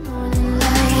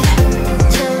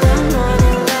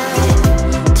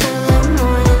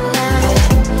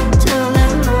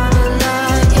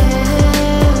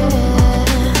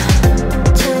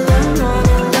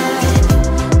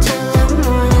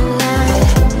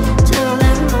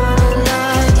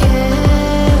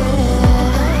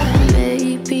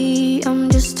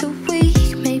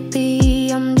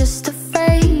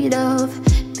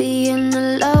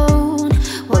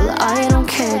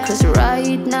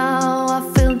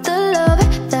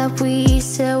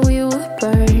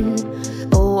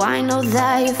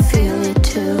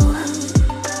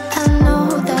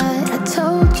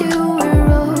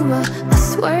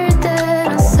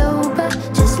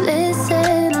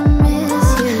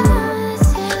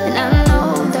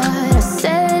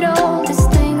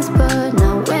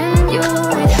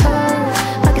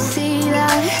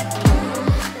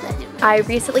 I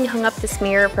recently hung up this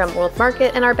mirror from World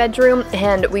Market in our bedroom,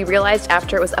 and we realized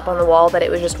after it was up on the wall that it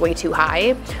was just way too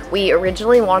high. We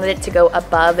originally wanted it to go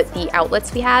above the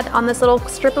outlets we had on this little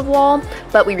strip of wall,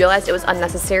 but we realized it was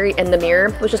unnecessary and the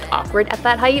mirror was just awkward at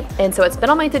that height, and so it's been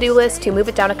on my to-do list to move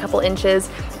it down a couple inches,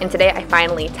 and today I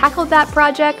finally tackled that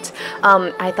project.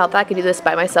 I thought that I could do this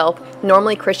by myself.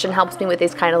 Normally Christian helps me with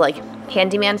these kind of like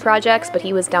handyman projects, but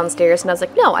he was downstairs and I was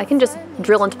like, no, I can just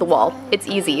drill into the wall. It's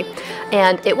easy.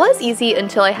 And it was easy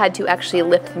until I had to actually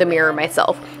lift the mirror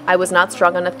myself. I was not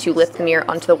strong enough to lift the mirror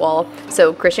onto the wall,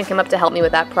 so Christian came up to help me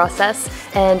with that process,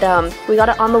 and we got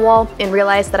it on the wall and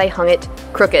realized that I hung it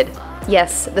crooked.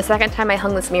 Yes, the second time I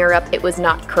hung this mirror up, it was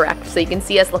not correct. So you can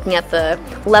see us looking at the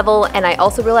level, and I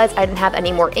also realized I didn't have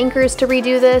any more anchors to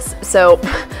redo this. So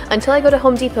until I go to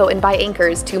Home Depot and buy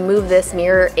anchors to move this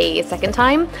mirror a second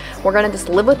time, we're gonna just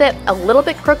live with it a little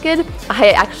bit crooked.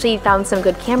 I actually found some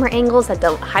good camera angles that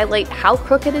don't highlight how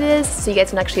crooked it is, so you guys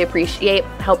can actually appreciate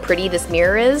how pretty this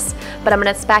mirror is. But I'm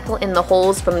gonna spackle in the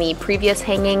holes from the previous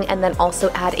hanging and then also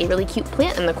add a really cute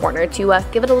plant in the corner to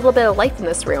give it a little bit of life in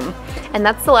this room. And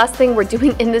that's the last thing we're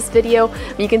doing in this video.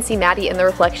 You can see Maddie in the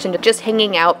reflection just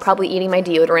hanging out, probably eating my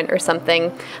deodorant or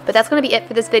something. But that's gonna be it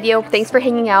for this video. Thanks for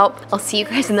hanging out. I'll see you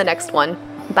guys in the next one.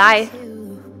 Bye.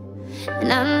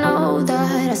 And I know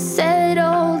that I said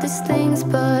all these things,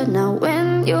 but now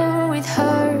when you're with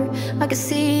her, I can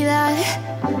see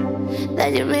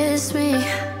that you miss me.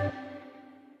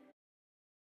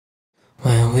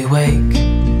 When we wake,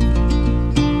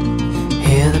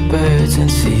 hear the birds and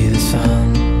see the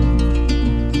sun.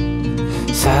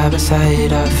 Side by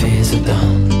side our fears are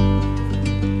done.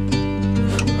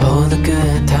 All the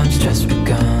good times just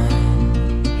begun.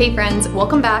 Hey friends,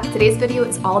 welcome back. Today's video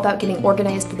is all about getting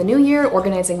organized for the new year,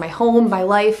 organizing my home, my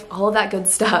life, all of that good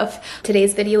stuff.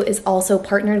 Today's video is also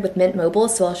partnered with Mint Mobile,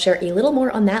 so I'll share a little more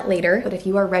on that later. But if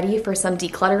you are ready for some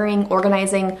decluttering,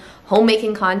 organizing,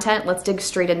 homemaking content, let's dig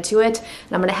straight into it.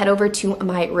 And I'm gonna head over to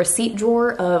my receipt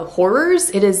drawer of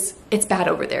horrors. It's bad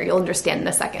over there. You'll understand in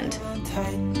a second.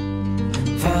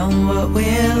 Found what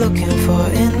we're looking for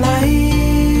in life.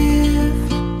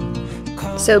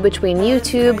 So between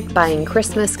YouTube, buying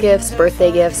Christmas gifts,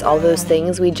 birthday gifts, all those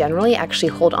things, we generally actually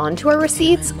hold on to our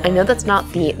receipts. I know that's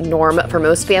not the norm for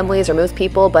most families or most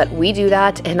people, but we do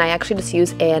that, and I actually just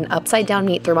use an upside down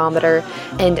meat thermometer,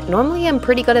 and normally I'm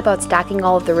pretty good about stacking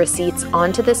all of the receipts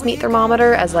onto this meat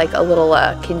thermometer as like a little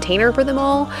container for them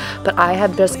all, but I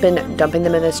have just been dumping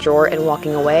them in this drawer and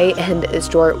walking away, and this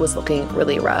drawer was looking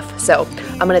really rough. So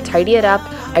I'm gonna tidy it up.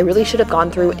 I really should have gone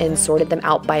through and sorted them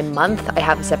out by month. I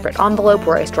have a separate envelope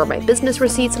where I store my business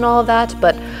receipts and all of that,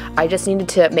 but I just needed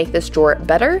to make this drawer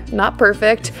better, not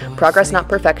perfect. Progress, not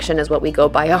perfection is what we go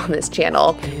by on this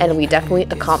channel, and we definitely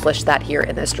accomplished that here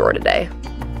in this drawer today.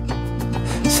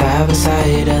 Side by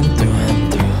side and through,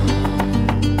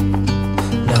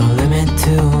 no limit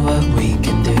to what we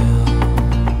can do.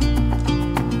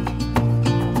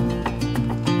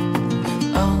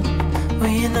 Oh,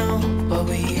 we know what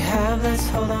we have, let's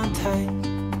hold on tight.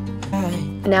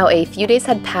 Now a few days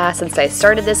had passed since I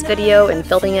started this video and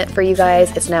filming it for you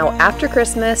guys. It's now after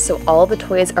Christmas, so all of the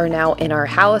toys are now in our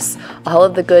house. All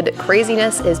of the good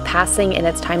craziness is passing, and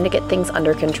it's time to get things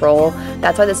under control.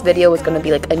 That's why this video was going to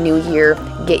be like a new year,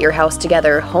 get your house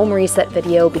together, home reset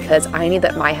video, because I knew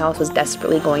that my house was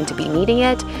desperately going to be needing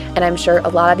it, and I'm sure a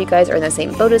lot of you guys are in the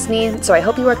same boat as me, so I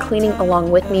hope you are cleaning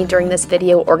along with me during this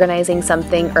video, organizing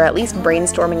something, or at least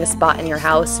brainstorming a spot in your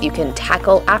house you can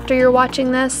tackle after you're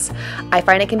watching this. I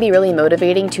find it can be really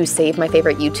motivating to save my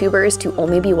favorite YouTubers to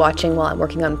only be watching while I'm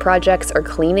working on projects or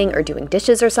cleaning or doing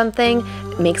dishes or something.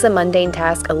 It makes a mundane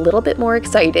task a little bit more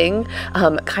exciting,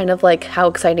 kind of like how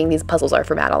exciting these puzzles are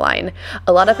for Madeline.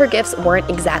 A lot of her gifts weren't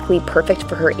exactly perfect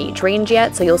for her age range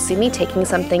yet, so you'll see me taking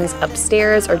some things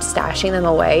upstairs or stashing them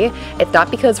away. It's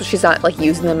not because she's not like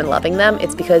using them and loving them,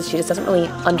 it's because she just doesn't really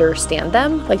understand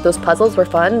them. Like those puzzles were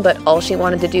fun, but all she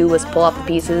wanted to do was pull off the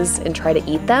pieces and try to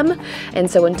eat them. And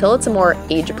so until it's a more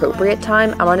age-appropriate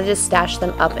time, I want to just stash them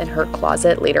up in her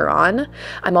closet later on.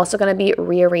 I'm also going to be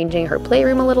rearranging her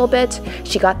playroom a little bit.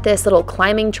 She got this little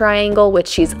climbing triangle, which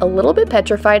she's a little bit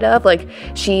petrified of. Like,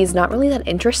 she's not really that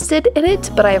interested in it,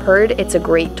 but I've heard it's a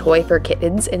great toy for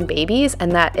kids and babies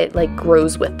and that it like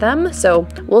grows with them. So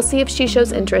we'll see if she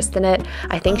shows interest in it.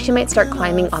 I think she might start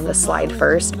climbing on the slide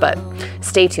first, but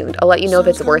stay tuned. I'll let you know if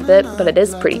it's worth it, but it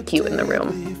is pretty cute in the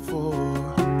room.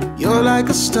 You're like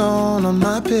a stone on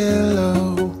my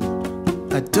pillow.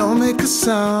 I don't make a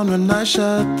sound when I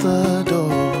shut the door.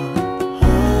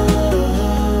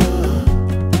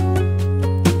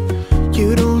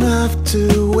 You don't have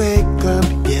to wake up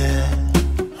yet.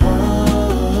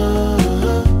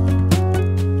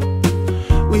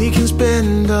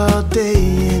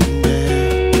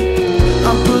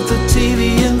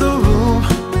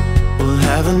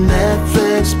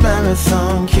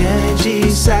 marathon, Kenny G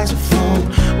saxophone.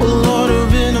 We'll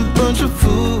order in a bunch of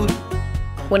food.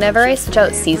 Whenever I switch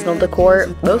out seasonal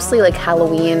decor, mostly like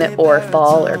Halloween or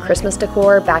fall or Christmas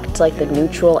decor, back to like the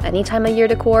neutral any time of year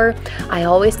decor, I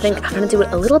always think I'm gonna do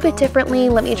it a little bit differently,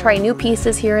 let me try new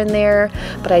pieces here and there,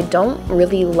 but I don't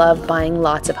really love buying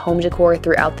lots of home decor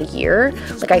throughout the year.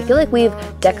 Like, I feel like we've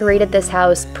decorated this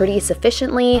house pretty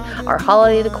sufficiently, our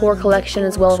holiday decor collection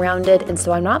is well-rounded, and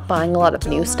so I'm not buying a lot of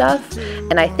new stuff,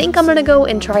 and I think I'm gonna go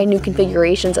and try new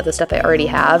configurations of the stuff I already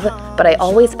have, but I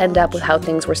always end up with how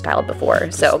things were styled before.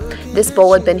 So this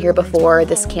bowl had been here before,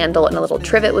 this candle and a little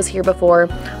trivet was here before.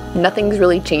 Nothing's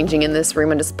really changing in this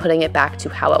room. I'm just putting it back to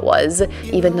how it was,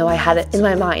 even though I had it in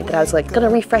my mind that I was like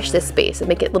gonna refresh this space and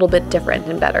make it a little bit different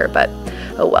and better, but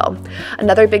oh well.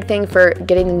 Another big thing for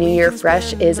getting the new year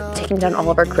fresh is taking down all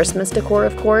of our Christmas decor,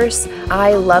 of course.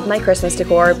 I love my Christmas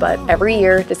decor, but every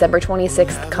year December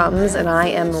 26th comes and I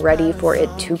am ready for it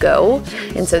to go.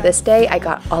 And so this day I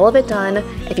got all of it done.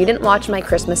 If you didn't watch my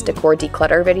Christmas decor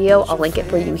declutter video, I'll link it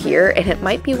for you here, and it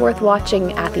might be worth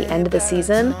watching at the end of the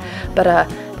season, but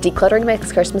decluttering my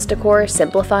Christmas decor,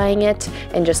 simplifying it,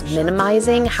 and just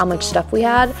minimizing how much stuff we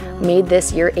had made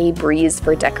this year a breeze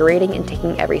for decorating and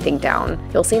taking everything down.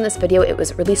 You'll see in this video it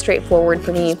was really straightforward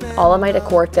for me. All of my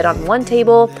decor fit on one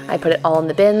table, I put it all in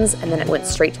the bins, and then it went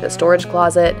straight to the storage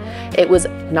closet. It was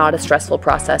not a stressful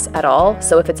process at all,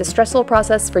 so if it's a stressful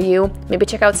process for you, maybe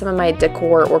check out some of my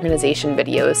decor organization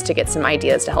videos to get some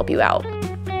ideas to help you out.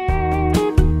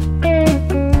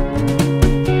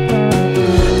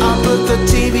 The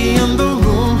TV in the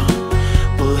room,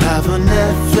 we'll have a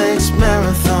Netflix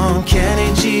marathon,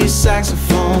 Kenny G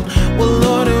saxophone. We'll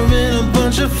order in a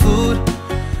bunch of food.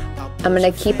 I'm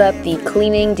gonna keep up the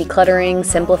cleaning, decluttering,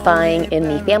 simplifying in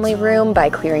the family room by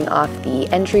clearing off the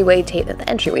entryway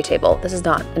table. This is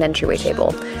not an entryway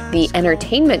table. The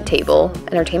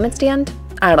entertainment stand?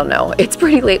 I don't know. It's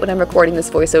pretty late when I'm recording this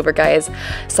voiceover, guys.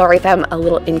 Sorry if I'm a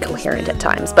little incoherent at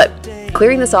times, but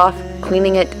clearing this off,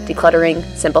 cleaning it, decluttering,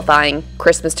 simplifying,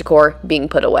 Christmas decor being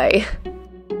put away.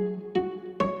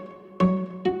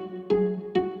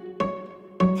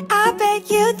 I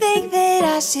bet you think that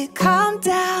I should calm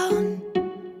down,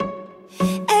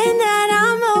 and that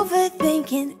I'm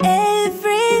overthinking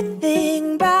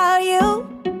everything about you,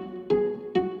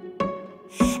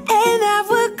 and that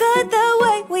we're good the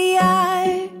way we are.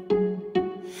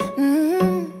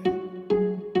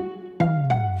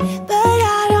 But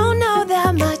I don't know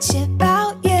that much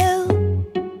about you,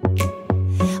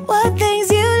 what things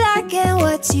you like and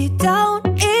what you don't.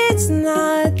 It's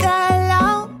not that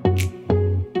long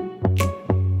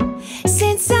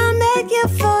since I met you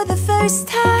for the first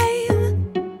time.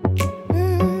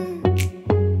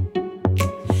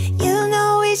 You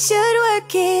know we should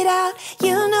work it out.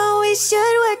 You know we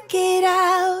should work it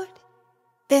out.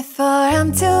 Before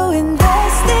I'm too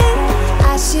invested,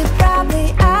 I should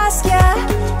probably ask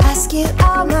you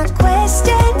all my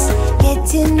questions, get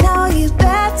to know you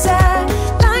better.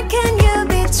 Like, can you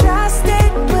be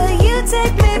trusted? Will you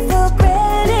take me for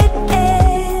granted?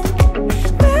 And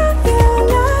will you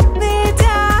let me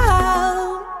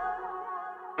down?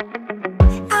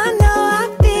 I know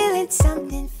I'm feeling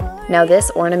something for you. Now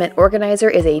this ornament organizer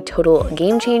is a total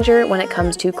game changer when it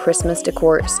comes to Christmas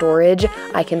decor storage.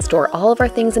 I can store all of our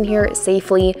things in here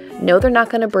safely, know they're not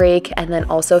going to break, and then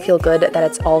also feel good that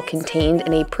it's all contained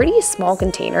in a pretty small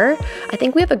container. I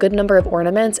think we have a good number of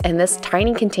ornaments, and this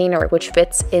tiny container, which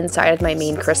fits inside of my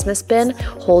main Christmas bin,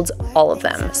 holds all of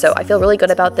them. So I feel really good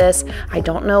about this. I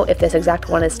don't know if this exact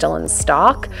one is still in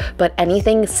stock, but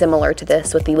anything similar to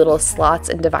this with the little slots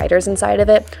and dividers inside of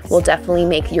it will definitely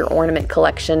make your ornament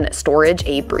collection storage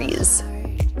a breeze.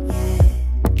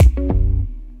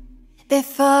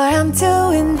 Before I'm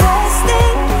too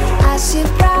invested, I should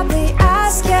probably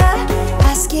ask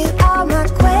you all my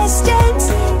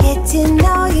questions, get to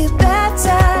know you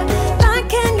better. Like,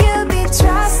 can you be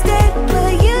trusted?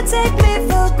 Will you take me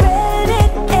for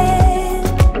granted? And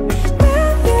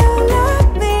will you let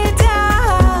me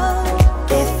down?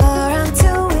 Before I'm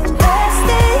too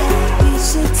invested, you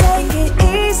should take it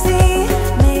easy.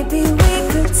 Maybe we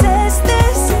could test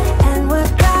this and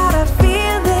work out our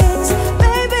feelings.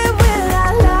 Baby, will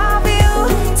I love you?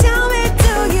 Tell me,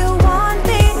 do you want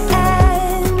me?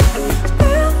 And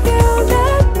will you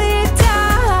let me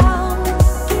down?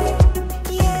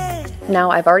 Yeah.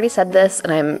 Now, I've already said this,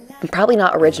 and I'm probably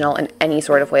not original in any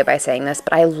sort of way by saying this,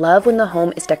 but I love when the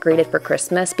home is decorated for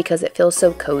Christmas because it feels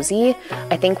so cozy.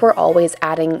 I think we're always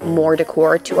adding more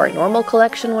decor to our normal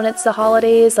collection when it's the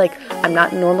holidays. Like, I'm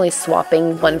not normally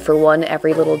swapping one for one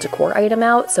every little decor item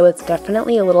out, so it's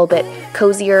definitely a little bit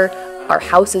cozier, our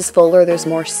house is fuller, there's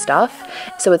more stuff.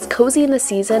 So it's cozy in the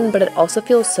season, but it also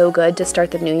feels so good to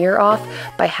start the new year off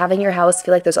by having your house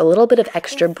feel like there's a little bit of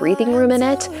extra breathing room in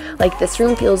it. Like this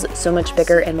room feels so much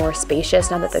bigger and more spacious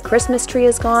now that the Christmas tree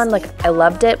is gone. Like I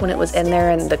loved it when it was in there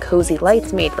and the cozy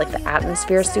lights made like the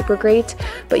atmosphere super great.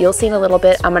 But you'll see in a little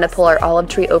bit, I'm gonna pull our olive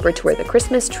tree over to where the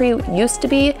Christmas tree used to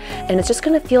be, and it's just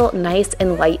gonna feel nice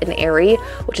and light and airy,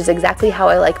 which is exactly how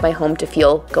I like my home to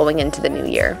feel going into the new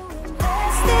year.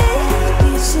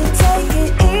 You should take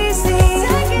it easy.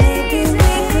 Maybe we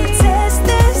could test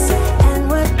this, and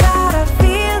work out our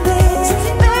feelings.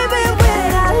 Baby,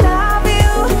 when I love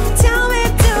you, tell me,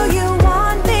 do you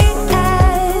want me?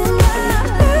 And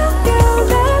will you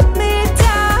let me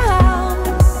down?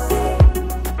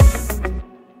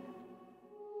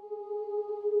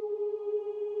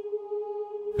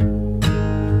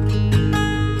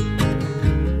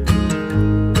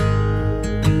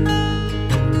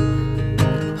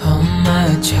 Oh my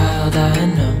child, I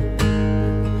know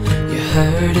you're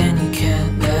hurt and you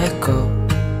can't let go.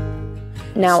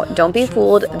 Now, don't be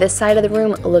fooled, this side of the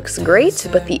room looks great,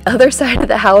 but the other side of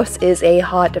the house is a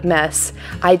hot mess.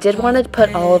 I did want to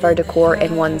put all of our decor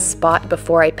in one spot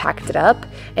before I packed it up.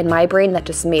 In my brain, that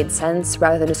just made sense.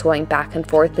 Rather than just going back and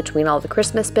forth between all the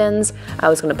Christmas bins, I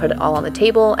was going to put it all on the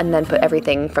table and then put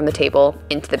everything from the table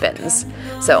into the bins.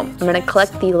 So I'm going to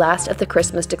collect the last of the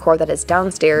Christmas decor that is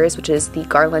downstairs, which is the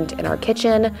garland in our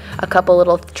kitchen, a couple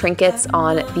little trinkets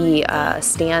on the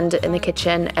stand in the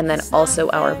kitchen, and then also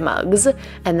our mugs.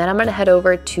 And then I'm gonna head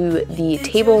over to the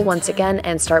table once again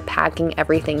and start packing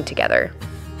everything together.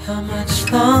 How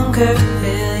much longer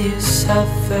will you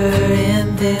suffer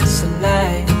in this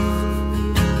life?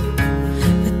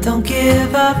 But don't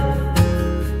give up,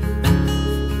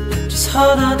 just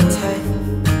hold on tight.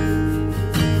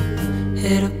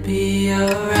 It'll be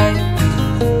alright.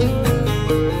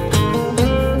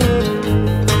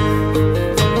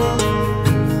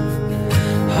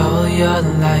 All your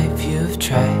life you've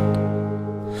tried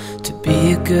to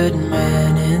be a good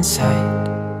man inside.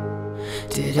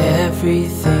 Did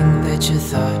everything that you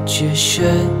thought you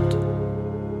should.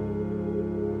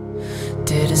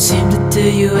 Didn't seem to do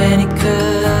you any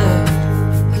good.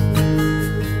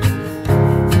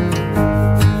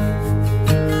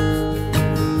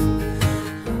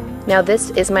 Now this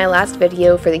is my last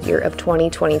video for the year of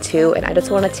 2022, and I just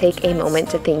want to take a moment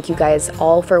to thank you guys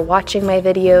all for watching my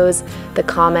videos, the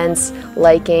comments,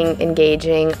 liking,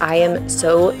 engaging. I am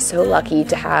so lucky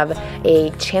to have a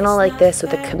channel like this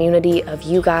with a community of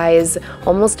you guys,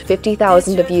 almost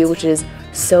 50,000 of you, which is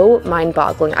so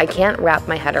mind-boggling. I can't wrap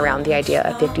my head around the idea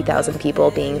of 50,000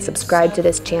 people being subscribed to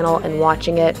this channel and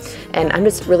watching it, and I'm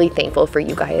just really thankful for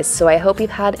you guys. So I hope you've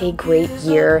had a great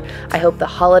year. I hope the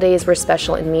holidays were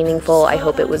special and meaningful. I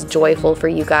hope it was joyful for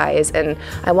you guys, and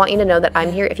I want you to know that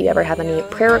I'm here if you ever have any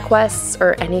prayer requests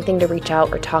or anything to reach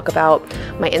out or talk about.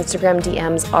 My Instagram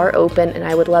DMs are open, and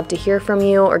I would love to hear from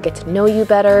you or get to know you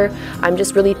better. I'm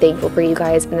just really thankful for you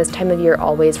guys, and this time of year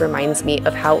always reminds me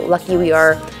of how lucky we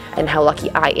are and how lucky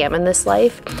I am in this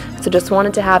life. So just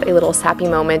wanted to have a little sappy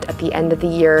moment at the end of the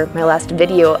year, my last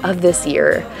video of this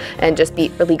year, and just be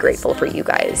really grateful for you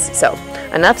guys. So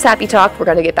enough sappy talk, we're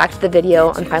gonna get back to the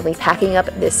video. I'm finally packing up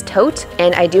this tote,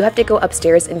 and I do have to go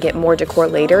upstairs and get more decor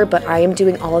later, but I am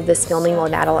doing all of this filming while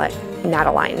Madeline.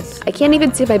 I can't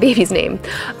even say my baby's name.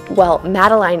 Well,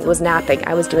 Madeline was napping.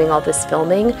 I was doing all this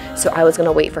filming, so I was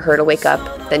gonna wait for her to wake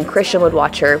up. Then Christian would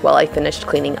watch her while I finished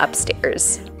cleaning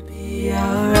upstairs. Be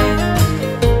alright.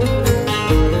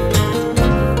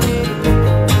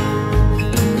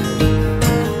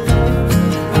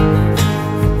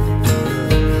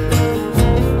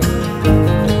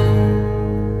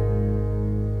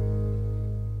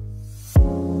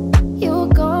 You're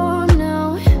gone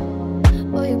now,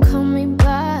 will you call me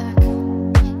back?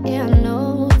 Yeah, I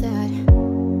know that.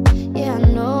 Yeah, I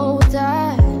know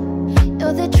that.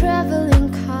 You're the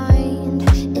traveling kind,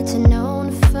 it's a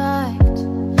known fact.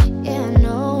 Yeah, I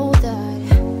know that.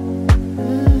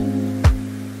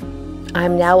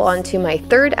 I'm now on to my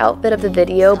third outfit of the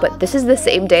video, but this is the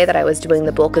same day that I was doing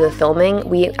the bulk of the filming.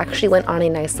 We actually went on a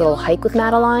nice little hike with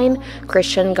Madeline.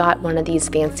 Christian got one of these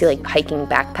fancy like hiking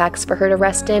backpacks for her to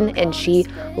rest in, and she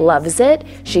loves it.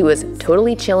 She was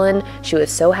totally chilling. She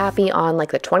was so happy on like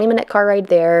the 20-minute car ride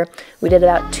there. We did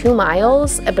about 2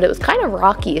 miles, but it was kind of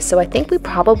rocky, so I think we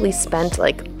probably spent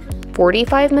like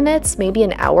 45 minutes, maybe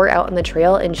an hour out on the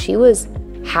trail, and she was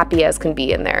happy as can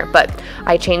be in there. But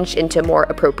I changed into more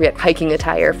appropriate hiking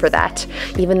attire for that.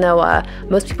 Even though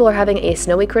most people are having a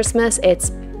snowy Christmas,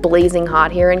 it's blazing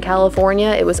hot here in California.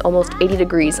 It was almost 80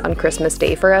 degrees on Christmas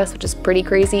Day for us, which is pretty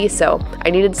crazy, so I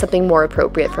needed something more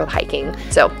appropriate for hiking.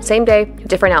 So same day,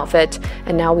 different outfit,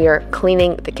 and now we are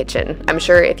cleaning the kitchen. I'm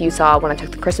sure if you saw when I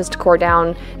took the Christmas decor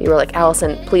down, you were like,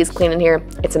 Allison, please clean in here.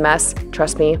 It's a mess.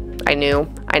 Trust me, I know,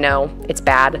 it's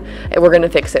bad. And we're gonna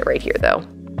fix it right here though.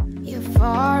 You're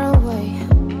far away,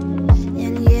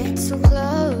 and yet so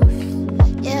close.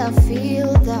 Yeah, I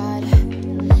feel that.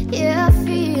 Yeah, I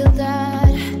feel that.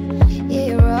 Yeah,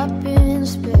 you're up in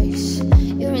space.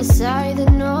 You're inside the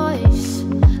noise.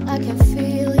 I can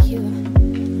feel you.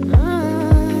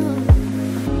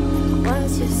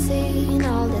 Once you've seen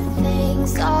all the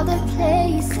things, all the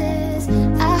places,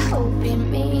 I hope it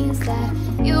means that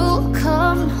you'll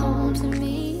come home to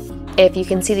me. If you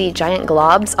can see the giant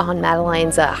globs on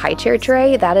Madeline's high chair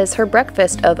tray, that is her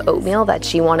breakfast of oatmeal that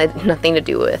she wanted nothing to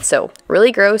do with. So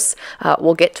really gross.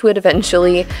 We'll get to it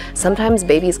eventually. Sometimes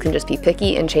babies can just be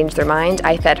picky and change their mind.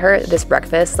 I fed her this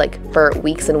breakfast like for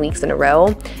weeks and weeks in a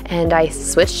row, and I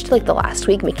switched like the last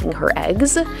week making her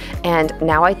eggs, and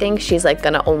now I think she's like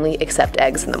gonna only accept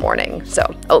eggs in the morning. So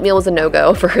oatmeal was a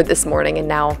no-go for her this morning, and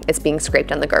now it's being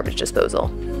scraped on the garbage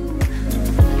disposal.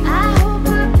 I hope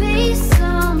it'll be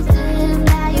something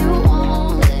that you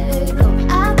won't let go.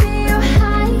 I'll be your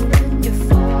high when you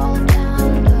fall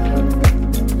down low.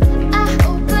 I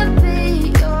hope I'll be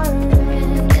your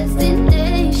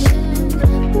destination.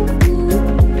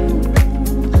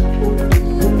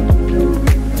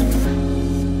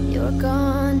 You're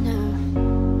gone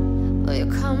now, but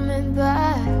you're coming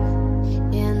back.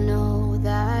 Yeah, I know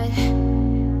that.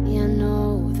 Yeah, I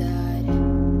know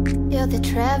that. You're the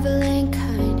traveling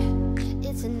kind.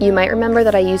 You might remember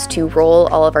that I used to roll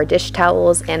all of our dish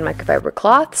towels and microfiber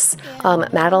cloths.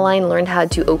 Madeline learned how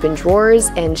to open drawers,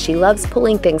 and she loves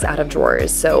pulling things out of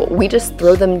drawers. So we just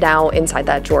throw them now inside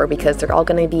that drawer because they're all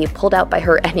gonna be pulled out by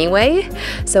her anyway.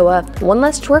 So one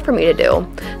less chore for me to do.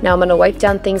 Now I'm gonna wipe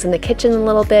down things in the kitchen a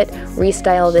little bit,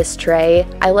 restyle this tray.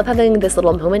 I love having this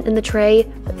little moment in the tray.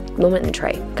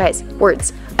 Guys,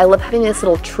 words. I love having this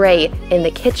little tray in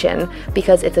the kitchen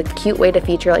because it's a cute way to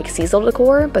feature like seasonal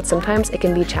decor, but sometimes it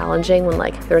can be challenging when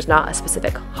like there's not a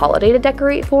specific holiday to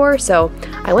decorate for. So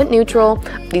I went neutral.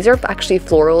 These are actually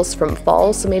florals from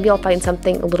fall, so maybe I'll find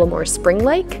something a little more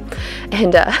spring-like.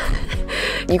 And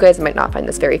you guys might not find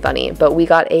this very funny, but we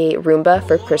got a Roomba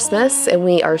for Christmas, and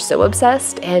we are so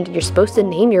obsessed, and you're supposed to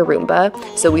name your Roomba.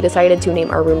 So we decided to name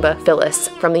our Roomba Phyllis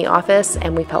from The Office,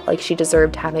 and we felt like she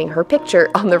deserved having her picture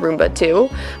on the Roomba too.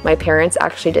 My parents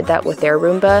actually did that with their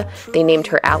Roomba. They named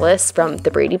her Alice from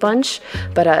the Brady Bunch,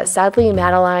 but sadly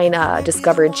Madeline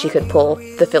discovered she could pull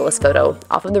the Phyllis photo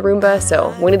off of the Roomba,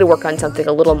 so we need to work on something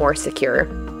a little more secure.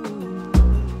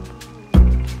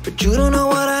 But you don't know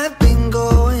what I've been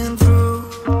going through.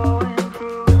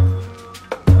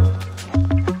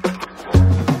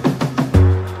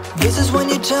 This is when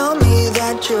you tell me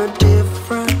that you're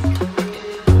different.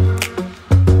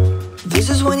 This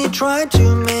is when you try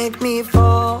to make me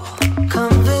fall.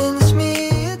 Convince me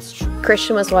it's true.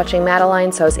 Christian was watching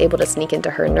Madeline, so I was able to sneak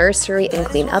into her nursery and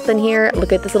clean up in here.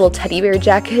 Look at this little teddy bear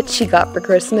jacket she got for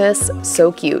Christmas.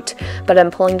 So cute. But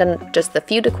I'm pulling down just the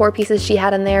few decor pieces she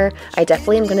had in there. I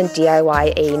definitely am going to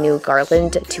DIY a new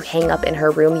garland to hang up in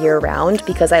her room year-round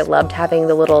because I loved having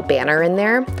the little banner in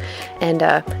there. And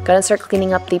gonna start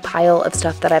cleaning up the pile of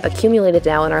stuff that I've accumulated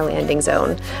now in our landing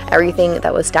zone. Everything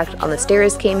that was stacked on the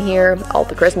stairs came here. All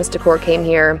the Christmas decor came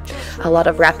here. A lot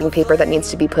of wrapping paper that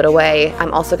needs to be put away.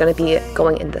 I'm also going to be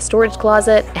going in the storage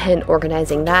closet and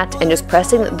organizing that and just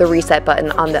pressing the reset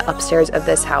button on the upstairs of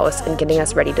this house and getting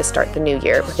us ready to start the new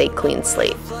year with a clean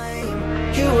slate.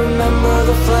 You remember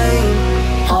the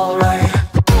flame, alright.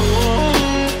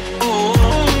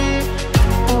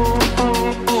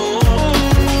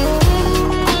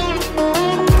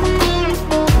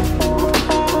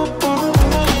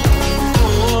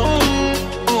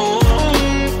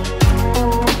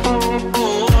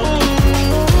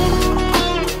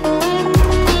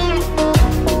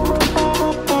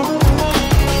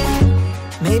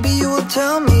 Maybe you will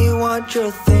tell me what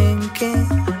you're thinking,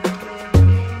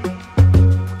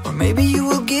 or maybe you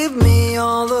will give me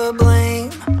all the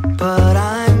blame, but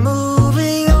I'm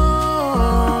moving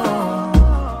on.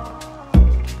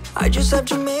 I just have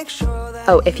to make sure that...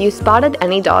 Oh, if you spotted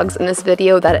any dogs in this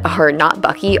video that are not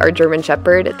Bucky or German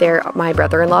Shepherd, they're my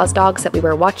brother-in-law's dogs that we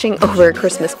were watching over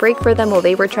Christmas break for them while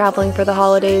they were traveling for the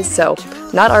holidays. So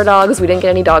not our dogs. We didn't get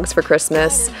any dogs for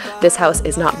Christmas. This house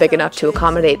is not big enough to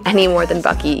accommodate any more than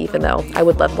Bucky, even though I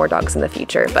would love more dogs in the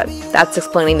future, but that's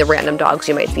explaining the random dogs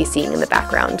you might be seeing in the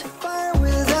background.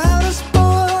 without a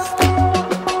spark.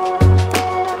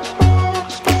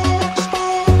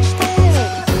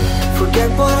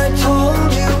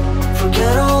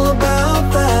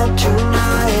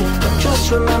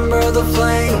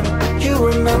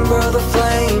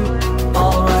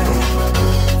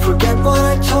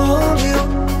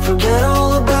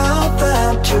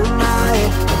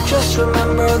 just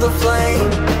remember the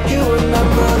flame. You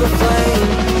remember the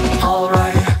flame.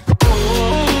 Alright.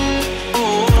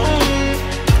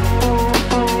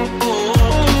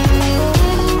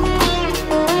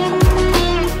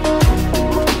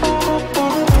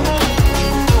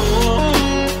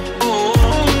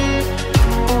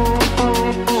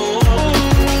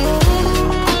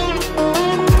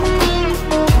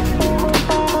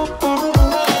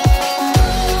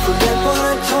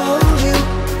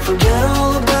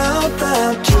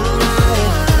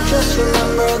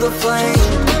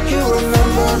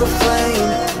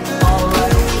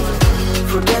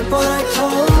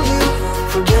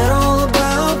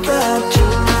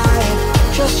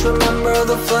 Remember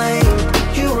the flame,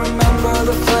 you remember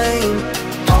the flame,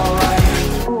 alright.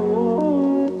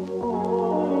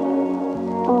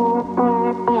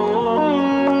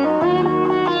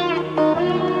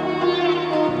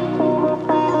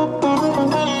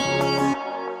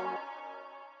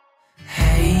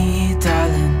 Hey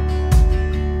darling,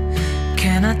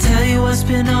 can I tell you what's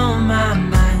been on my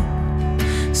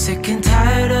mind? Sick and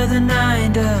tired of the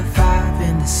 9 to 5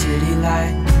 in the city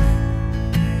life.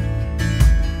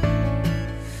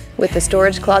 With the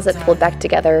storage closet pulled back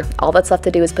together, all that's left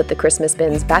to do is put the Christmas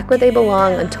bins back where they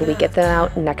belong until we get them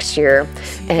out next year.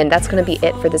 And that's going to be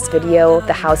it for this video.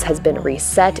 The house has been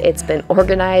reset, it's been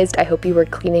organized. I hope you were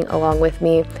cleaning along with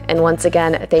me. And once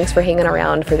again, thanks for hanging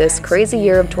around for this crazy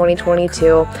year of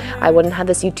 2022. I wouldn't have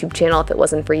this YouTube channel if it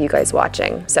wasn't for you guys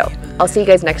watching. So I'll see you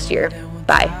guys next year.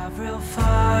 Bye.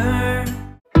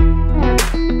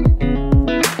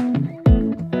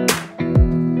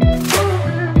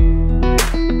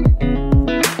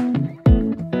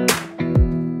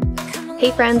 Hey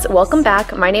friends, welcome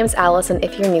back. My name's Allison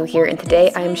if you're new here, and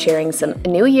today I'm sharing some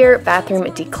New Year bathroom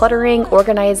decluttering,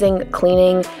 organizing,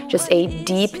 cleaning, just a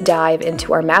deep dive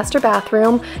into our master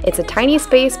bathroom. It's a tiny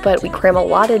space, but we cram a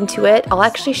lot into it. I'll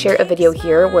actually share a video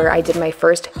here where I did my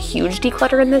first huge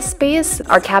declutter in this space.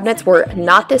 Our cabinets were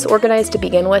not this organized to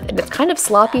begin with, and it's kind of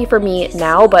sloppy for me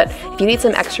now, but if you need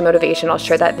some extra motivation, I'll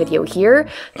share that video here.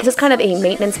 This is kind of a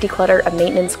maintenance declutter, a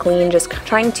maintenance clean, just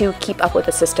trying to keep up with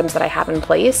the systems that I have in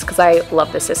place because I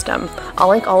love the system. I'll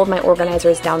link all of my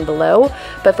organizers down below,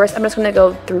 but first I'm just going to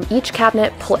go through each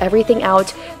cabinet, pull everything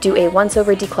out, do a once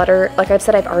over declutter. Like I've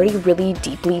said, I've already really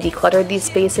deeply decluttered these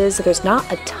spaces, so there's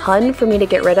not a ton for me to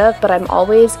get rid of, but I'm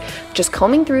always just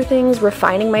combing through things,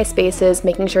 refining my spaces,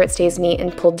 making sure it stays neat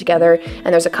and pulled together,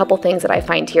 and there's a couple things that I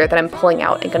find here that I'm pulling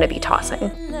out and going to be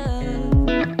tossing.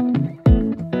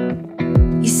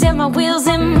 You set my wheels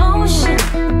in motion,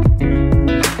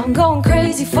 I'm going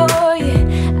crazy for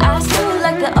you. I feel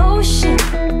like the ocean,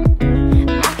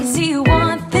 I can see you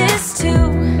want this too.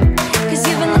 Cause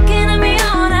you've been looking at me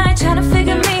all night, trying to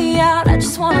figure me out. I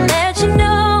just wanna let you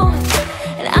know,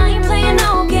 and I ain't playing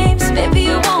no games, baby,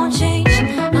 you won't change.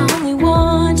 I only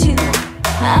want you,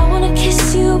 I wanna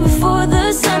kiss you before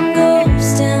the sun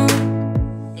goes down.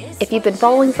 If you've been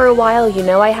following for a while, you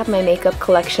know I have my makeup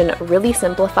collection really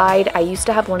simplified. I used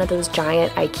to have one of those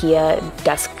giant IKEA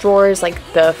desk drawers, like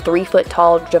the 3-foot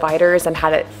tall dividers, and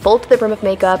had it full to the brim of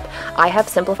makeup. I have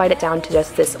simplified it down to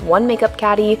just this one makeup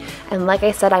caddy, and like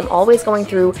I said, I'm always going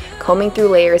through, combing through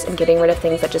layers and getting rid of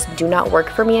things that just do not work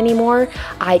for me anymore.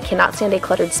 I cannot stand a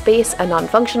cluttered space, a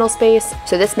non-functional space,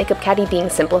 so this makeup caddy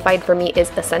being simplified for me is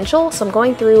essential. So I'm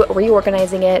going through,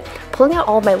 reorganizing it, pulling out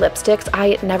all of my lipsticks.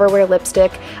 I never wear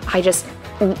lipstick.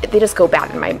 They just go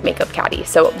bad in my makeup caddy.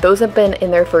 So those have been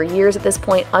in there for years at this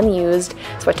point, unused.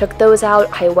 So I took those out.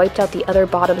 I wiped out the other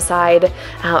bottom side.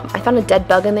 I found a dead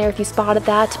bug in there if you spotted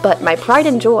that, but my pride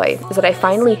and joy is that I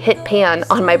finally hit pan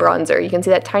on my bronzer. You can see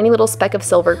that tiny little speck of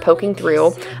silver poking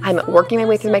through. I'm working my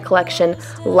way through my collection,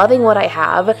 loving what I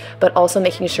have, but also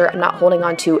making sure I'm not holding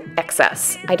on to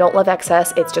excess. I don't love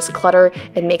excess. It's just clutter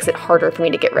and makes it harder for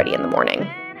me to get ready in the morning.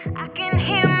 I can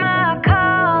hear my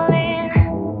calling.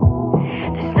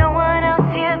 There's no one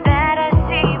else here that I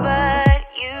see but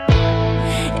you.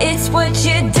 It's what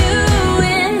you're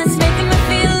doing that's making me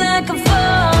feel like I'm falling.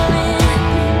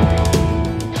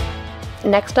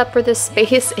 Next up for this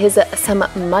space is some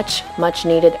much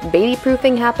needed baby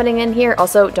proofing happening in here.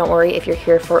 Also, don't worry if you're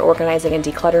here for organizing and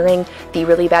decluttering. The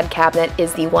really bad cabinet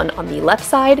is the one on the left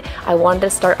side. I wanted to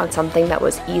start on something that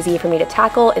was easy for me to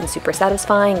tackle and super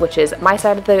satisfying, which is my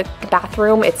side of the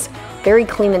bathroom. It's very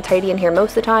clean and tidy in here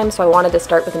most of the time, so I wanted to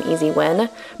start with an easy win.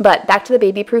 But back to the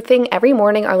baby proofing, every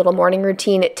morning our little morning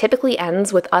routine typically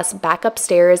ends with us back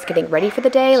upstairs getting ready for the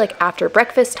day, like after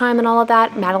breakfast time and all of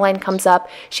that. Madeline comes up,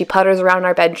 she putters around in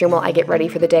our bedroom while I get ready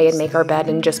for the day and make our bed,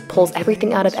 and just pulls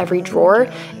everything out of every drawer.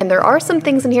 And there are some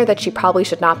things in here that she probably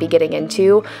should not be getting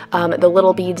into. The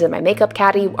little beads in my makeup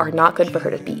caddy are not good for her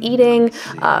to be eating,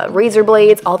 razor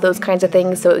blades, all those kinds of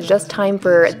things. So it was just time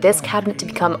for this cabinet to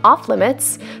become off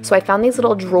limits. So I found these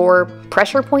little drawer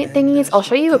pressure point thingies. I'll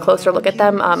show you a closer look at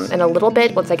them in a little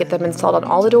bit once I get them installed on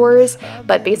all the doors.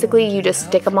 But basically you just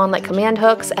stick them on like command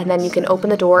hooks, and then you can open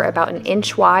the door about an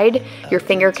inch wide. Your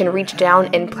finger can reach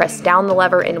down and press down the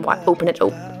lever and open it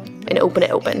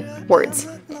open. Words.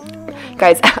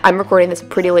 Guys, I'm recording this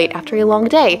pretty late after a long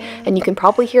day, and you can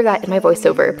probably hear that in my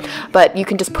voiceover, but you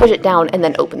can just push it down and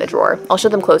then open the drawer. I'll show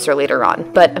them closer later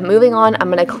on. But moving on,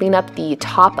 I'm gonna clean up the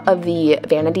top of the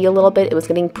vanity a little bit. It was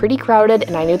getting pretty crowded,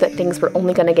 and I knew that things were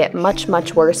only gonna get much,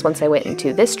 much worse once I went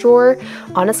into this drawer.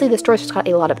 Honestly, this drawer's just got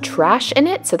a lot of trash in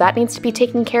it, so that needs to be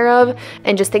taken care of,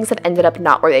 and just things that ended up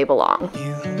not where they belong.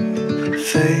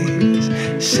 Face,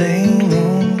 same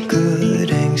old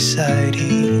good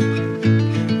anxiety.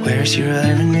 Where's your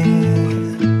irony?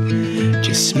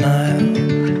 Just smile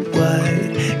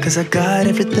wide, 'cause I got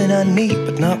everything I need,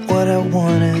 but not what I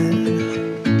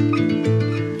wanted.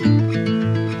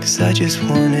 'Cause I just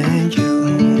wanted you.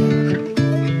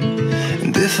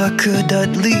 And if I could,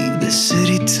 I'd leave this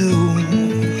city too.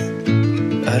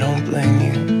 I don't blame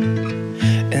you.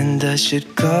 And I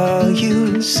should call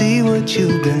you, see what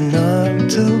you've been up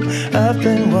to. I've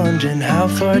been wondering, how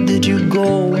far did you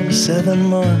go in 7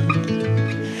 months?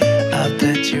 I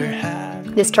bet you're happy.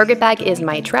 This Target bag is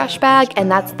my trash bag, and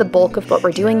that's the bulk of what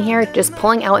we're doing here, just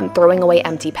pulling out and throwing away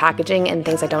empty packaging and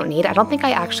things I don't need. I don't think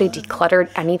I actually decluttered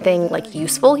anything like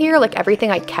useful here, like everything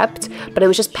I kept, but it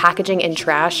was just packaging and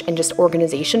trash and just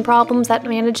organization problems that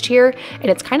managed here.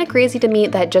 And it's kind of crazy to me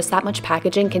that just that much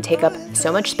packaging can take up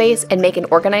so much space and make an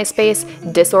organized space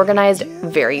disorganized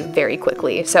very, very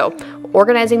quickly. So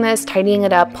organizing this, tidying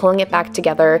it up, pulling it back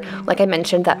together. Like I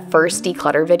mentioned, that first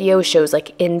declutter video shows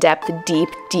like in-depth,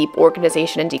 deep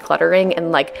organization and decluttering and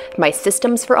like my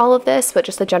systems for all of this, but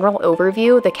just a general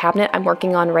overview. The cabinet I'm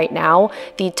working on right now,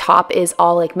 the top is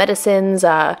all like medicines,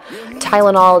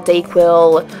 Tylenol,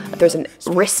 Dayquil. There's a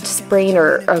wrist sprain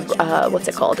or what's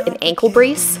it called? An ankle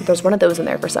brace. There's one of those in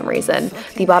there for some reason.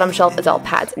 The bottom shelf is all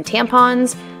pads and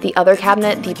tampons. The other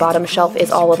cabinet, the bottom shelf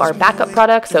is all of our backup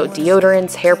products, so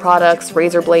deodorants, hair products,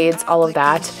 razor blades, all of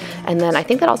that. And then I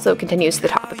think that also continues to the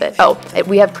top of it. Oh,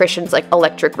 we have Christian's like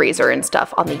electric razor and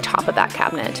stuff on the top of that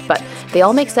cabinet, but they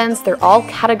all make sense. They're all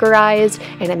categorized,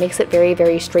 and it makes it very,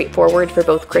 very straightforward for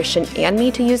both Christian and me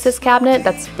to use this cabinet.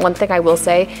 That's one thing I will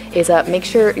say is make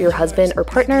sure your husband or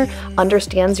partner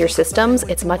understands your systems.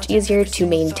 It's much easier to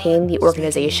maintain the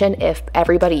organization if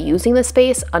everybody using the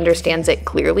space understands it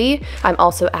clearly. I'm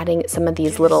also adding some of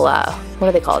these little, what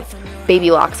are they called?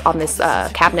 Baby locks on this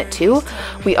cabinet too.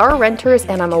 We are renters,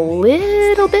 and I'm a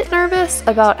little bit nervous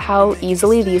about how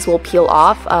easily these will peel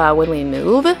off when we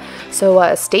move.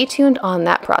 So stay tuned on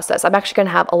that process. I'm actually going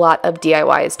to have a lot of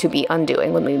DIYs to be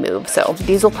undoing when we move. So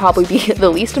these will probably be the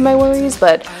least of my worries,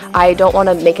 but I don't want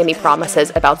to make any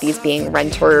promises about these being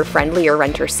renter friendly or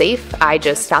renter safe. I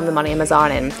just found them on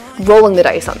Amazon and rolling the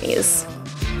dice on these.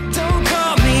 Don't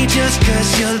call me just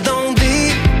 'cause you're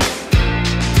lonely.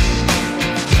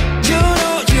 You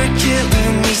know you're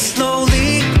killing me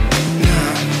slowly.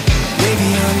 Nah, maybe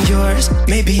I'm yours,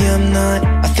 maybe I'm not.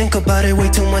 I think about it way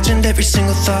too much, and every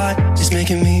single thought just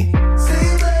making me.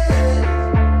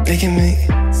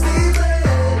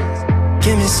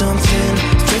 Give me something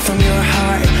straight from your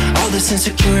heart. All this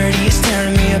insecurity is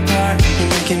tearing me apart. You're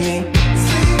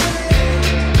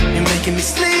making me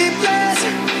sleepless.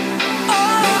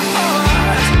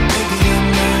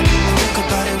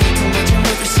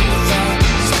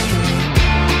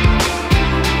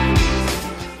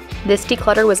 This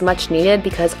declutter was much needed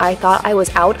because I thought I was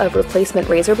out of replacement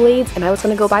razor blades and I was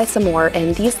going to go buy some more,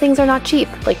 and these things are not cheap,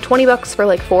 like 20 bucks for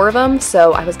like 4 of them,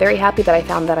 so I was very happy that I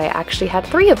found that I actually had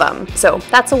 3 of them, so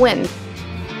that's a win.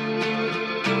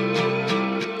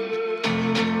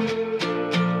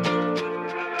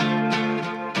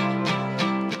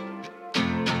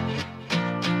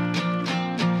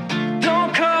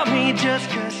 Don't call me just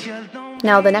 'cause you're lonely.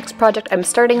 Now the next project I'm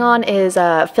starting on is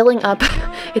filling up,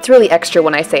 it's really extra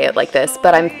when I say it like this,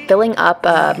 but I'm filling up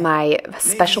my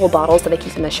special bottles that I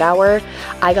keep in the shower.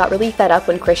 I got really fed up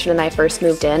when Christian and I first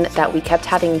moved in that we kept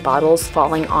having bottles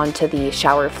falling onto the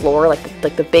shower floor, like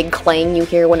the big clang you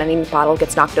hear when any bottle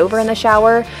gets knocked over in the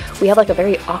shower. We have like a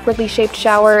very awkwardly shaped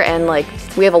shower, and like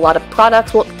we have a lot of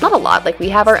products, well not a lot, like we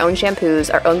have our own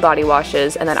shampoos, our own body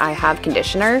washes, and then I have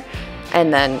conditioner.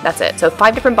 And then that's it. So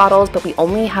 5 different bottles, but we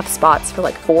only have spots for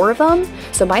like 4 of them.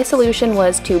 So my solution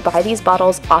was to buy these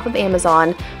bottles off of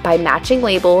Amazon by matching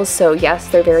labels. So yes,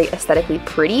 they're very aesthetically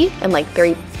pretty and like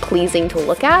very pleasing to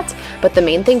look at, but the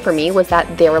main thing for me was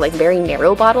that they were like very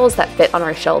narrow bottles that fit on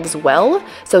our shelves well,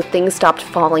 so things stopped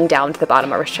falling down to the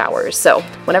bottom of our showers. So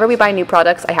whenever we buy new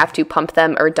products, I have to pump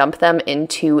them or dump them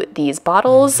into these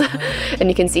bottles. And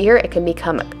you can see here it can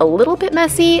become a little bit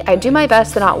messy. I do my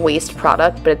best to not waste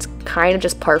product, but it's kind of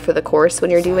just par for the course when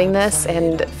you're doing this,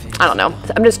 and I don't know,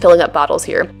 I'm just filling up bottles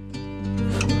here.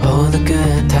 All the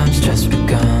good times just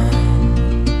begun.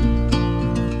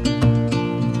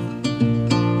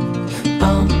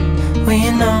 We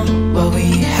know what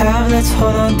we have, let's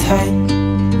hold on tight.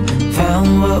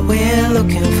 Found what we're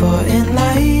looking for in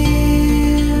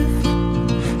life.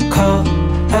 Call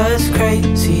us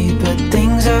crazy, but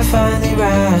things are finally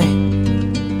right.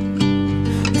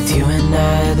 With you and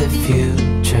I, the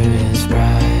future is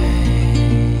bright.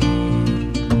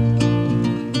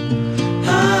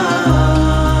 Oh,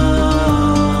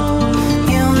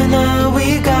 you and I,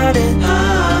 we got it.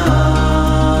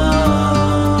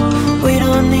 We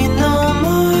don't need no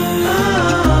more.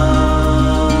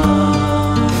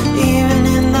 Even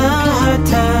in the hard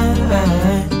times,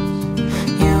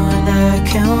 you and I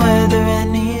can weather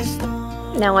any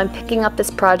storm. Now I'm picking up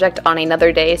this project on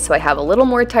another day, so I have a little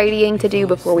more tidying to do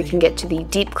before we can get to the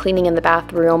deep cleaning in the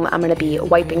bathroom. I'm going to be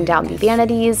wiping down the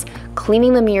vanities,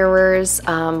 cleaning the mirrors,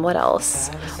 what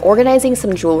else? Organizing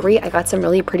some jewelry. I got some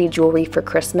really pretty jewelry for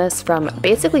Christmas from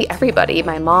basically everybody.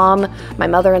 My mom, my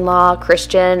mother-in-law,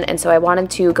 Christian, and so I wanted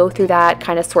to go through that,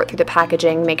 kind of sort through the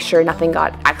packaging, make sure nothing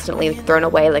got accidentally thrown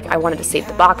away. Like I wanted to save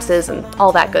the boxes and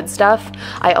all that good stuff.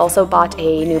 I also bought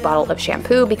a new bottle of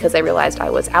shampoo because I realized I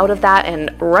was out of that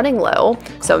and running low,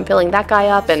 so I'm filling that guy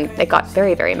up, and it got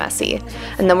very, very messy.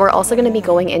 And then we're also going to be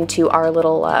going into our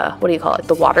little, what do you call it,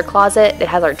 the water closet. It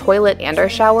has our toilet and our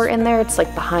shower in there. It's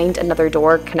like behind another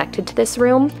door connected to this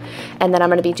room. And then I'm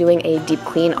going to be doing a deep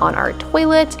clean on our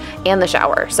toilet and the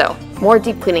shower, so more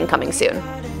deep cleaning coming soon.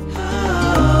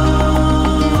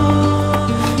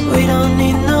 We don't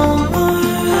need no more.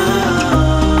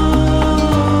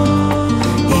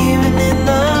 Even in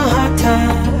the hard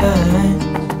times,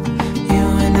 you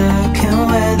and I can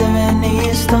weather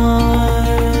any storm.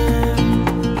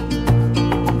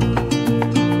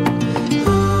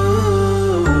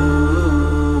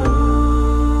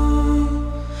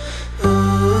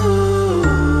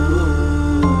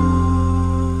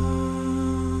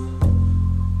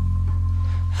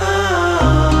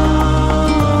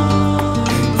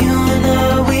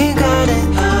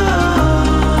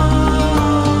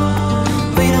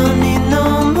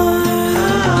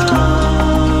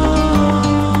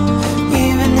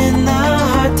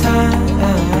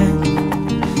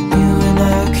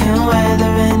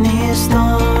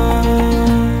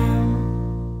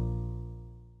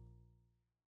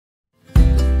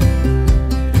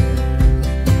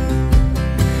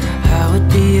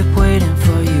 Waiting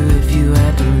for you if you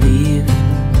had to leave.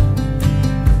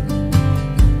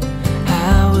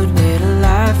 I would wait a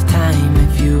lifetime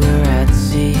if you were at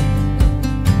sea.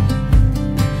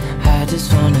 I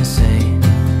just wanna say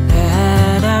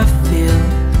that I feel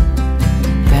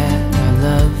that our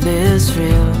love is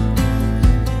real.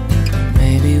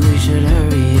 Maybe we should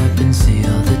hurry up and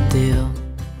seal the deal.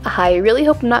 I really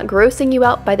hope I'm not grossing you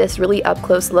out by this really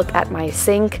up-close look at my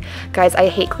sink. Guys, I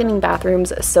hate cleaning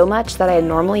bathrooms so much that I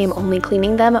normally am only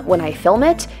cleaning them when I film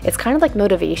it. It's kind of like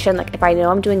motivation. Like if I know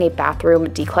I'm doing a bathroom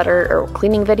declutter or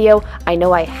cleaning video, I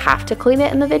know I have to clean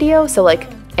it in the video, so like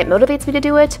it motivates me to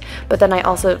do it. But then I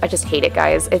just hate it,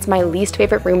 guys. It's my least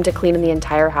favorite room to clean in the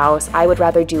entire house. I would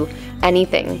rather do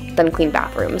anything than clean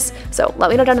bathrooms. So let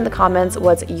me know down in the comments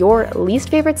what's your least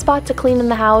favorite spot to clean in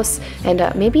the house,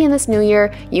 and maybe in this new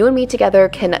year you and me together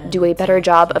can do a better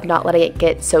job of not letting it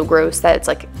get so gross that it's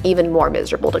like even more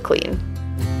miserable to clean.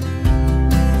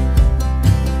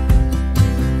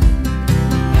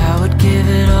 I would give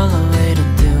it all away to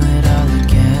do it all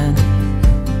again.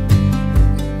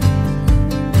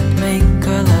 Make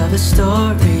our love a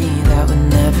story that would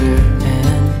never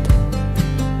end.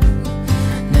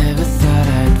 Never thought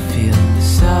I'd feel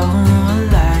so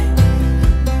alive,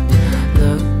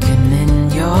 looking in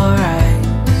your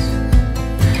eyes.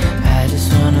 I just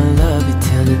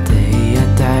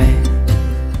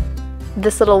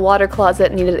This little water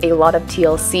closet needed a lot of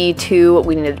TLC too.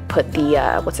 We needed to put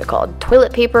the, what's it called,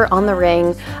 toilet paper on the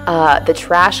ring. The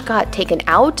trash got taken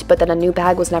out, but then a new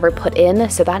bag was never put in,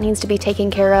 so that needs to be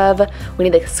taken care of. We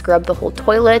need to scrub the whole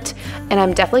toilet, and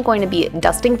I'm definitely going to be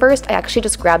dusting first. I actually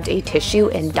just grabbed a tissue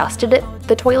and dusted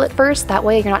the toilet first. That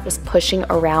way you're not just pushing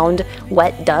around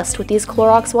wet dust with these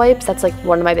Clorox wipes. That's like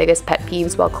one of my biggest pet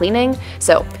peeves while cleaning.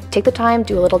 So take the time,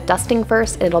 do a little dusting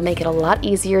first, and it'll make it a lot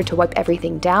easier to wipe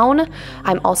everything down.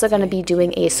 I'm also going to be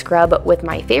doing a scrub with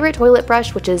my favorite toilet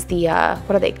brush, which is the,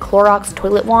 what are they, Clorox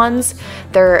toilet wands.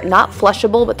 They're not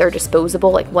flushable, but they're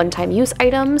disposable, like one-time use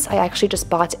items. I actually just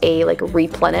bought a like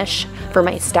replenish for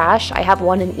my stash. I have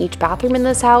one in each bathroom in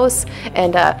this house,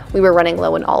 and we were running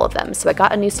low in all of them. So I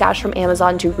got a new stash from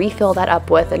Amazon to refill that up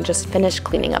with and just finish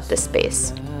cleaning up this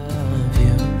space.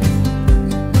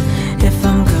 If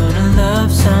I'm gonna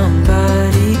love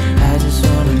somebody, I just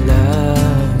wanna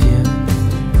love you.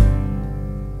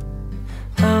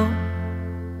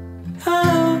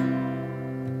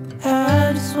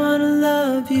 I just wanna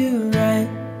love you right.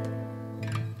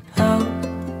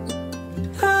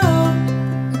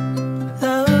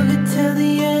 Love it till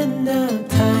the end of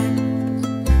time.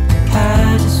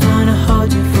 I just wanna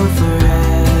hold you for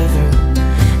forever.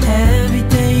 Every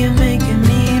day you're making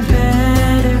me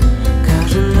better.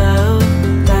 'Cause your love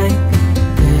like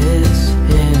this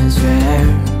is rare,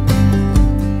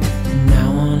 and I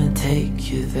wanna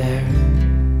take you there.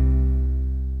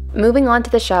 Moving on to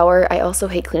the shower, I also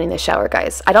hate cleaning the shower,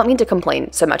 guys. I don't mean to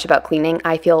complain so much about cleaning.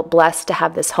 I feel blessed to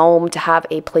have this home, to have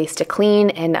a place to clean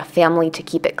and a family to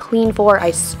keep it clean for.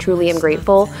 I truly am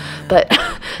grateful, but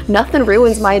nothing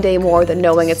ruins my day more than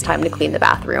knowing it's time to clean the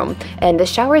bathroom. And the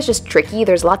shower is just tricky.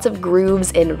 There's lots of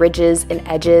grooves and ridges and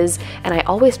edges, and I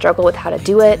always struggle with how to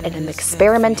do it, and I'm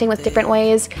experimenting with different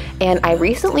ways. And I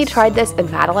recently tried this in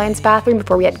Madeline's bathroom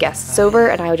before we had guests over,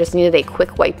 and I just needed a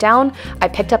quick wipe down. I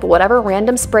picked up whatever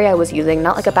random spray I was using,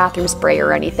 not like a bathroom spray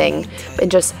or anything, and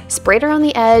just sprayed around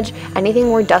the edge,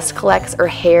 anything where dust collects or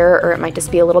hair, or it might just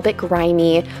be a little bit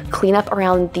grimy, clean up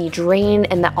around the drain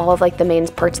and all of like the main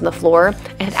parts on the floor,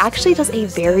 and it actually does a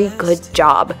very good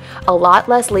job. A lot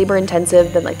less labor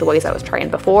intensive than like the ways I was trying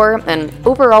before, and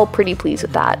overall pretty pleased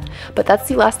with that. But that's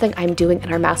the last thing I'm doing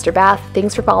in our master bath.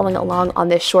 Thanks for following along on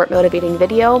this short motivating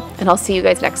video, and I'll see you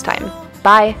guys next time.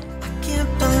 Bye! Can't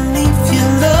believe you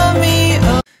love me.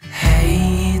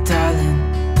 Hey, darling,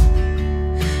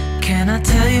 can I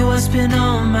tell you what's been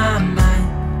on my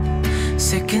mind?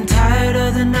 Sick and tired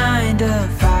of the 9 to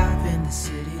 5 in the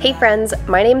city. Hey friends,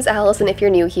 my name's Allison if you're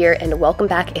new here, and welcome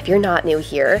back if you're not new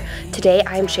here. Today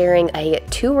I'm sharing a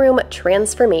 2-room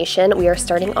transformation. We are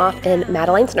starting off in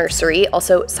Madeline's nursery.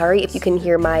 Also, sorry if you can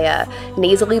hear my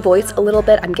nasally voice a little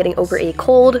bit. I'm getting over a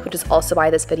cold, which is also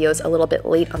why this video is a little bit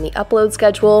late on the upload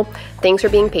schedule. Thanks for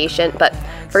being patient, but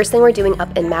first thing we're doing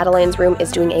up in Madeline's room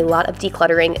is doing a lot of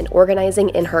decluttering and organizing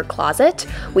in her closet.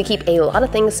 We keep a lot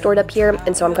of things stored up here,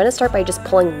 and so I'm going to start by just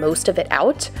pulling most of it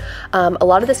out. A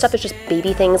lot of this stuff is just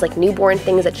baby things, like newborn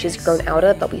things that she's grown out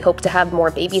of, but we hope to have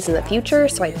more babies in the future,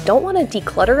 so I don't want to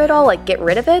declutter it all, like get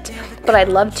rid of it, but I'd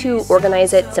love to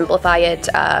organize it, simplify it,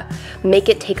 make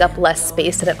it take up less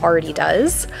space than it already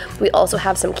does. We also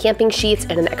have some camping sheets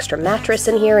and an extra mattress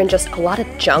in here, and just a lot of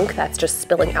junk that's just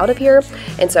spilling out of here,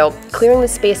 and so clearing the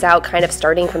space out, kind of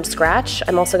starting from scratch.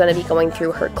 I'm also going to be going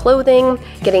through her clothing,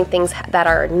 getting things that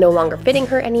are no longer fitting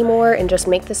her anymore, and just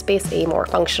make the space a more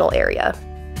functional area.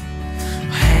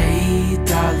 Hey,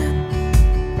 darling,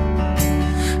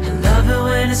 I love it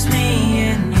when it's me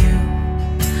and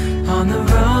you on the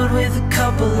road with a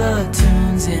couple of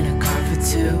tunes in a car for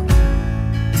 2.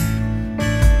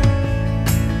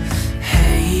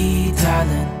 Hey,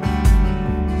 darling,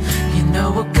 you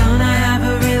know we're gonna have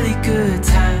a really good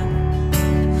time,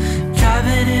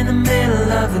 driving in the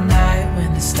middle of the night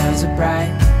when the stars are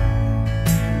bright.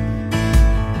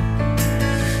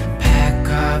 Pack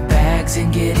our bags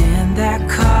and get in that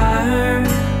car,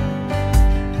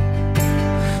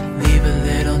 leave a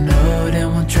little note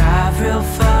and we'll drive real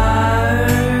far.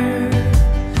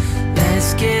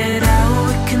 Let's get out,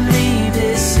 we can leave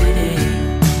this city,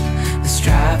 let's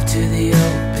drive to the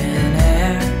open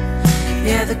air.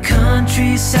 Yeah, the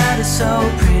countryside is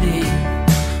so pretty,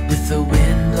 with the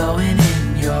wind blowing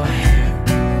in your hair.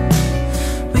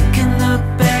 We can look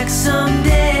back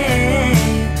someday,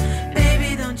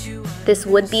 baby, don't you This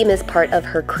wood beam is part of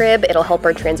her crib. It'll help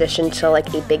her transition to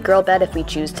like a big girl bed if we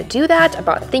choose to do that. I'm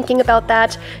not thinking about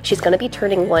that. She's gonna be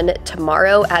turning 1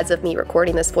 tomorrow as of me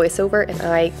recording this voiceover, and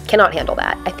I cannot handle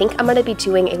that. I think I'm gonna be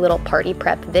doing a little party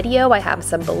prep video. I have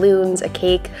some balloons, a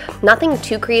cake, nothing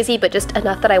too crazy, but just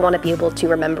enough that I wanna be able to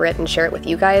remember it and share it with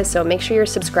you guys. So make sure you're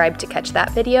subscribed to catch that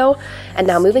video. And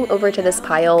now moving over to this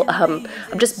pile of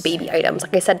just baby items.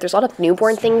 Like I said, there's a lot of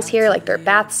newborn things here, like their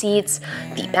bath seats,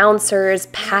 the bouncers,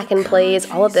 pack and plays,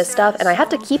 all of this stuff, and I have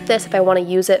to keep this if I want to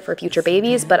use it for future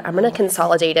babies, but I'm going to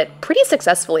consolidate it pretty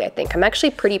successfully, I think. I'm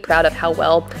actually pretty proud of how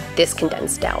well this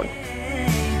condensed down.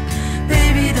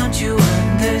 Baby, don't you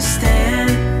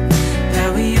understand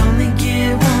that we only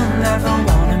get one life? I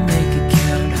wanna make it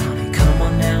count, honey. Come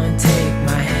on now and take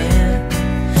my hand.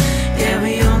 Yeah,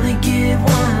 we only get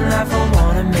one life. I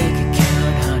wanna make it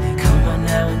count, honey. Come on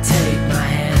now and take my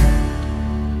hand.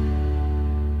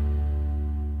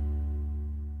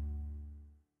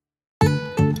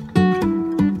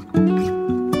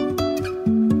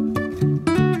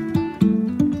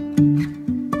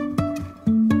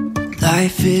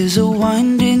 Life is a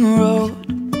winding road,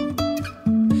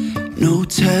 no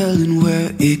telling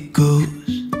where it goes.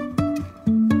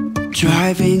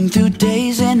 Driving through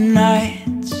days and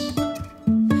nights,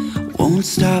 won't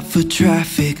stop for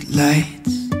traffic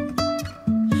lights.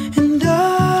 And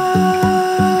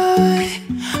I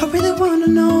really wanna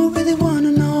know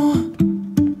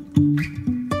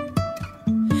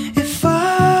if I'll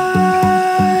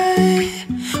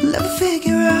ever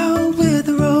figure out where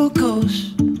the road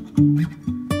goes.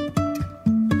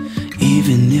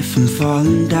 Even if I'm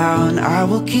falling down, I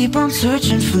will keep on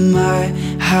searching for my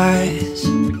highs.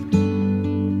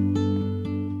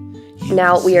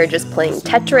 Now we are just playing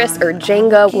Tetris or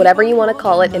Jenga, whatever you want to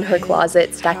call it, in her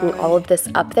closet, stacking all of this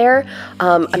up there.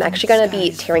 I'm actually going to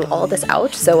be tearing all of this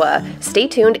out, so stay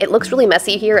tuned. It looks really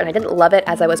messy here, and I didn't love it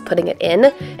as I was putting it in.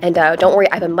 And don't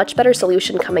worry, I have a much better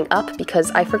solution coming up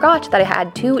because I forgot that I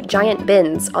had 2 giant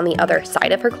bins on the other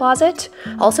side of her closet.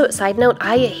 Also, side note,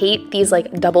 I hate these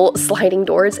like double sliding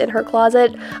doors in her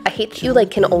closet. I hate that you like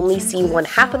can only see one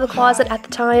half of the closet at the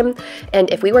time.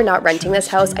 And if we were not renting this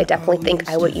house, I definitely think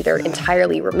I would either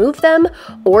entirely remove them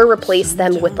or replace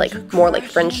them with like more like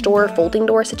French door, folding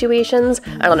door situations.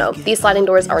 I don't know. These sliding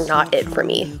doors are not it for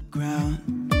me.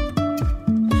 And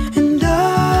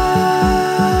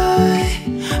I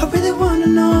really wanna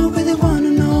know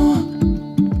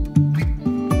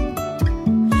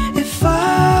if I'll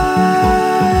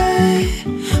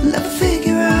ever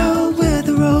figure out where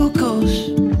the road goes.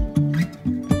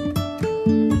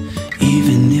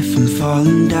 Even if I'm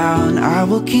falling down, I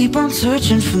will keep on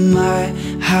searching for my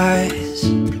highs.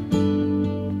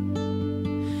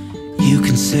 You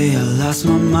can say I lost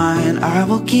my mind, I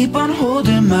will keep on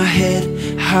holding my head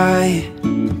high.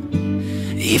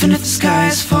 Even if the sky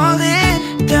is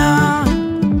falling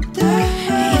down,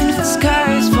 even if the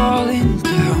sky is falling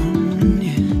down,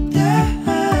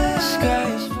 yeah. The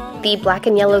sky is falling. The black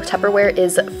and yellow Tupperware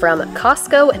is from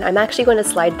Costco, and I'm actually going to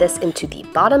slide this into the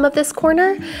bottom of this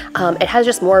corner. It has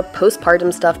just more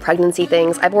postpartum stuff, pregnancy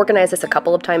things. I've organized this a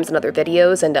couple of times in other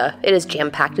videos, and it is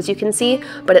jam-packed as you can see,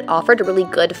 but it offered a really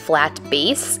good flat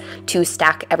base to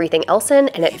stack everything else in,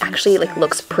 and it actually like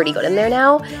looks pretty good in there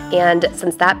now. And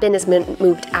since that bin has been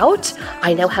moved out,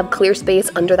 I now have clear space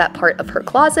under that part of her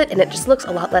closet, and it just looks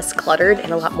a lot less cluttered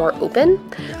and a lot more open.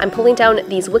 I'm pulling down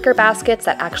these wicker baskets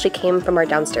that actually came from our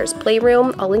downstairs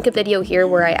playroom. I'll link a video here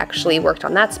where I actually worked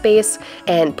on that space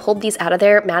and pulled these out of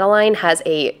there. Madeline has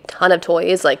a ton of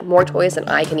toys, like more toys than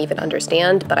I can even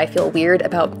understand, but I feel weird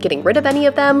about getting rid of any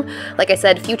of them. Like I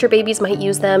said, future babies might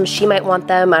use them, she might want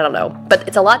them, I don't know. But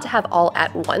it's a lot to have all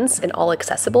at once and all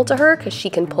accessible to her because she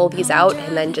can pull these out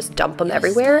and then just dump them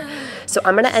everywhere. So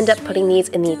I'm gonna end up putting these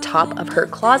in the top of her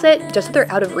closet just so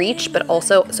they're out of reach, but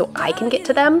also so I can get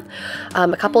to them.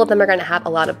 A couple of them are gonna have a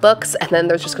lot of books, and then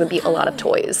there's just gonna be a lot of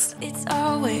toys. It's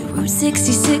our way, Route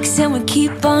 66, and we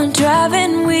keep on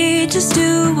driving. We just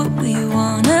do what we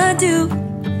wanna do.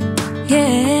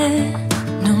 Yeah,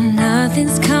 no,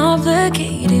 nothing's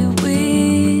complicated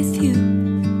with you.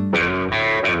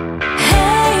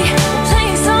 Hey,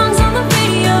 playing songs on the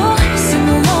radio, sing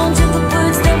along to the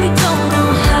words that we don't know.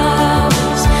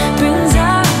 House brings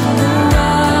out the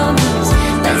wildness.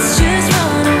 Let's just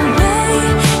run away.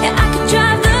 Yeah, I could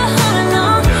drive the whole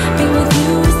along. Being with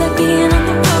you is like being on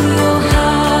the rodeo.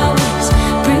 House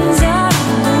brings out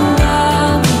the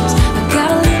wildness. I got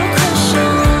a little crush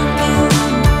on you.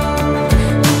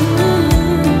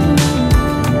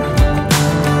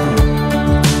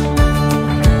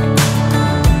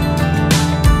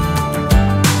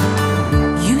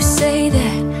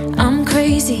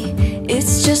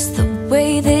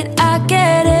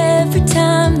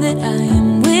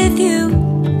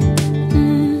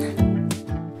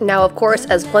 Now, of course,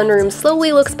 as one room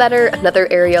slowly looks better, another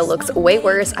area looks way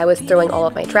worse. I was throwing all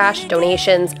of my trash,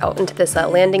 donations out into this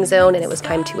landing zone, and it was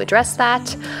time to address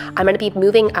that. I'm going to be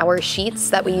moving our sheets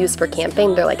that we use for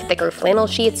camping, they're like thicker flannel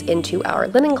sheets, into our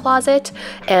linen closet.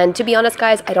 And to be honest,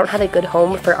 guys, I don't have a good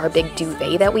home for our big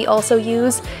duvet that we also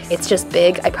use. It's just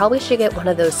big. I probably should get one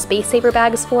of those space saver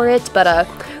bags for it, but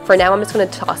for now I'm just going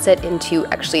to toss it into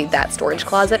actually that storage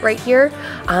closet right here.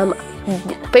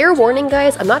 Fair warning,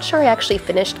 guys, I'm not sure I actually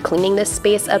finished cleaning this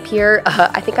space up here.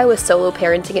 I think I was solo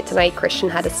parenting it tonight. Christian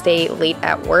had to stay late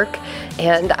at work,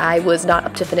 and I was not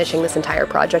up to finishing this entire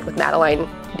project with Madeline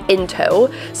in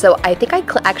tow. So I think I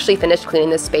actually finished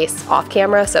cleaning this space off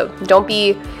camera, so don't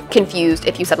be confused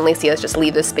if you suddenly see us just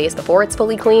leave this space before it's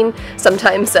fully clean.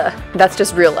 Sometimes that's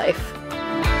just real life.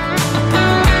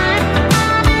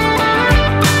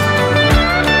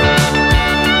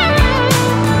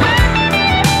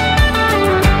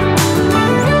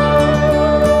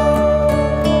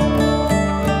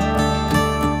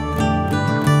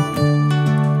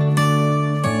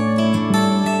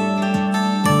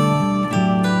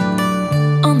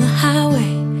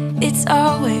 It's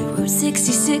our way, Route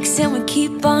 66, and we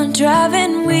keep on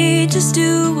driving. We just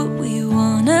do what we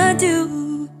wanna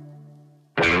do.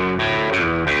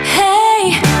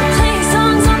 Hey, playing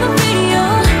songs on the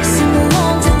radio, sing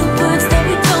along to the words that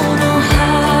we don't know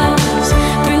how.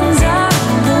 Brings out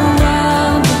the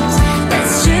wild ones.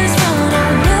 Let's just run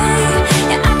away.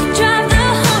 Yeah, I can drive the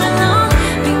whole along.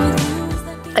 Be with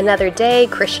you. Another day,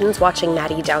 Christian's watching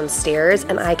Maddie downstairs,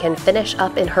 and I can finish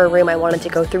up in her room. I wanted to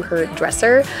go through her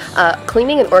dresser.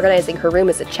 Cleaning and organizing her room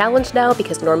is a challenge now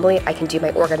because normally I can do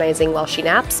my organizing while she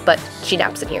naps, but she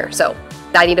naps in here, so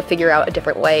I need to figure out a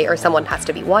different way, or someone has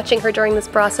to be watching her during this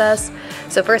process.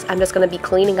 So first I'm just going to be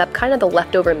cleaning up kind of the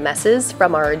leftover messes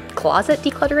from our closet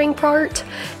decluttering part,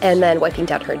 and then wiping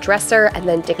down her dresser, and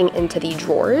then digging into the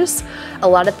drawers. A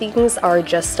lot of things are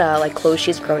just like clothes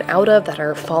she's grown out of that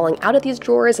are falling out of these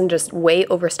drawers and just way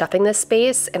overstuffing this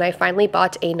space. And I finally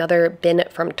bought another bin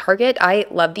from Target. I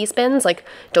love these bins. Like,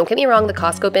 don't get me wrong, the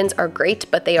Costco bins are great,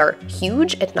 but they are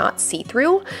huge and not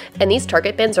see-through. And these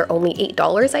Target bins are only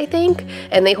 $8, I think,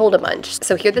 and they hold a bunch.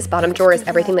 So here, this bottom drawer is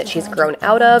everything that she's grown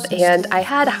out of, and I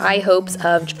had high hopes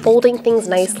of folding things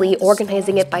nicely,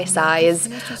 organizing it by size,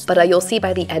 but you'll see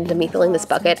by the end of me filling this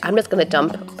bucket, I'm just gonna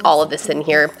dump all of this in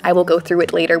here. I will go through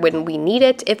it later when we need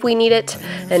it, if we need it,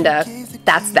 and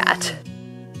that's that.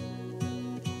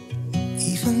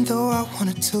 Even though I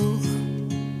wanted to,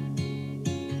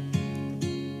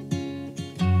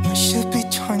 I should be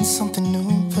trying something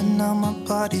new, but now my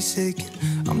body's aching.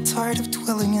 I'm tired of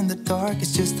dwelling in the dark,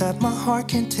 it's just that my heart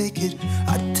can't take it.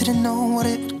 I didn't know what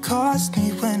it would cost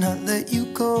me when I let you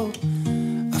go.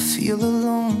 I feel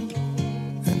alone,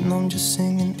 and I'm just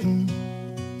singing,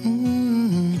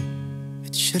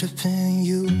 It should have been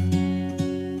you.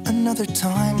 Another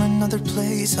time, another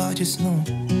place, I just know.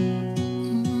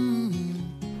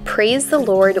 Praise the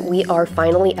Lord, we are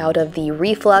finally out of the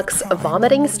reflux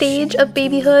vomiting stage of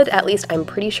babyhood. At least I'm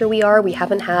pretty sure we are. We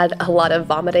haven't had a lot of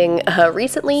vomiting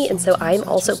recently, and so I'm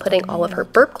also putting all of her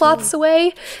burp cloths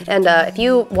away. And if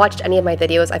you watched any of my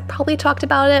videos, I've probably talked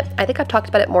about it. I think I've talked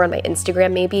about it more on my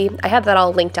Instagram maybe. I have that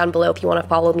all linked down below if you want to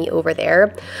follow me over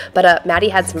there. But Maddie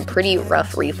had some pretty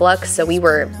rough reflux, so we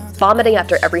were vomiting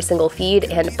after every single feed,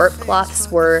 and burp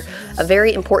cloths were a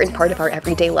very important part of our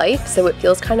everyday life, so it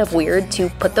feels kind of weird to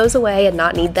put those away and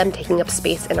not need them taking up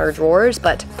space in our drawers,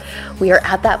 but we are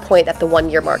at that point at the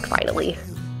 1-year mark finally.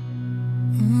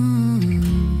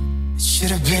 It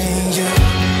should have been you.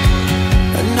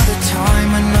 Another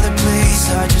time, another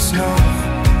place, I just know.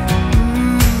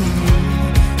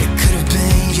 It could have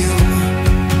been you.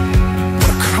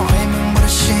 What a crime and what a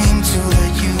shame to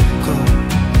let you go.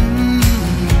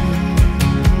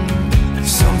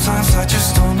 Sometimes I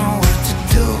just don't know what to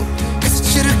do, 'cause it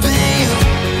should have been you.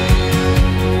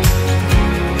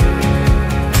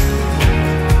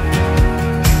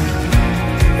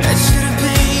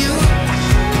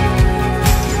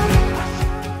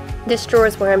 This drawer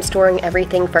is where I'm storing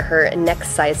everything for her next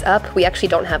size up. We actually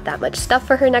don't have that much stuff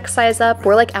for her next size up.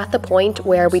 We're like at the point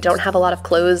where we don't have a lot of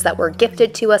clothes that were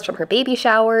gifted to us from her baby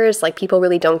showers. Like, people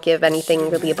really don't give anything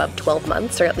really above 12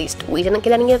 months, or at least we didn't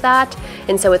get any of that.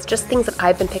 And so it's just things that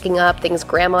I've been picking up, things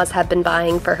grandmas have been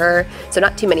buying for her. So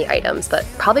not too many items, but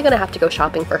probably gonna have to go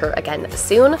shopping for her again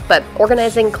soon. But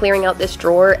organizing, clearing out this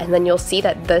drawer, and then you'll see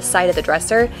that this side of the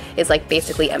dresser is like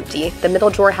basically empty. The middle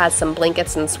drawer has some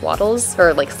blankets and swaddles,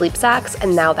 or like sleep sacks,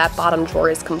 and now that bottom drawer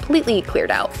is completely cleared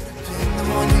out.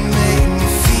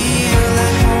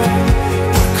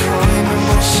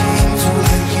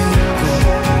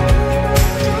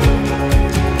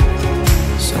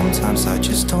 Sometimes I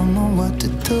just don't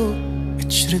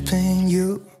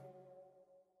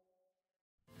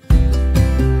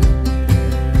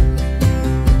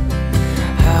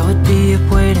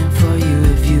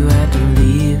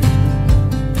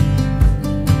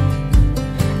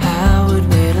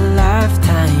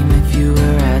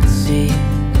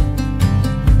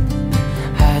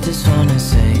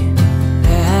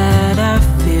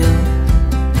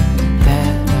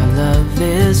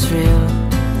feels real.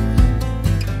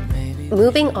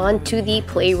 Moving on to the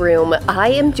playroom, I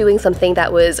am doing something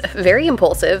that was very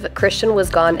impulsive. Christian was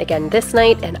gone again this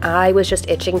night, and I was just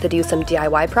itching to do some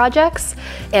DIY projects,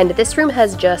 and this room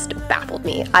has just baffled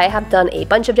me. I have done a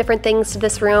bunch of different things to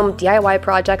this room, DIY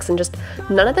projects, and just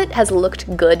none of it has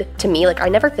looked good to me. Like, I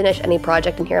never finish any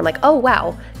project in here. I'm like, oh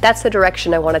wow, that's the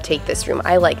direction I want to take this room.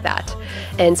 I like that.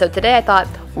 And so today I thought,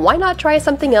 why not try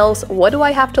something else? What do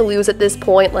I have to lose at this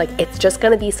point? Like, it's just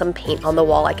gonna be some paint on the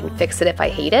wall. I can fix it if I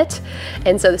hate it.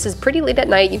 And so this is pretty late at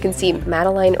night. You can see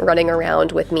Madeline running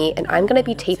around with me, and I'm gonna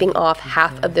be taping off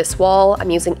half of this wall.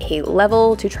 I'm using a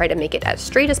level to try to make it as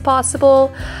straight as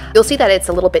possible. You'll see that it's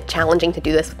a little bit challenging to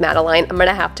do this with Madeline. I'm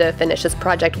gonna have to finish this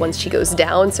project once she goes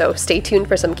down, so stay tuned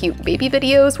for some cute baby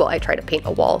videos while I try to paint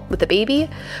a wall with a baby.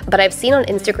 But I've seen on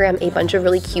Instagram a bunch of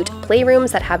really cute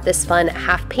playrooms that have this fun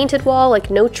half painted wall, like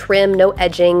no trim, no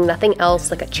edging, nothing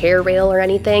else, like a chair rail or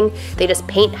anything. They just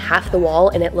paint half the wall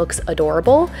and it looks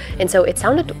adorable. And so it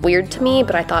sounded weird to me,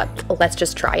 but I thought, let's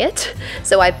just try it.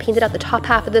 So I painted out the top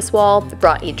half of this wall,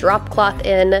 brought a drop cloth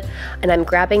in, and I'm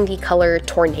grabbing the color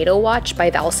Tornado Watch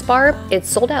by Valspar. It's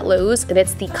sold at Lowe's, and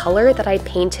it's the color that I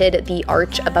painted the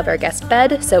arch above our guest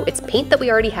bed. So it's paint that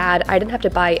we already had. I didn't have to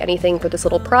buy anything for this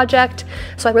little project,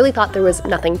 so I really thought there was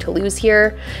nothing to lose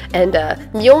here. And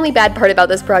the only bad part about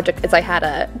this project is I had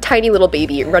a tiny little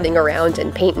baby running around,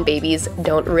 and paint and babies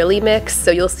don't really mix,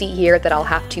 so you'll see here that I'll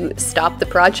have to stop the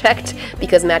project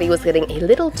because Maddie was getting a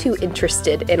little too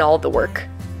interested in all the work.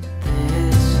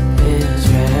 This is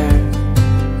rare,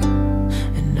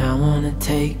 and I wanna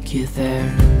take you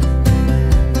there.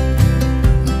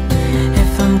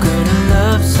 If I'm gonna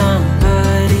love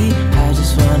somebody, I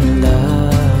just wanna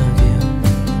love you.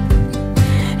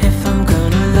 If I'm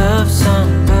gonna love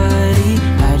somebody,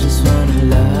 I just wanna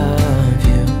love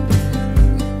you.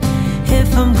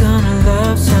 If I'm gonna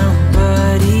love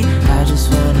somebody, I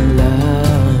just wanna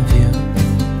love you.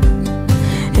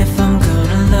 If I'm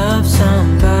gonna love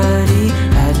somebody,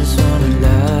 I just wanna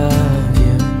love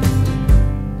you.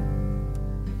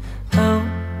 Oh,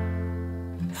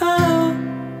 oh,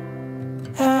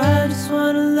 I just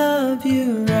wanna love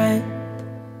you right.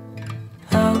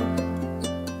 Oh,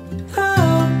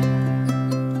 oh,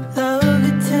 love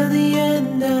it till the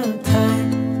end of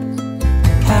time.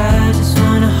 I just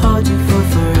wanna hold you for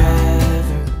forever.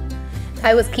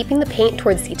 I was keeping the paint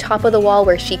towards the top of the wall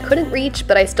where she couldn't reach,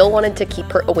 but I still wanted to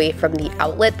keep her away from the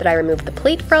outlet that I removed the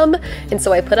plate from, and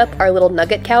so I put up our little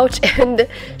nugget couch, and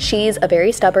she's a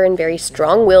very stubborn, very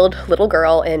strong-willed little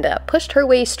girl, and pushed her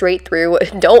way straight through.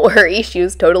 Don't worry, she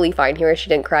was totally fine here. She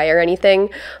didn't cry or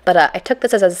anything, but I took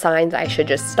this as a sign that I should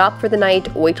just stop for the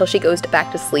night, wait till she goes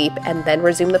back to sleep, and then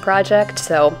resume the project,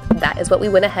 so that is what we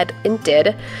went ahead and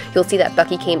did. You'll see that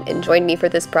Bucky came and joined me for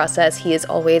this process. He is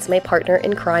always my partner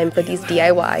in crime for these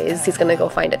DIYs. He's gonna go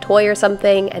find a toy or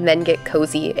something and then get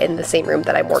cozy in the same room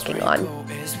that I'm working on.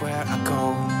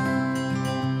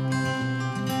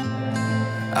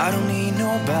 I don't need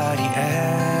nobody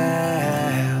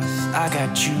else. I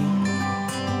got you,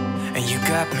 and you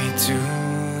got me too.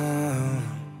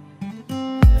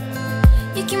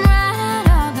 You can ride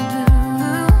all the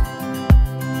blue.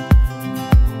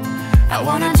 I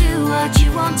wanna do what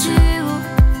you want to.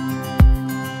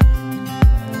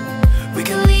 We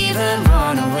can leave and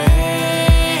run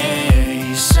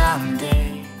away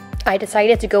someday. I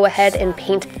decided to go ahead and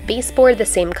paint the baseboard the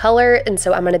same color, and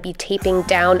so I'm going to be taping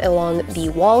down along the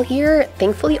wall here.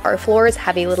 Thankfully, our floors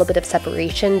have a little bit of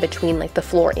separation between like the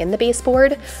floor and the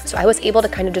baseboard, so I was able to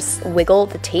kind of just wiggle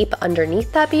the tape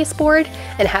underneath that baseboard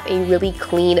and have a really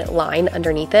clean line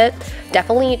underneath it.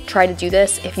 Definitely try to do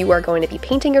this if you are going to be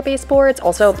painting your baseboards.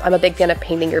 Also, I'm a big fan of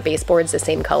painting your baseboards the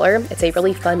same color. It's a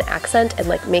really fun accent and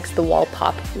like makes the wall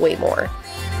pop way more.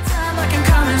 I can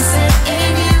come and sit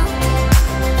in you.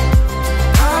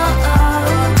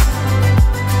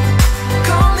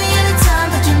 Call me anytime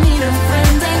that you need a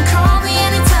friend, and call me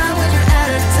anytime when you're at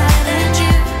a tight end.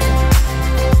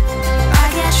 I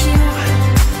got you,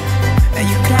 And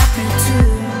you got me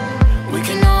too. we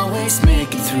can always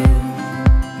make it through.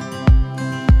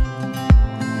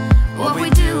 What we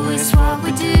do is what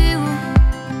we do.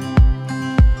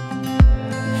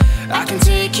 I can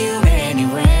take you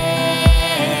anywhere,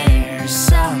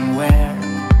 somewhere.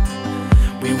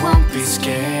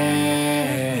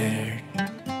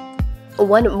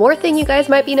 One more thing you guys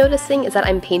might be noticing is that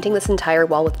I'm painting this entire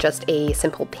wall with just a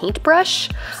simple paintbrush.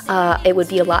 It would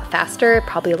be a lot faster,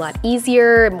 probably a lot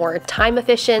easier, more time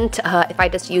efficient if I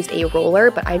just used a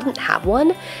roller, but I didn't have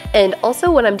one. And also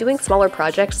when I'm doing smaller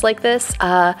projects like this,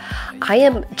 I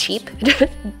am cheap.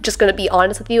 Just gonna be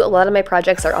honest with you, a lot of my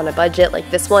projects are on a budget.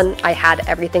 Like this one, I had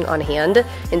everything on hand,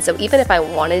 and so even if I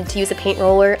wanted to use a paint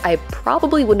roller, I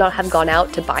probably would not have gone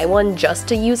out to buy one just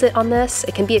to use it on this.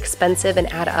 It can be expensive and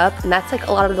add up, and that's like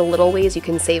a lot of the little ways you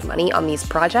can save money on these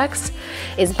projects,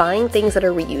 is buying things that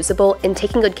are reusable and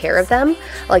taking good care of them.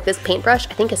 Like this paintbrush,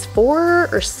 I think is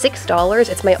 $4 or $6.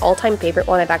 It's my all-time favorite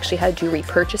one. I've actually had to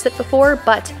repurchase it before,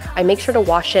 but I make sure to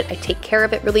wash it. I take care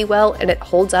of it really well, and it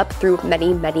holds up through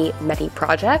many, many, many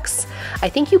projects. I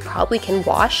think you probably can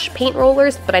wash paint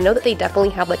rollers, but I know that they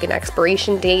definitely have like an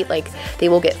expiration date. Like they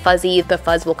will get fuzzy, the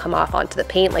fuzz will come off onto the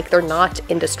paint. Like they're not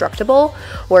indestructible,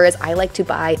 whereas I like to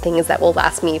buy things that will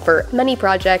last me for many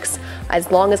projects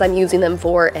as long as I'm using them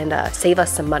for, and save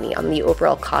us some money on the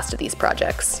overall cost of these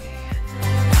projects.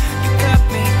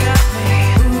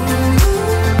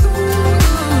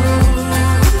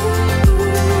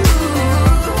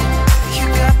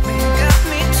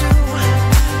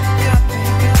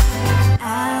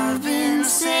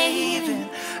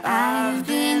 I've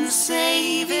been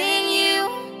saving you.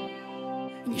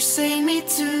 You save me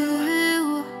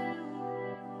too.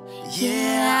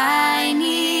 Yeah, I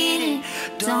need it.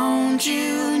 Don't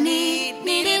you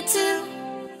need it too?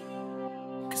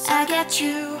 'Cause I got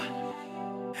you,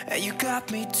 and you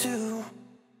got me too.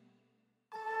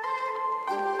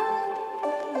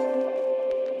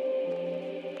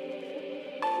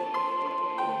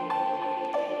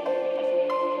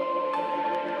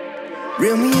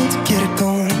 Reel me in to get it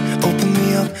going, open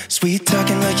me up. Sweet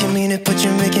talking like you mean it, but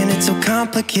you're making it so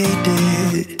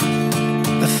complicated.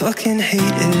 I fucking hate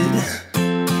it.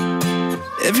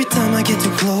 Every time I get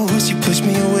too close, you push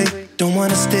me away. Don't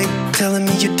wanna stick, telling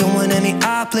me you don't want any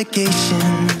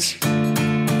obligations,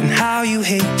 and how you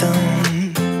hate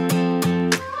them.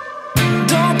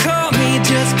 Don't call me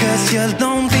just 'cause you're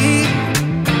lonely.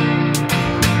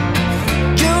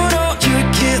 You know you're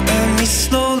killing me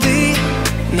slowly.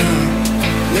 No.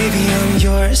 Maybe I'm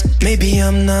yours, maybe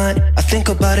I'm not. I think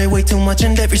about it way too much,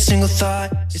 and every single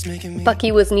thought is making me.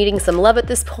 Bucky was needing some love at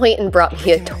this point and brought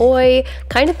me a toy.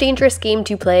 Kind of dangerous game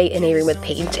to play in a room with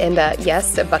paint, and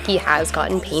yes, Bucky has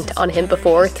gotten paint on him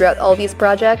before throughout all these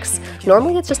projects.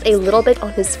 Normally it's just a little bit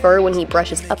on his fur when he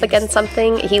brushes up against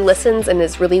something. He listens and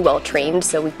is really well trained,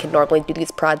 so we can normally do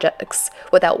these projects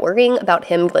without worrying about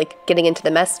him like getting into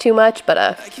the mess too much,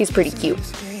 but he's pretty cute.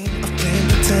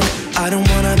 I don't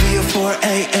wanna be a 4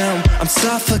 a.m. I'm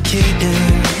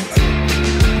suffocating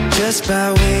just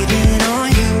by waiting on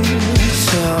you.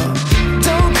 So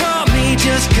don't call me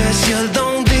just 'cause you're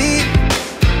lonely.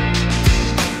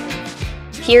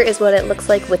 Here is what it looks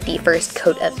like with the first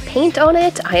coat of paint on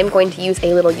it. I am going to use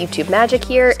a little YouTube magic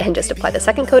here and just apply the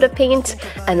second coat of paint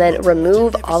and then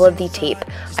remove all of the tape.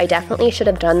 I definitely should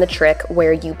have done the trick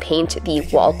where you paint the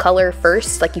wall color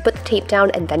first, like you put the tape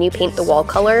down and then you paint the wall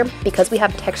color. Because we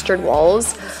have textured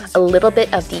walls, a little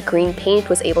bit of the green paint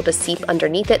was able to seep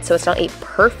underneath it, so it's not a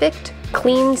perfect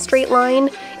clean straight line.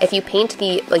 If you paint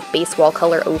the like base wall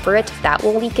color over it, that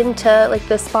will leak into like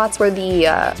the spots where the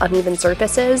uneven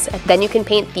surface is. And then you can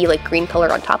paint the like green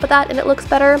color on top of that and it looks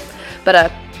better.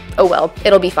 But oh well,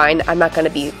 it'll be fine. I'm not going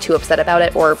to be too upset about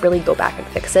it or really go back and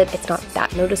fix it. It's not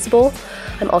that noticeable.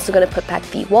 I'm also going to put back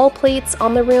the wall plates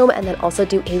on the room and then also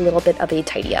do a little bit of a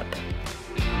tidy up.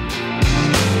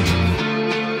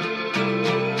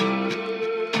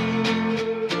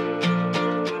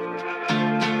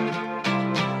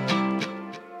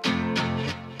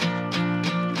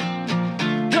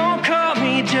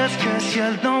 Just 'cause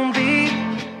you're lonely.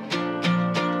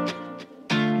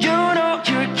 You know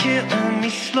you're killing me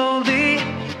slowly.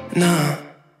 Nah,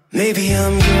 maybe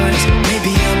I'm yours,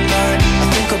 maybe I'm not. I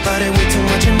think about it way too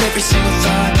much, and every single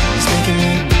thought is making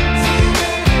me.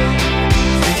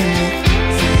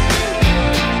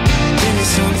 Give me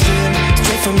something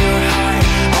straight from your heart.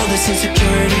 All this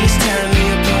insecurities tearing me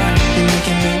apart. You're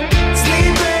making me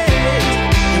sleepless.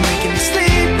 You're making me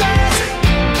sleepless.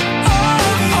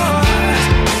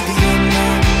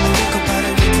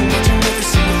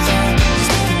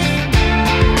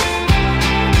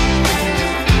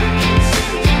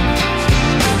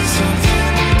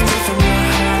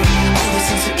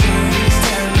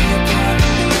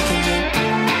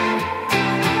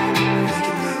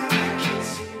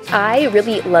 I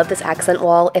really love this accent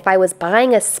wall. If I was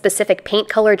buying a specific paint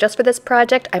color just for this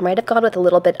project, I might have gone with a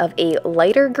little bit of a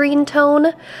lighter green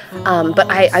tone, but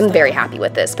I'm very happy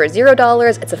with this. For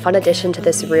 $0, it's a fun addition to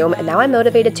this room, and now I'm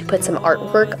motivated to put some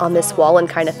artwork on this wall and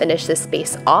kind of finish this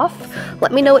space off.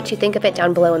 Let me know what you think of it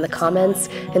down below in the comments,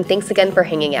 and thanks again for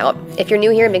hanging out. If you're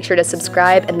new here, make sure to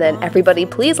subscribe, and then everybody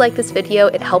please like this video.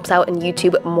 It helps out in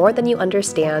YouTube more than you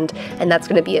understand, and that's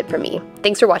going to be it for me.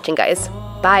 Thanks for watching, guys.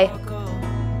 Bye!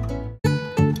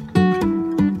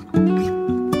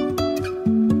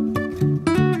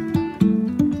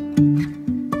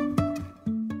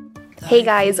 Hey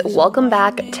guys, welcome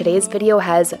back. Today's video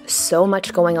has so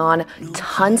much going on,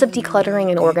 tons of decluttering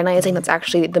and organizing. That's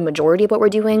actually the majority of what we're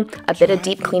doing, a bit of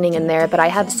deep cleaning in there, but I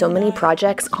have so many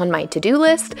projects on my to-do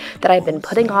list that I've been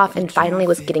putting off and finally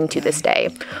was getting to this day.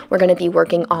 We're going to be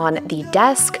working on the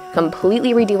desk,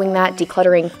 completely redoing that,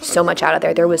 decluttering so much out of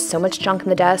there. There was so much junk in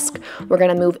the desk. We're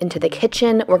going to move into the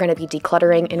kitchen. We're going to be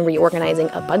decluttering and reorganizing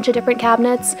a bunch of different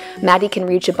cabinets. Maddie can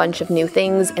reach a bunch of new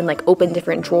things and like open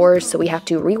different drawers, so we have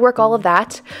to rework all of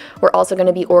that. We're also going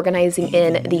to be organizing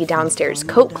in the downstairs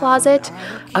coat closet,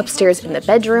 upstairs in the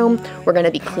bedroom. We're going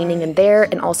to be cleaning in there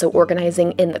and also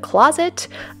organizing in the closet.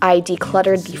 I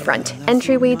decluttered the front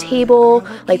entryway table.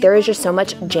 Like, there is just so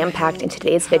much jam-packed in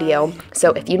today's video.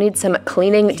 So if you need some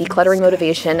cleaning, decluttering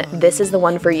motivation, this is the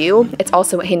one for you. It's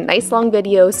also a nice long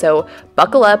video, so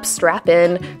buckle up, strap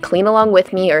in, clean along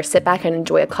with me, or sit back and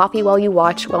enjoy a coffee while you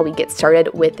watch while we get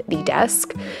started with the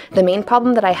desk. The main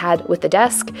problem that I had with the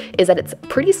desk is that it's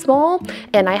pretty small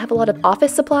and I have a lot of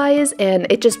office supplies, and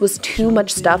it just was too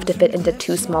much stuff to fit into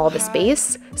too small of a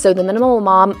space. So the minimal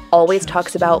mom always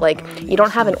talks about, like, you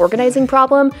don't have an organizing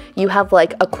problem, you have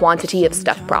like a quantity of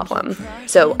stuff problem.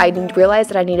 So I realized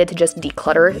that I needed to just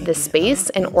declutter this space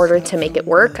in order to make it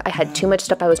work. I had too much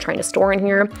stuff I was trying to store in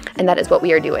here, and that is what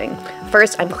we are doing.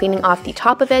 First, I'm cleaning off the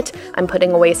top of it. I'm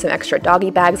putting away some extra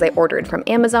doggy bags I ordered from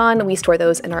Amazon. We store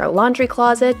those in our laundry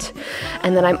closet.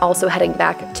 And then I'm also heading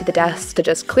back to the desk to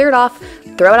just clear it off,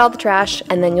 throw out all the trash,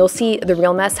 and then you'll see the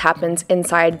real mess happens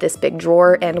inside this big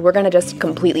drawer, and we're gonna just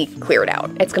completely clear it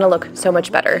out. It's gonna look so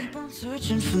much better.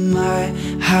 Searching for my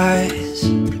highs.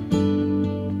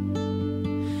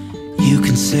 You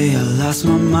can say I lost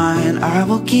my mind, I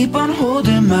will keep on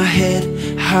holding my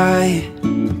head high.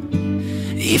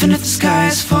 Even if the sky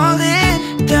is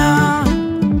falling down,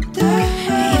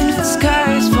 even if the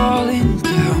sky is falling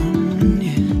down,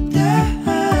 yeah.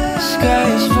 The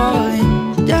sky is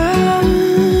falling down.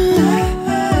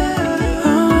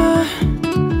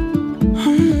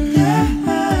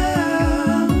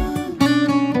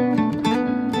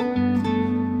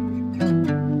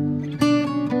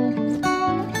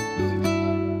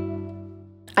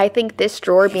 I think this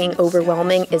drawer being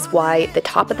overwhelming is why the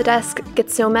top of the desk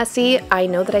gets so messy. I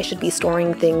know that I should be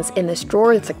storing things in this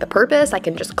drawer. It's like the purpose. I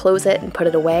can just close it and put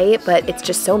it away, but it's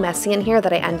just so messy in here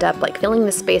that I end up like filling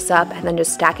the space up and then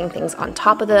just stacking things on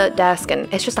top of the desk, and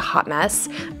it's just a hot mess.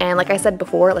 And like I said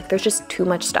before, like, there's just too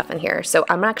much stuff in here. So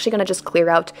I'm actually gonna just clear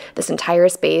out this entire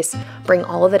space, bring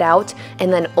all of it out,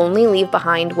 and then only leave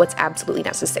behind what's absolutely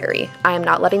necessary. I am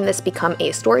not letting this become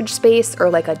a storage space or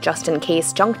like a just in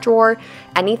case junk drawer.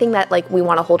 Anything that like we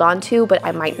want to hold on to but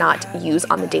I might not use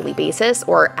on the daily basis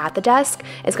or at the desk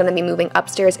is going to be moving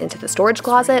upstairs into the storage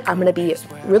closet. I'm going to be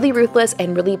really ruthless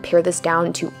and really pare this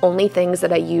down to only things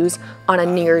that I use on a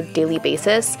near daily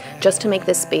basis, just to make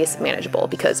this space manageable,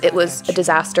 because it was a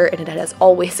disaster and it has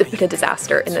always been a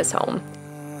disaster in this home.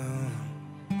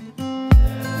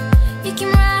 You can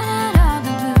ride all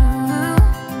the blue.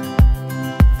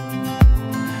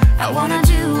 I wanna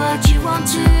do what you want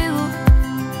to.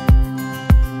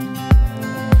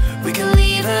 We can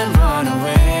leave and run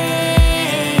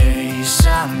away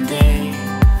someday,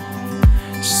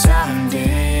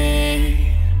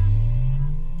 someday.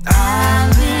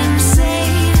 I've been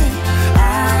saving you,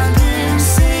 and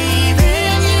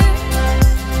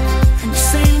you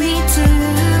save me too.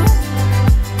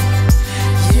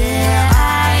 Yeah,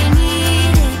 I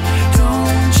need it,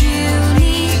 don't you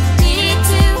need me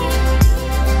too?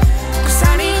 'Cause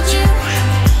I need you.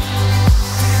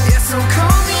 Yeah, so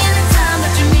call me anytime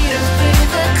that you need a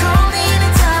favor. Call me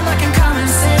anytime I can come and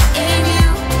sit in you.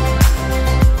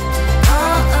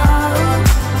 Oh, oh.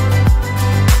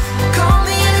 Call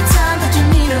me anytime that you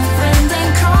need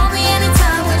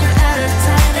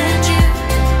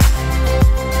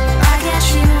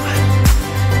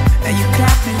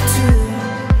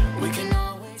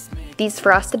These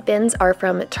frosted bins are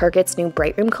from Target's new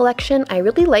Bright Room collection. I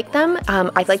really like them.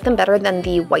 I like them better than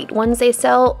the white ones they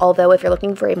sell, although if you're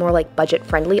looking for a more like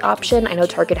budget-friendly option, I know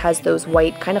Target has those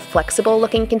white kind of flexible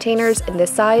looking containers in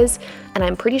this size, and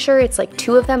I'm pretty sure it's like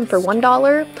 2 of them for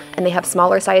 $1, and they have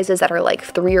smaller sizes that are like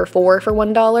 3 or 4 for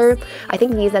 $1. I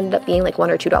think these ended up being like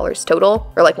 $1 or $2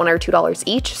 total, or like $1 or $2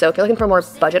 each, so if you're looking for a more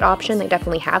budget option, they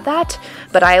definitely have that,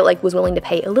 but I like was willing to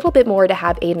pay a little bit more to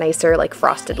have a nicer like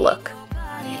frosted look.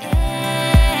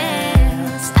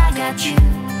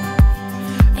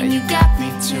 And you got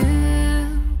me too.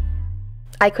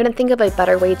 I couldn't think of a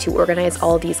better way to organize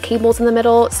all of these cables in the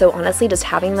middle, so honestly just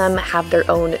having them have their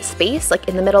own space, like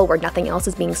in the middle where nothing else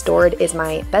is being stored, is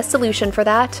my best solution for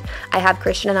that. I have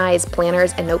Christian and I's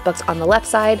planners and notebooks on the left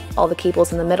side, all the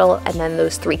cables in the middle, and then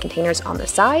those 3 containers on the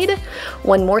side.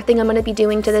 One more thing I'm going to be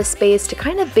doing to this space to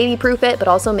kind of baby-proof it, but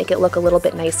also make it look a little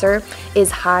bit nicer, is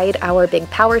hide our big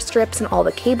power strips and all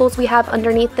the cables we have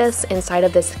underneath this inside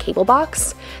of this cable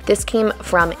box. This came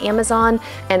from Amazon,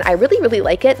 and I really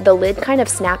like it. The lid kind of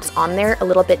snaps on there a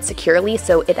little bit securely,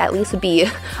 so it at least would be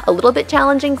a little bit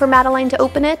challenging for Madeline to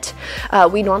open it.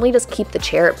 We normally just keep the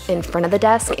chair in front of the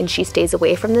desk and she stays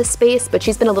away from this space, but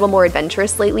she's been a little more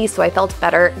adventurous lately, so I felt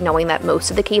better knowing that most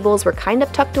of the cables were kind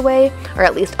of tucked away, or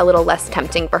at least a little less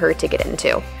tempting for her to get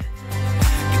into.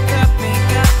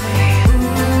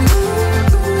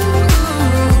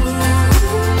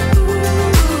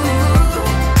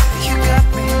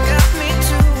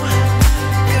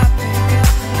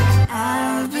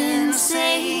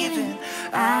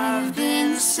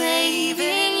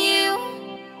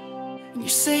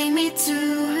 Save me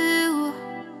too.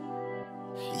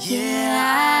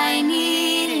 Yeah, I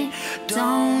need it.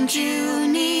 Don't you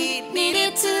need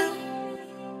it too?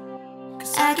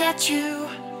 'Cause I got you.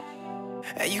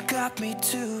 You got me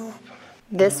too.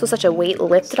 This was such a weight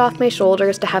lifted off my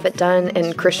shoulders to have it done,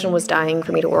 and Christian was dying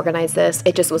for me to organize this.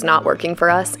 It just was not working for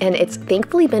us, and it's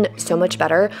thankfully been so much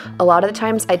better. A lot of the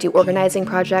times I do organizing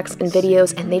projects and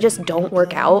videos and they just don't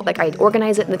work out. Like, I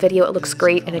organize it in the video, it looks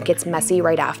great, and it gets messy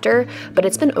right after, but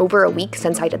it's been over a week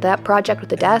since I did that project with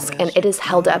the desk, and it has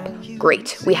held up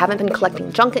great. We haven't been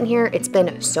collecting junk in here. It's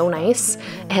been so nice,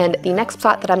 and the next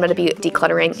spot that I'm going to be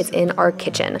decluttering is in our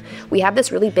kitchen. We have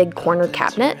this really big corner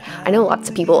cabinet. I know lots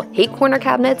of people hate corner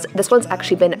cabinets. This one's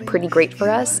actually been pretty great for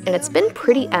us, and it's been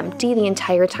pretty empty the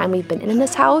entire time we've been in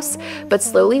this house, but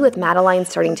slowly with Madeline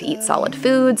starting to eat solid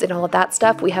foods and all of that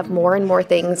stuff, we have more and more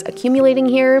things accumulating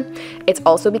here. It's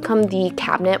also become the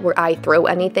cabinet where I throw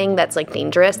anything that's like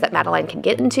dangerous that Madeline can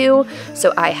get into.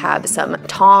 So I have some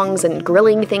tongs and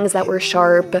grilling things that were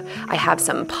sharp. I have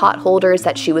some pot holders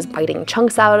that she was biting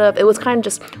chunks out of. It was kind of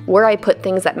just where I put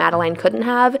things that Madeline couldn't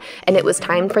have, and it was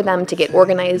time for them to get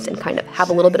organized and kind of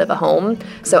have a little bit of a home.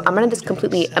 So I'm going to just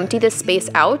completely empty this space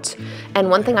out. And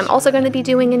one thing I'm also going to be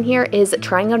doing in here is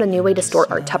trying out a new way to store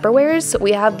our Tupperwares. So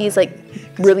we have these like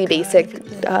really basic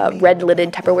red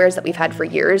lidded Tupperwares that we've had for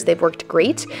years. They've worked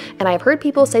great, and I've heard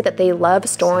people say that they love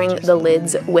storing the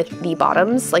lids with the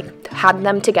bottoms, like have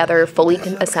them together fully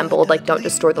assembled, like don't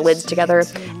just store the lids together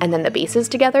and then the bases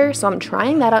together. So I'm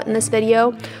trying that out in this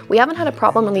video. We haven't had a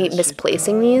problem really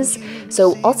misplacing these,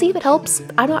 so I'll see if it helps.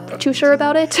 I'm not too sure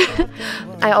about it.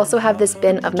 I also have this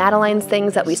bin of Madeline's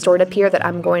things that we stored up here that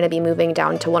I'm going to be moving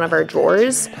down to one of our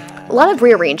drawers. A lot of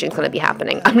rearranging is going to be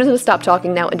happening. I'm just going to stop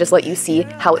talking now and just let you see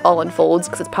how it all unfolds,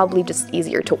 because it's probably just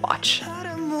easier to watch.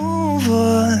 Move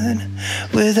on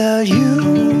without you.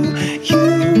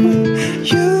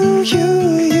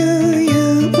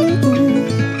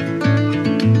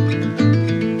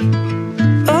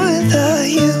 Oh, without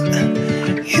you.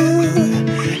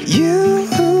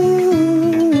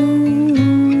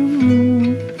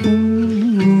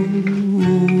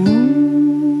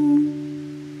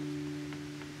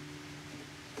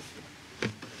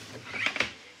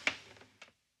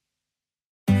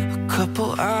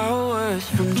 Couple hours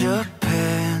from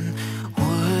Japan,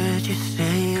 would you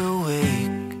stay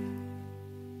awake?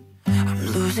 I'm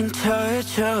losing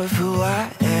touch of who I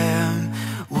am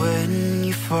when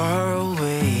you're far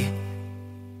away.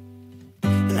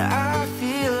 And I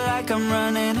feel like I'm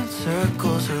running in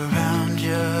circles around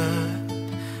you.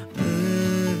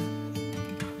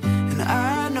 And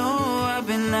I know I've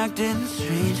been acting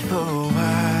strange for a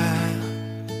while,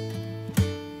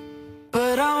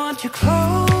 but I want you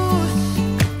close.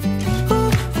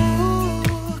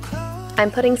 I'm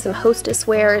putting some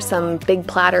hostessware, some big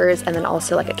platters, and then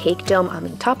also like a cake dome on the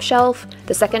top shelf.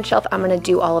 The second shelf, I'm gonna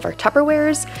do all of our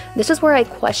Tupperwares. This is where I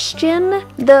question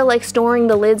the like storing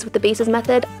the lids with the bases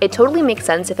method. It totally makes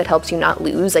sense if it helps you not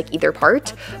lose like either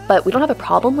part, but we don't have a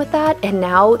problem with that. And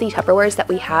now the Tupperwares that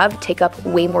we have take up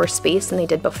way more space than they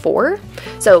did before.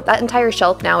 So that entire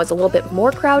shelf now is a little bit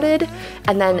more crowded.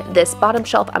 And then this bottom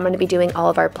shelf, I'm gonna be doing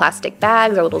all of our plastic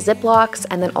bags, our little Ziplocs,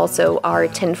 and then also our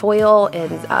tin foil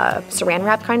and saran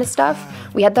wrap kind of stuff.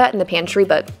 We had that in the pantry,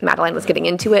 but Madeline was getting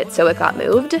into it, so it got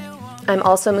moved. I'm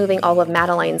also moving all of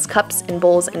Madeline's cups and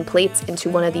bowls and plates into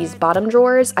one of these bottom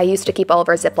drawers. I used to keep all of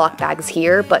our Ziploc bags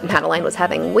here, but Madeline was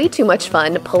having way too much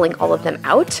fun pulling all of them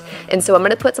out. And so I'm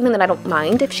gonna put something that I don't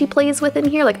mind if she plays with in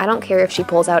here. Like, I don't care if she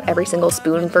pulls out every single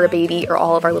spoon for a baby or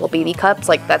all of our little baby cups.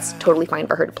 Like, that's totally fine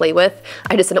for her to play with.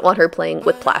 I just didn't want her playing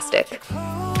with plastic.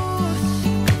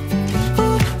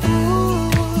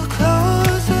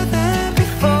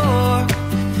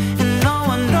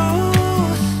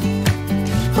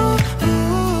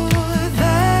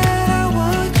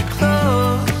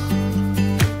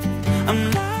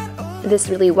 This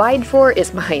really wide drawer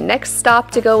is my next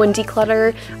stop to go and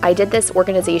declutter. I did this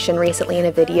organization recently in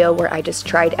a video where I just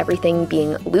tried everything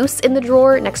being loose in the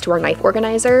drawer next to our knife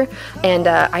organizer, and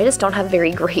I just don't have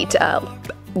very great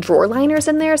drawer liners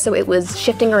in there, so it was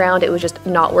shifting around. It was just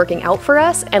not working out for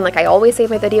us. And like I always say in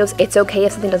my videos, it's okay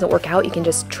if something doesn't work out, you can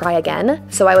just try again.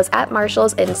 So I was at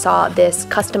Marshall's and saw this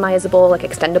customizable, like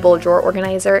extendable drawer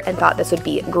organizer and thought this would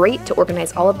be great to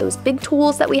organize all of those big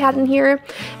tools that we had in here.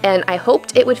 And I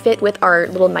hoped it would fit with our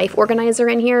little knife organizer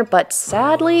in here, but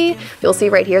sadly, you'll see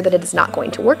right here that it is not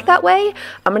going to work that way.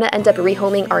 I'm gonna end up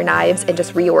rehoming our knives and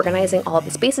just reorganizing all of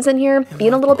the spaces in here,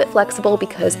 being a little bit flexible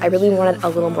because I really wanted a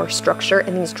little more structure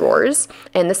in these drawers,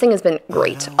 and this thing has been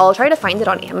great. I'll try to find it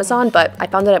on Amazon, but I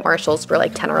found it at Marshall's for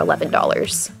like $10 or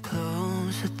 $11.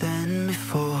 Closer than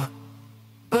before,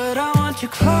 but I want you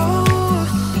close.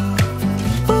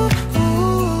 Ooh,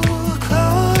 ooh,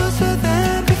 closer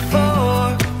than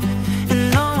before,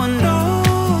 and no one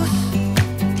knows.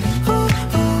 Ooh,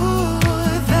 ooh,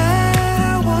 that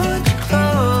I want you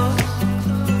close.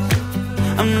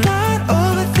 I'm not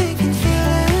overthinking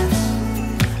feelings,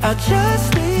 I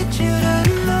just need you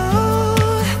to know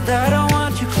that I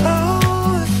want you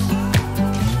close.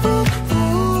 Ooh,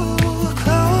 ooh,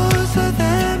 closer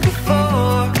than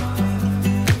before.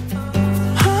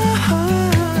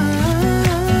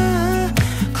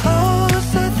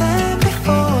 Closer than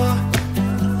before.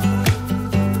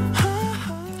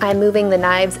 I'm moving the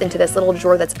knives into this little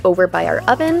drawer that's over by our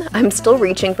oven. I'm still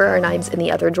reaching for our knives in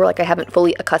the other drawer, like I haven't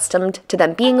fully accustomed to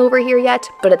them being over here yet,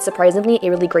 but it's surprisingly a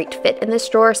really great fit in this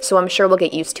drawer, so I'm sure we'll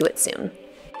get used to it soon.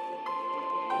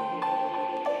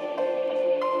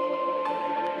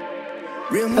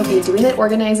 Okay, doing that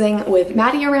organizing with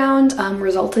Maddie around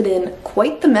resulted in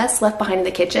quite the mess left behind in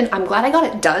the kitchen. I'm glad I got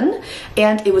it done,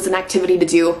 and it was an activity to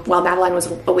do while Madeline was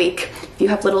awake. If you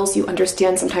have littles, you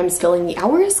understand sometimes filling the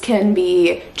hours can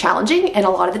be challenging, and a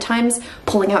lot of the times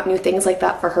pulling out new things like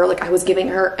that for her, like I was giving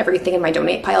her everything in my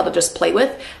donate pile to just play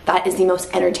with, that is the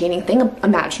most entertaining thing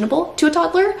imaginable to a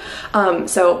toddler.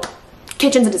 So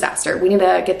kitchen's a disaster. We need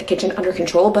to get the kitchen under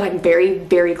control, but I'm very,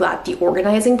 very glad the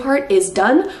organizing part is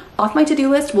done. Off my to-do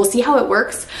list. We'll see how it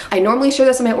works. I normally share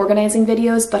this in my organizing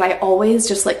videos, but I always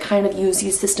just like kind of use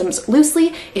these systems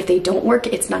loosely. If they don't work,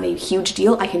 it's not a huge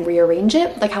deal. I can rearrange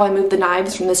it. Like how I moved the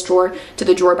knives from this drawer to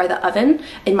the drawer by the oven.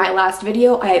 In my last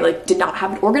video, I like did not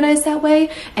have it organized that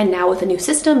way. And now with a new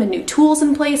system and new tools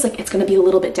in place, like it's gonna be a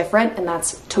little bit different, and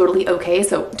that's totally okay.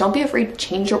 So don't be afraid to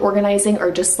change your organizing or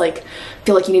just like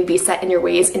feel like you need to be set in your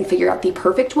ways and figure out the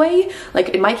perfect way. Like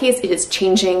in my case, it is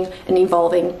changing and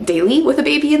evolving daily with a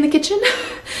baby in the kitchen.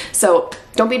 So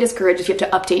don't be discouraged if you have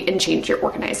to update and change your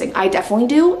organizing. I definitely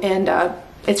do, and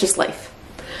it's just life.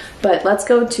 But let's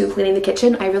go to cleaning the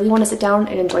kitchen. I really want to sit down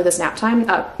and enjoy this nap time.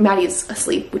 Maddie's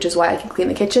asleep, which is why I can clean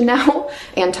the kitchen now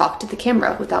and talk to the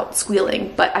camera without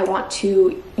squealing. But I want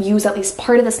to use at least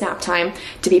part of this nap time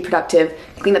to be productive,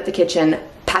 clean up the kitchen,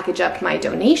 package up my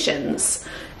donations,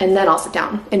 and then I'll sit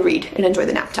down and read and enjoy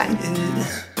the nap time.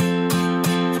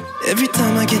 Every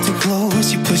time I get too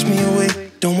close, you push me away.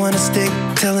 Don't wanna stick,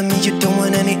 telling me you don't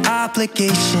want any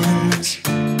obligations,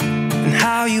 and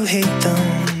how you hate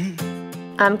them.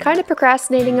 I'm kind of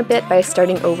procrastinating a bit by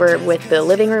starting over with the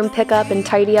living room pickup and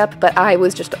tidy up, but I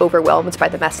was just overwhelmed by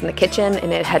the mess in the kitchen,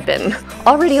 and it had been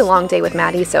already a long day with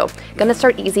Maddie, so gonna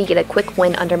start easy, get a quick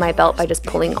win under my belt by just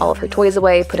pulling all of her toys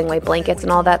away, putting away blankets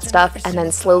and all that stuff, and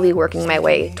then slowly working my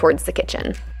way towards the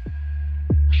kitchen.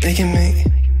 Making me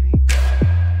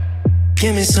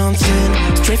Give me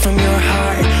something straight from your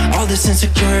heart. All this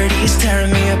insecurity is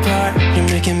tearing me apart. You're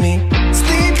making me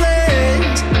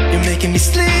sleepless. You're making me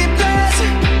sleepless.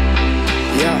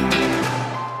 Yeah.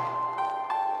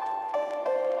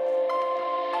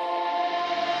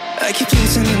 I keep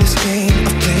losing in this game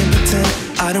of playing pretend.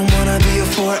 I don't wanna be a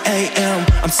 4 a.m.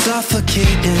 I'm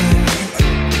suffocating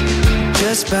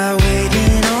just by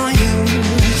waiting on you.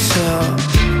 So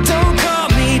don't call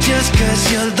me just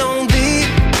cause you're lonely.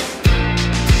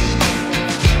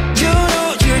 You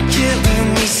know you're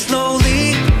killing me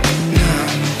slowly. Nah,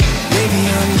 maybe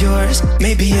I'm yours,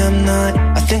 maybe I'm not.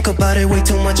 I think about it way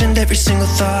too much and every single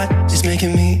thought is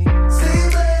making me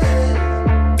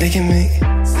sleepless. Making me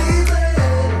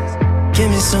give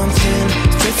me something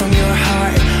straight from your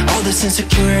heart. All this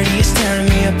insecurity is tearing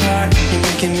me apart. You're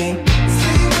making me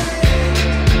sleepless.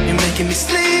 You're making me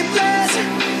sleepless.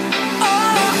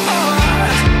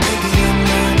 Maybe I'm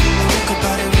not. I think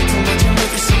about it way too much and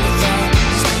every single thought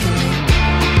is making me.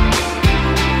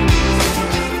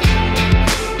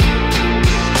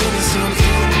 Give me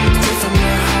something straight from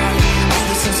your heart. All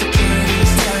this insecurity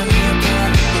is tearing me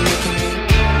apart. You're making me.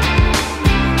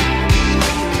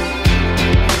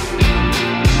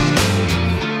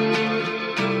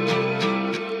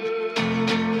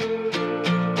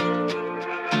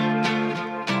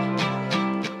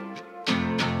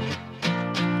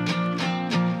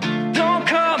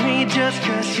 Just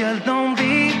cause you're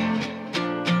lonely.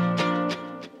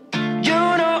 You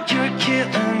know you're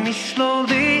killing me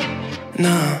slowly.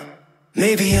 Nah,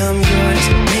 maybe I'm yours,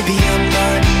 maybe I'm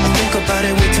not. I think about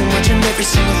it way too much and every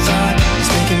single thought is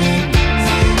making me.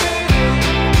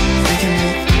 Making me.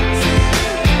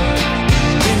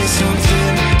 Give me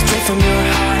something straight from your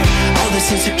heart. All this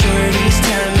insecurity is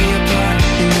tearing me apart.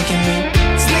 You're making me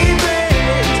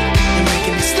sleepless. You're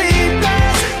making me sleepless.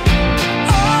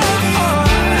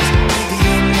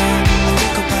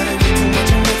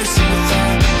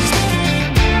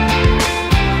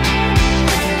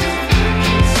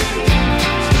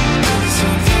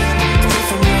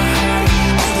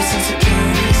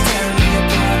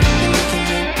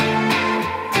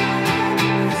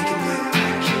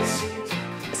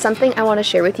 Something I want to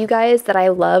share with you guys that I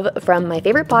love from my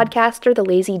favorite podcaster, The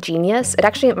Lazy Genius.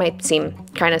 It might seem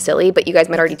kind of silly, but you guys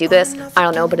might already do this. I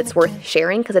don't know, but it's worth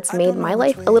sharing because it's made my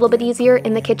life a little bit easier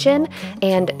in the kitchen.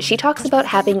 And she talks about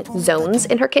having zones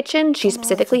in her kitchen. She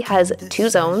specifically has 2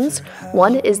 zones.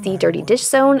 One is the dirty dish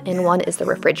zone and one is the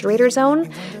refrigerator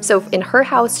zone. So in her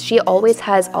house, she always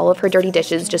has all of her dirty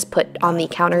dishes just put on the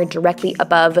counter directly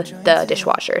above the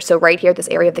dishwasher. So right here, this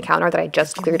area of the counter that I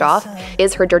just cleared off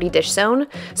is her dirty dish zone.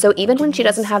 So even when she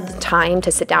doesn't have the time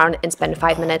to sit down and spend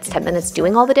 5 minutes, 10 minutes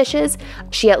doing all the dishes,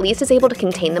 she at least is able to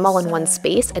contain them all in one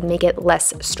space and make it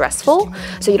less stressful.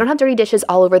 So you don't have dirty dishes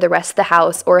all over the rest of the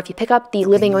house, or if you pick up the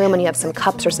living room and you have some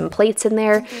cups or some plates in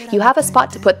there, you have a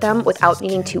spot to put them without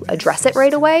needing to address it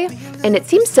right away. And it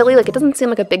seems silly, like it doesn't seem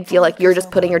like a big deal, like you're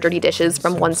just putting your dirty dishes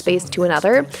from one space to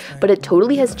another, but it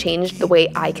totally has changed the way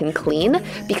I can clean,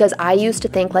 because I used to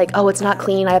think like, oh, it's not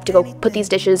clean, I have to go put these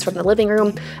dishes from the living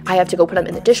room, I have to go put them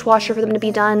in the dishwasher for them to be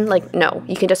done. Like, no,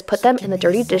 you can just put them in the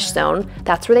dirty dish zone.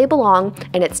 That's where they belong,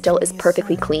 and it still is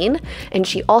perfectly clean. And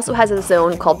she also has a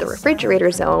zone called the refrigerator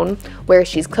zone where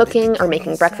she's cooking or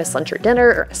making breakfast, lunch, or dinner,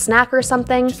 or a snack or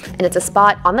something, and it's a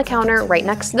spot on the counter right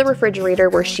next to the refrigerator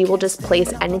where she will just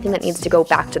place anything that needs to go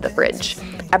back to the fridge.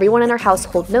 Everyone in our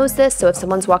household knows this, so if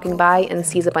someone's walking by and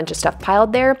sees a bunch of stuff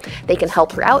piled there, they can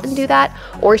help her out and do that,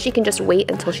 or she can just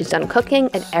wait until she's done cooking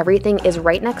and everything is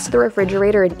right next to the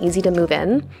refrigerator and easy to move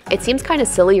in. It seems kind of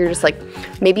silly, you're just like,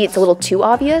 maybe it's a little too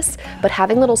obvious, but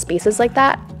having little spaces like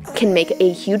that can make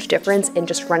a huge difference in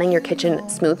just running your kitchen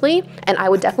smoothly. And I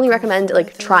would definitely recommend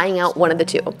like trying out one of the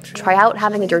two. Try out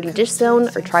having a dirty dish zone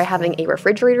or try having a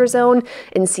refrigerator zone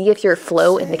and see if your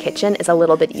flow in the kitchen is a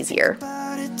little bit easier.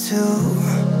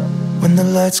 When the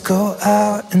lights go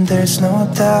out and there's no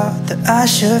doubt that I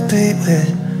should be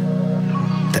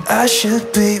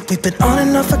with, we've been on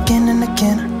and off again and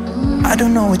again. I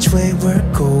don't know which way we're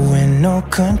going, no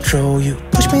control. You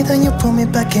push me, then you pull me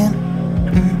back in.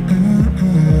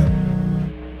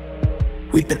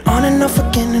 We've been on and off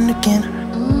again and again.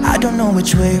 I don't know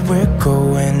which way we're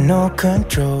going, no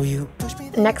control. You push me.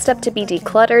 Next up to be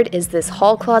decluttered is this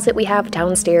hall closet we have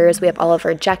downstairs. We have all of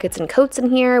our jackets and coats in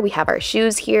here. We have our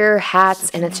shoes here, hats,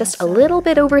 and it's just a little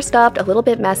bit overstuffed, a little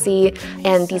bit messy.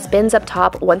 And these bins up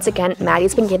top, once again,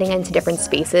 Maddie's been getting into different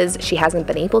spaces she hasn't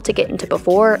been able to get into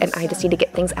before, and I just need to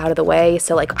get things out of the way.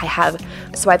 So I've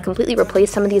completely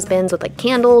replaced some of these bins with like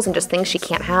candles and just things she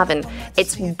can't have, and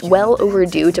it's well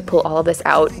overdue to pull all of this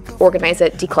out, organize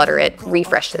it, declutter it,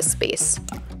 refresh this space.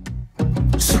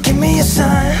 So give me a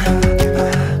sign.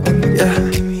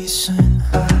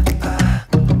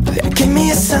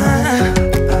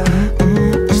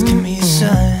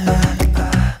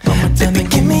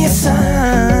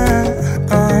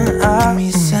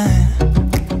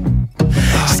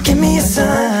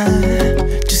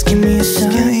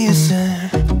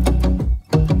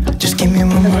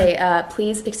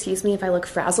 please excuse me if I look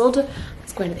frazzled.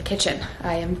 Let's go into the kitchen.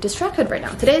 I am distracted right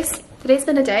now. Today's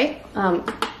been a day.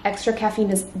 Extra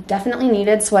caffeine is definitely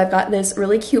needed, so I've got this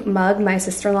really cute mug my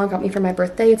sister-in-law got me for my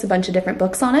birthday. It's a bunch of different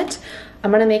books on it.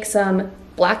 I'm gonna make some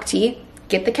black tea,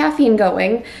 get the caffeine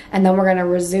going, and then we're gonna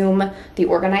resume the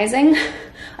organizing.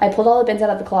 I pulled all the bins out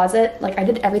of the closet. Like, I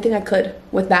did everything I could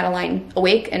with Madeline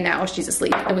awake, and now she's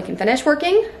asleep and we can finish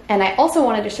working. And I also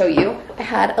wanted to show you, I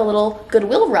had a little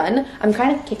Goodwill run. I'm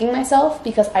kind of kicking myself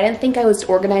because I didn't think I was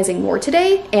organizing more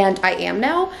today, and I am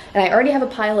now. And I already have a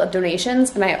pile of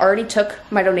donations, and I already took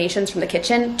my donations from the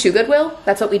kitchen to Goodwill.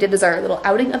 That's what we did as our little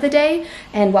outing of the day.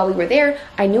 And while we were there,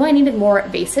 I knew I needed more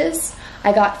vases.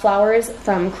 I got flowers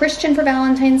from Christian for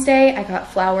Valentine's Day. I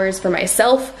got flowers for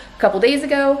myself a couple days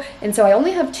ago. And so I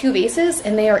only have 2 vases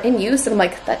and they are in use. And I'm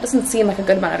like, that doesn't seem like a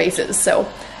good amount of vases.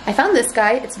 So I found this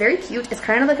guy. It's very cute. It's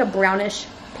kind of like a brownish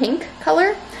pink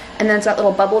color. And then it's got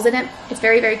little bubbles in it. It's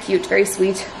very, very cute, very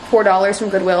sweet. $4 from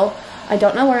Goodwill. I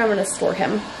don't know where I'm gonna store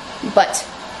him, but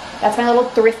that's my little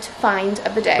thrift find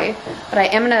of the day. But I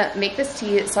am gonna make this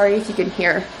tea. Sorry if you can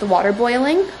hear the water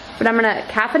boiling. But I'm gonna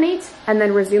caffeinate and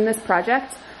then resume this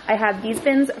project. I have these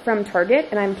bins from Target,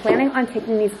 and I'm planning on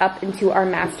taking these up into our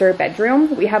master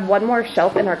bedroom. We have one more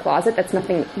shelf in our closet that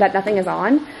nothing is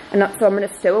on, and so I'm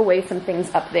gonna stow away some things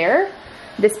up there.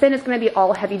 This bin is gonna be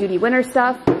all heavy duty winter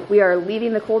stuff. We are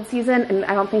leaving the cold season, and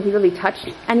I don't think we really touched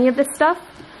any of this stuff.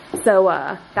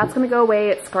 So that's gonna go away.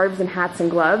 It's scarves and hats and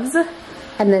gloves.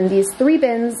 And then these 3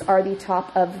 bins are the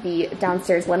top of the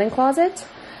downstairs linen closet.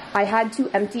 I had to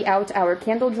empty out our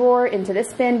candle drawer into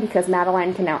this bin because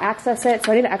Madeline can now access it.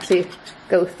 So I need to actually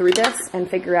go through this and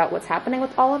figure out what's happening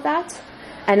with all of that.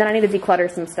 And then I need to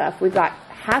declutter some stuff. We've got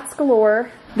hats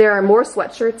galore. There are more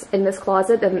sweatshirts in this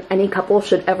closet than any couple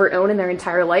should ever own in their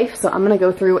entire life. So I'm gonna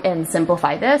go through and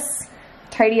simplify this,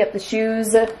 tidy up the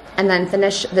shoes, and then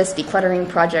finish this decluttering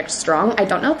project strong. I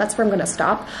don't know if that's where I'm gonna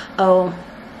stop. Oh,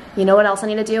 you know what else I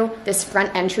need to do? This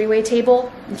front entryway table,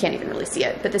 you can't even really see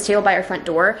it, but this table by our front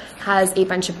door has a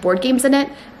bunch of board games in it,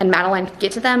 and Madeline could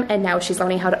get to them, and now she's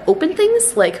learning how to open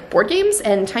things like board games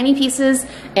and tiny pieces,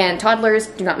 and toddlers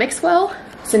do not mix well.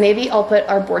 So maybe I'll put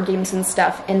our board games and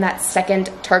stuff in that second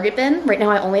Target bin. Right now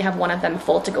I only have one of them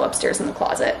full to go upstairs in the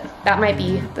closet. That might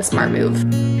be the smart move.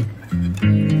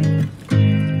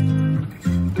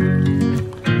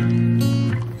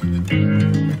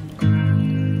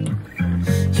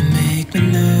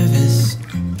 Nervous.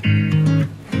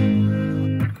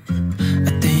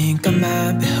 I think I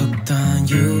might be hooked on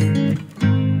you.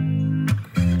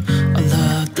 All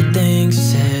of the things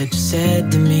you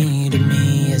said to me,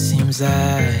 it seems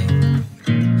like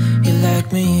you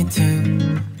like me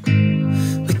too.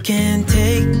 We can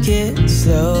take it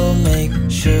slow, make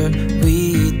sure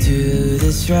we do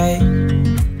this right.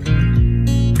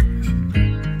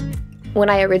 When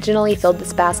I originally filled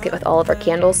this basket with all of our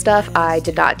candle stuff, I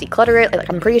did not declutter it. Like,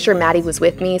 I'm pretty sure Maddie was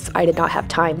with me, so I did not have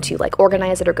time to like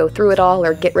organize it or go through it all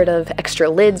or get rid of extra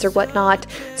lids or whatnot.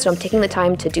 So I'm taking the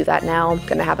time to do that now. I'm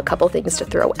gonna have a couple things to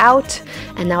throw out,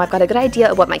 and now I've got a good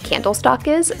idea of what my candle stock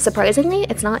is. Surprisingly,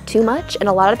 it's not too much, and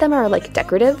a lot of them are like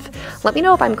decorative. Let me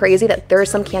know if I'm crazy that there are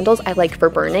some candles I like for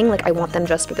burning, like I want them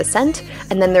just for the scent,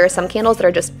 and then there are some candles that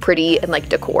are just pretty and like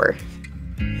decor.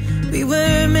 We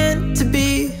were meant to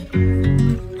be.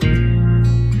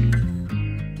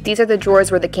 These are the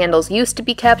drawers where the candles used to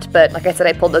be kept, but like I said,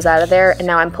 I pulled those out of there, and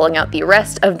now I'm pulling out the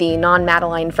rest of the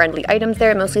non-Madeline friendly items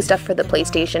there, mostly stuff for the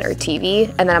PlayStation or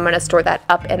TV, and then I'm gonna store that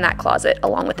up in that closet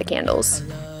along with the candles.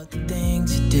 The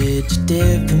things you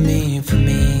did for me,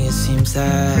 it seems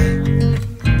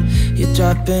like you're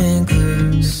dropping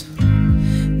clues.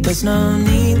 There's no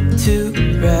need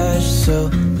to rush,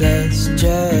 so let's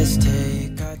just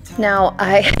take our time. Now,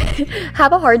 I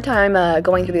have a hard time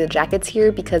going through the jackets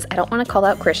here because I don't want to call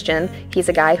out Christian. He's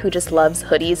a guy who just loves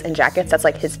hoodies and jackets. That's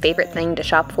like his favorite thing to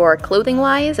shop for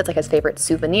clothing-wise. It's like his favorite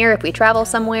souvenir if we travel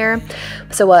somewhere.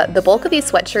 So the bulk of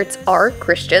these sweatshirts are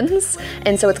Christian's,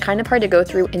 and so it's kind of hard to go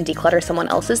through and declutter someone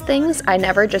else's things. I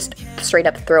never just straight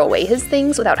up throw away his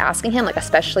things without asking him, like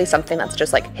especially something that's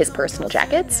just like his personal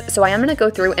jackets. So I am going to go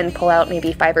through and pull out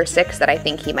maybe 5 or 6 that I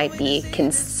think he might be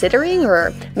considering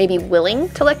or maybe willing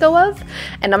to let go of,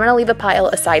 and I'm gonna leave a pile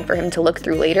aside for him to look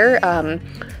through later.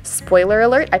 Spoiler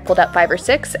alert, I pulled out 5 or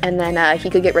 6, and then he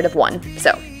could get rid of 1.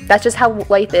 So that's just how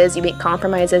life is. You make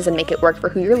compromises and make it work for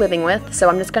who you're living with. So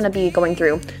I'm just gonna be going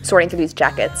through, sorting through these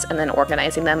jackets and then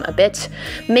organizing them a bit,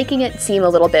 making it seem a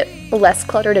little bit less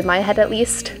cluttered in my head at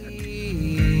least.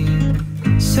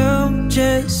 So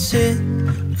just sit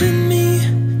with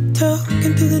me,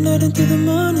 talking through the night until the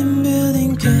morning,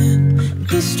 building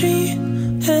chemistry.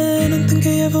 And I don't think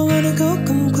I ever wanna go,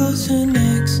 come closer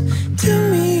next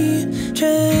to me.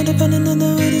 Trying to find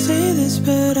another way to say this,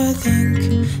 but I think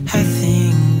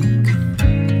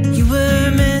you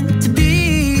were meant to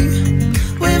be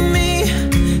with me.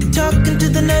 Talking to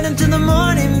the night until the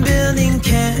morning, building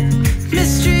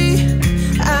chemistry.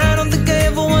 I don't think I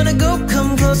ever wanna go,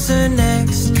 come closer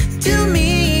next to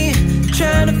me.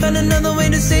 Trying to find another way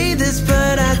to say this,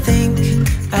 but I think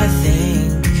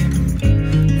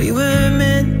we were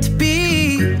meant to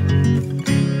be.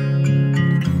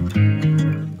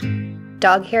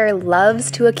 Dog hair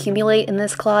loves to accumulate in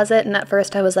this closet, and at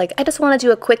first I was like, I just want to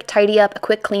do a quick tidy up, a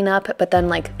quick clean up, but then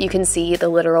like you can see the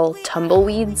literal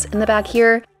tumbleweeds in the back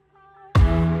here.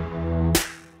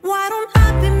 Why don't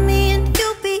I be me and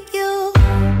you be you?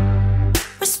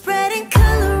 We're spreading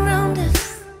color around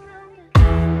us.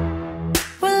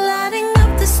 We're lighting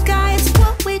up the sky, it's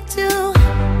what we do.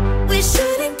 We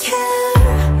shouldn't care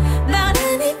about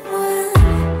anyone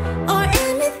or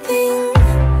anything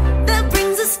that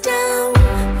brings us down.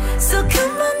 So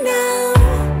come on now,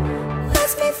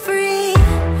 let's be free.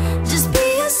 Just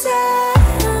be yourself.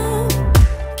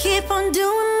 Keep on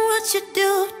doing what you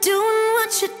do, doing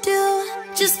what you do.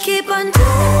 Just keep on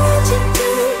doing what you do,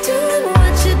 doing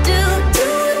what you do,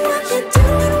 doing what you do,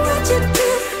 what you do,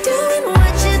 doing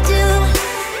what you do.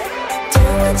 Do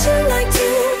what you like to,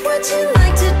 what you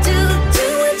like to do, do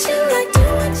what you like, do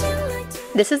what you like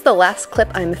to. This is the last clip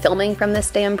I'm filming from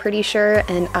this day, I'm pretty sure,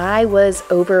 and I was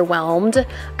overwhelmed.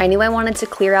 I knew I wanted to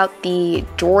clear out the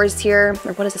drawers here,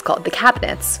 or what is this called? The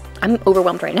cabinets. I'm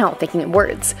overwhelmed right now thinking in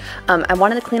words. I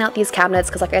wanted to clean out these cabinets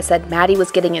because, like I said, Maddie was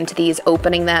getting into these,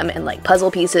 opening them and like puzzle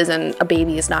pieces, and a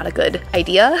baby is not a good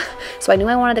idea. So I knew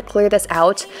I wanted to clear this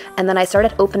out, and then I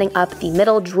started opening up the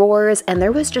middle drawers, and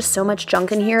there was just so much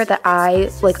junk in here that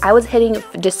I was hitting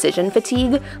decision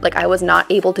fatigue. Like I was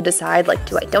not able to decide, like,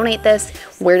 do I donate this?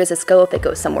 Where does this go if it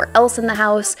goes somewhere else in the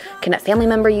house? Can a family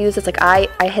member use it? Like I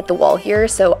hit the wall here,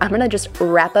 so I'm gonna just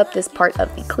wrap up this part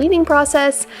of the cleaning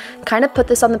process, kind of put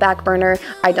this on the back burner.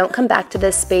 I don't come back to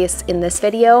this space in this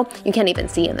video. You can't even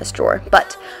see in this drawer,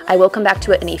 but I will come back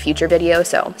to it in a future video,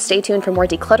 so stay tuned for more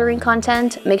decluttering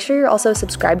content. Make sure you're also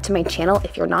subscribed to my channel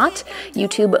if you're not.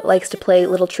 YouTube likes to play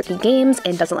little tricky games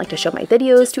and doesn't like to show my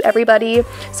videos to everybody,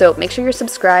 so make sure you're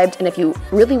subscribed, and if you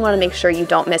really want to make sure you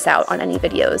don't miss out on any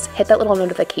videos, hit that little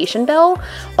notification bell.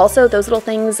 Also, those little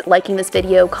things, liking this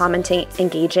video, commenting,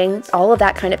 engaging, all of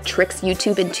that kind of tricks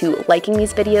YouTube into liking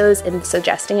these videos and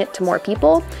suggesting it to more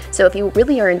people. So if you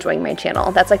really are enjoying my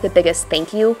channel, that's like the biggest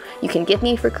thank you can give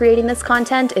me for creating this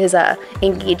content is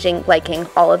engaging, liking,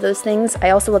 all of those things. I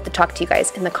also love to talk to you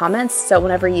guys in the comments, so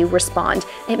whenever you respond,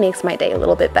 it makes my day a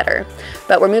little bit better.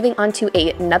 But we're moving on to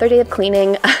another day of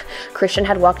cleaning. Christian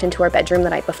had walked into our bedroom the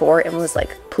night before and was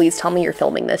like, please tell me you're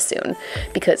filming this soon,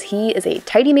 because he is a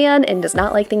tidy man and does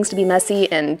not like things to be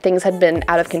messy, and things had been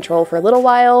out of control for a little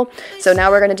while. So now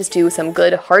we're gonna just do some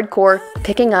good hardcore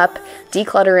picking up,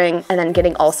 decluttering, and then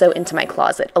getting also into my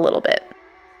closet a little bit.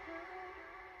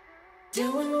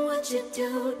 Doing what you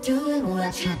do, doing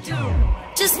what you do.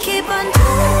 Just keep on doing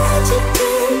what you do,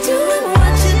 doing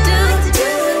what you do,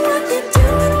 doing what you do,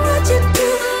 what you do,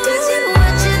 doing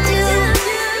what you do.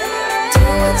 Do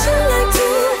what you like to,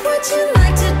 what you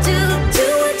like to do, do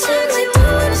what you like,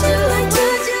 do what you like to,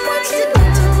 what you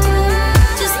like to do.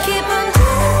 Just keep on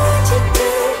doing what you do,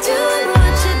 doing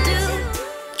what you do.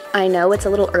 I know it's a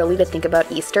little early to think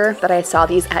about Easter, but I saw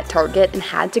these at Target and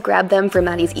had to grab them for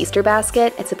Maddie's Easter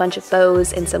basket. It's a bunch of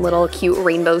bows and some little cute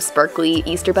rainbow sparkly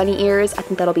Easter bunny ears. I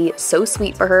think that'll be so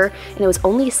sweet for her. And it was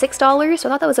only $6, so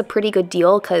I thought that was a pretty good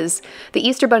deal because the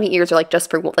Easter bunny ears are like just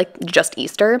for just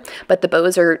Easter, but the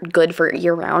bows are good for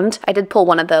year round. I did pull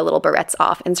one of the little barrettes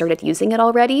off and started using it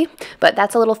already, but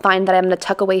that's a little find that I'm gonna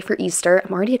tuck away for Easter.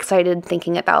 I'm already excited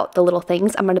thinking about the little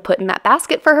things I'm gonna put in that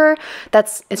basket for her.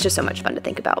 It's just so much fun to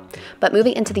think about. But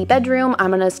moving into the bedroom, I'm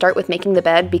gonna start with making the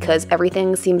bed because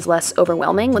everything seems less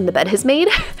overwhelming when the bed is made,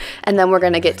 and then we're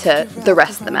gonna get to the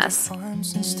rest of the mess.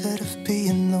 Instead of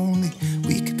being lonely,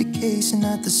 we could be gazing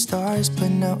at the stars, but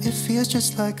now it feels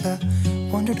just like I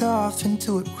wandered off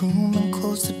into a room and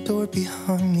closed the door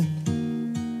behind me.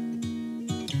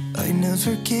 I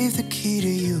never gave the key to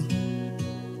you,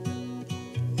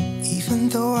 even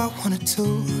though I wanted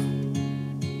to.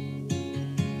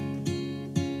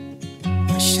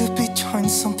 I should be trying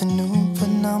something new, but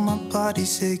now my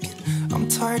body's aching. I'm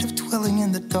tired of dwelling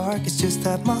in the dark, it's just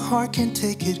that my heart can't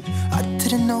take it. I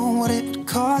didn't know what it would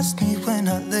cost me when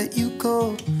I let you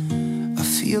go. I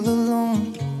feel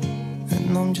alone,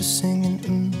 and I'm just singing,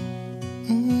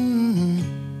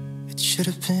 It should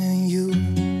have been you.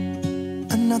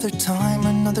 Another time,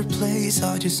 another place,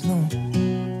 I just know.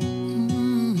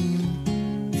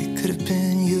 It could have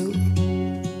been you.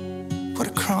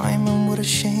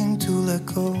 ashamed to let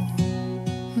go.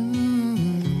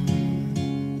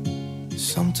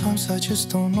 Sometimes I just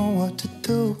don't know what to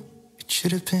do. It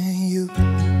should have been you.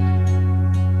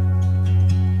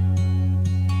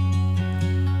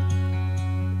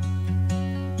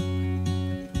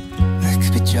 I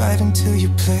could be driving to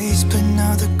your place, but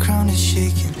now the ground is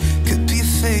shaking. Could be a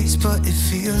phase, but it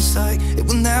feels like it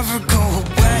will never go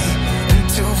away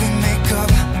until we make up.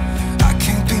 I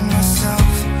can't be myself.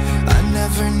 I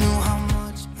never knew how much.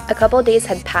 A couple of days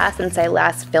had passed since I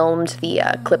last filmed the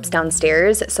clips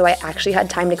downstairs, so I actually had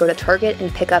time to go to Target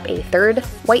and pick up a third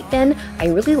white bin. I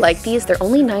really like these. They're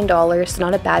only $9, so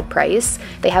not a bad price.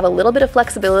 They have a little bit of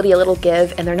flexibility, a little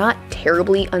give, and they're not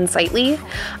terribly unsightly.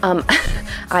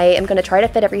 I am going to try to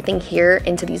fit everything here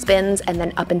into these bins and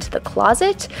then up into the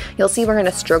closet. You'll see we're going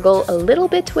to struggle a little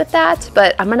bit with that,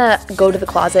 but I'm going to go to the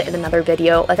closet in another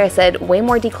video. Like I said, way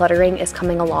more decluttering is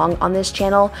coming along on this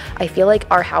channel. I feel like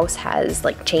our house has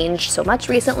changed so much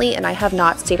recently, and I have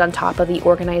not stayed on top of the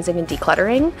organizing and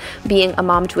decluttering. Being a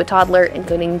mom to a toddler and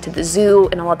going to the zoo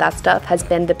and all of that stuff has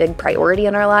been the big priority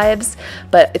in our lives,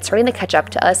 but it's starting to catch up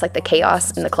to us. Like the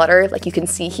chaos and the clutter, like you can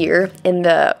see here in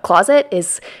the closet,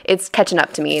 it's catching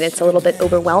up to me, and it's a little bit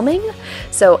overwhelming.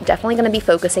 So definitely going to be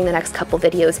focusing the next couple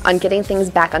videos on getting things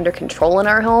back under control in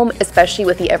our home, especially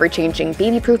with the ever-changing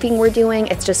baby proofing we're doing.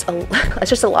 It's just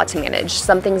a lot to manage.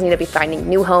 Some things need to be finding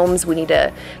new homes. We need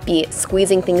to be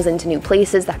squeezing things into new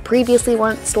places that previously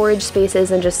weren't storage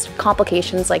spaces, and just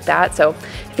complications like that. So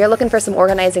if you're looking for some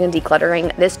organizing and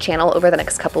decluttering, this channel over the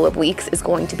next couple of weeks is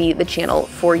going to be the channel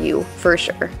for you for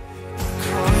sure.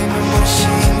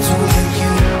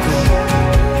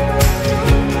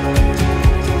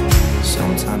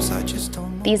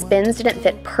 These bins didn't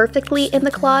fit perfectly in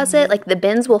the closet. Like the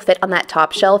bins will fit on that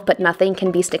top shelf, but nothing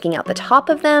can be sticking out the top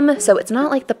of them. So it's not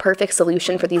like the perfect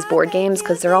solution for these board games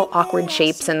because they're all awkward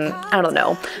shapes, and I don't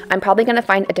know. I'm probably gonna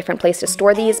find a different place to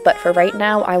store these, but for right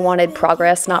now, I wanted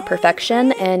progress, not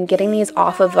perfection, and getting these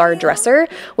off of our dresser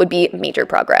would be major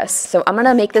progress. So I'm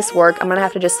gonna make this work. I'm gonna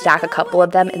have to just stack a couple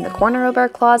of them in the corner of our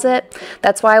closet.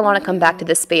 That's why I wanna come back to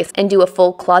this space and do a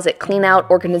full closet clean out,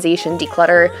 organization,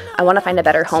 declutter. I wanna find a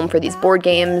better home for these board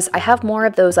games. I have more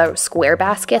of those square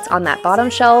baskets on that bottom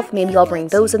shelf. Maybe I'll bring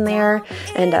those in there,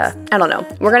 and I don't know.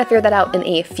 We're gonna figure that out in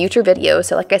a future video,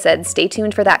 so like I said, stay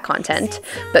tuned for that content.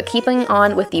 But keeping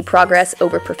on with the progress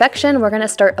over perfection, we're gonna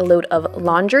start a load of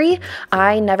laundry.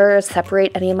 I never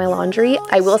separate any of my laundry.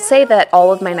 I will say that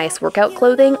all of my nice workout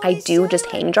clothing, I do just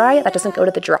hang dry. That doesn't go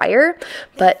to the dryer,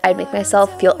 but I make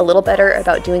myself feel a little better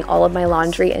about doing all of my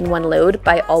laundry in one load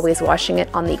by always washing it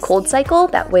on the cold cycle.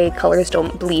 That way colors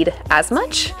don't bleed as much.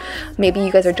 Maybe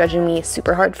you guys are judging me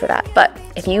super hard for that, but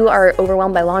if you are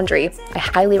overwhelmed by laundry, I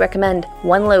highly recommend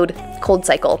one load, cold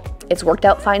cycle. It's worked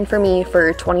out fine for me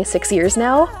for 26 years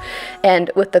now,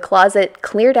 and with the closet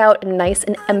cleared out and nice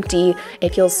and empty,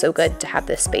 it feels so good to have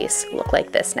this space look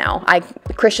like this now.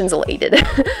 Christian's elated,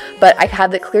 but I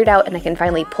have it cleared out and I can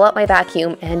finally pull out my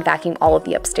vacuum and vacuum all of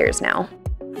the upstairs now.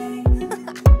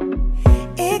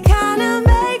 It kinda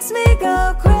makes me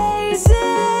go crazy.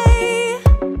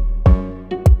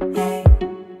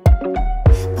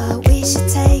 We should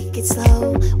take it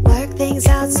slow, work things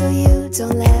out so you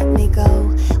don't let me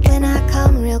go. When I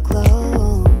come real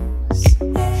close,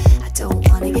 I don't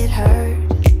wanna get hurt,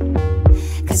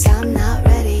 cause I'm not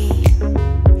ready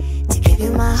to give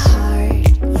you my heart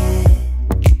yet.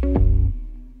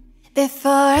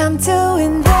 Before I'm too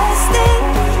invested,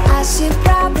 I should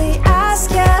probably ask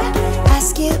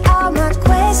you all my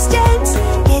questions,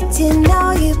 get to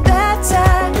know you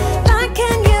better. Like,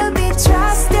 can you be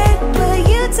trusted? Will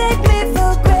you take me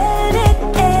for granted?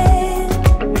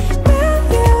 Will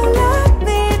you let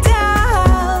me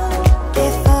down?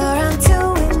 Before I'm too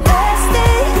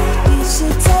invested, we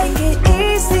should take it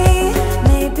easy.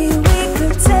 Maybe we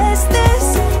could test this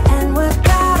and work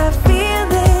out our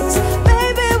feelings.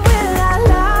 Baby, will I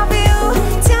love you?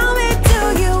 Tell me, do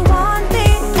you want me?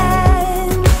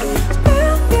 And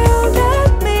will you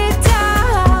let me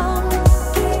down?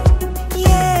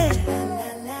 Yeah.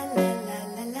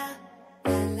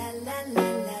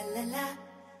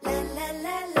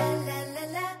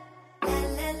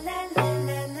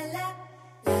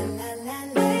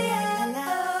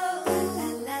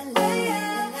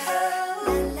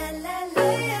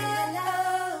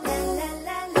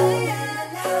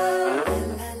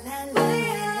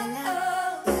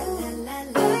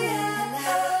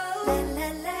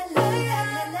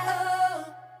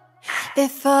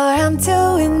 Before I'm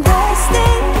too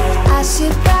invested, I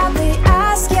should probably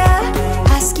ask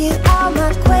you all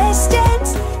my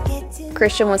questions.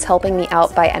 Christian was helping me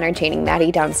out by entertaining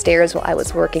Maddie downstairs while I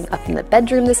was working up in the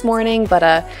bedroom this morning,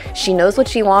 but she knows what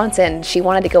she wants and she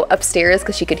wanted to go upstairs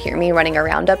because she could hear me running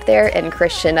around up there, and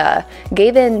Christian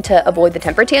gave in to avoid the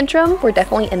temper tantrum. We're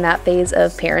definitely in that phase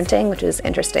of parenting, which is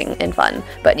interesting and fun,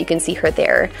 but you can see her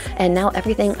there. And now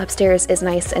everything upstairs is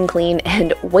nice and clean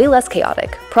and way less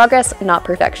chaotic. Progress, not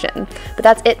perfection. But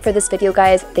that's it for this video,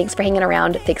 guys. Thanks for hanging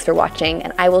around, thanks for watching,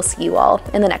 and I will see you all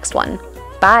in the next one.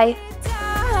 Bye!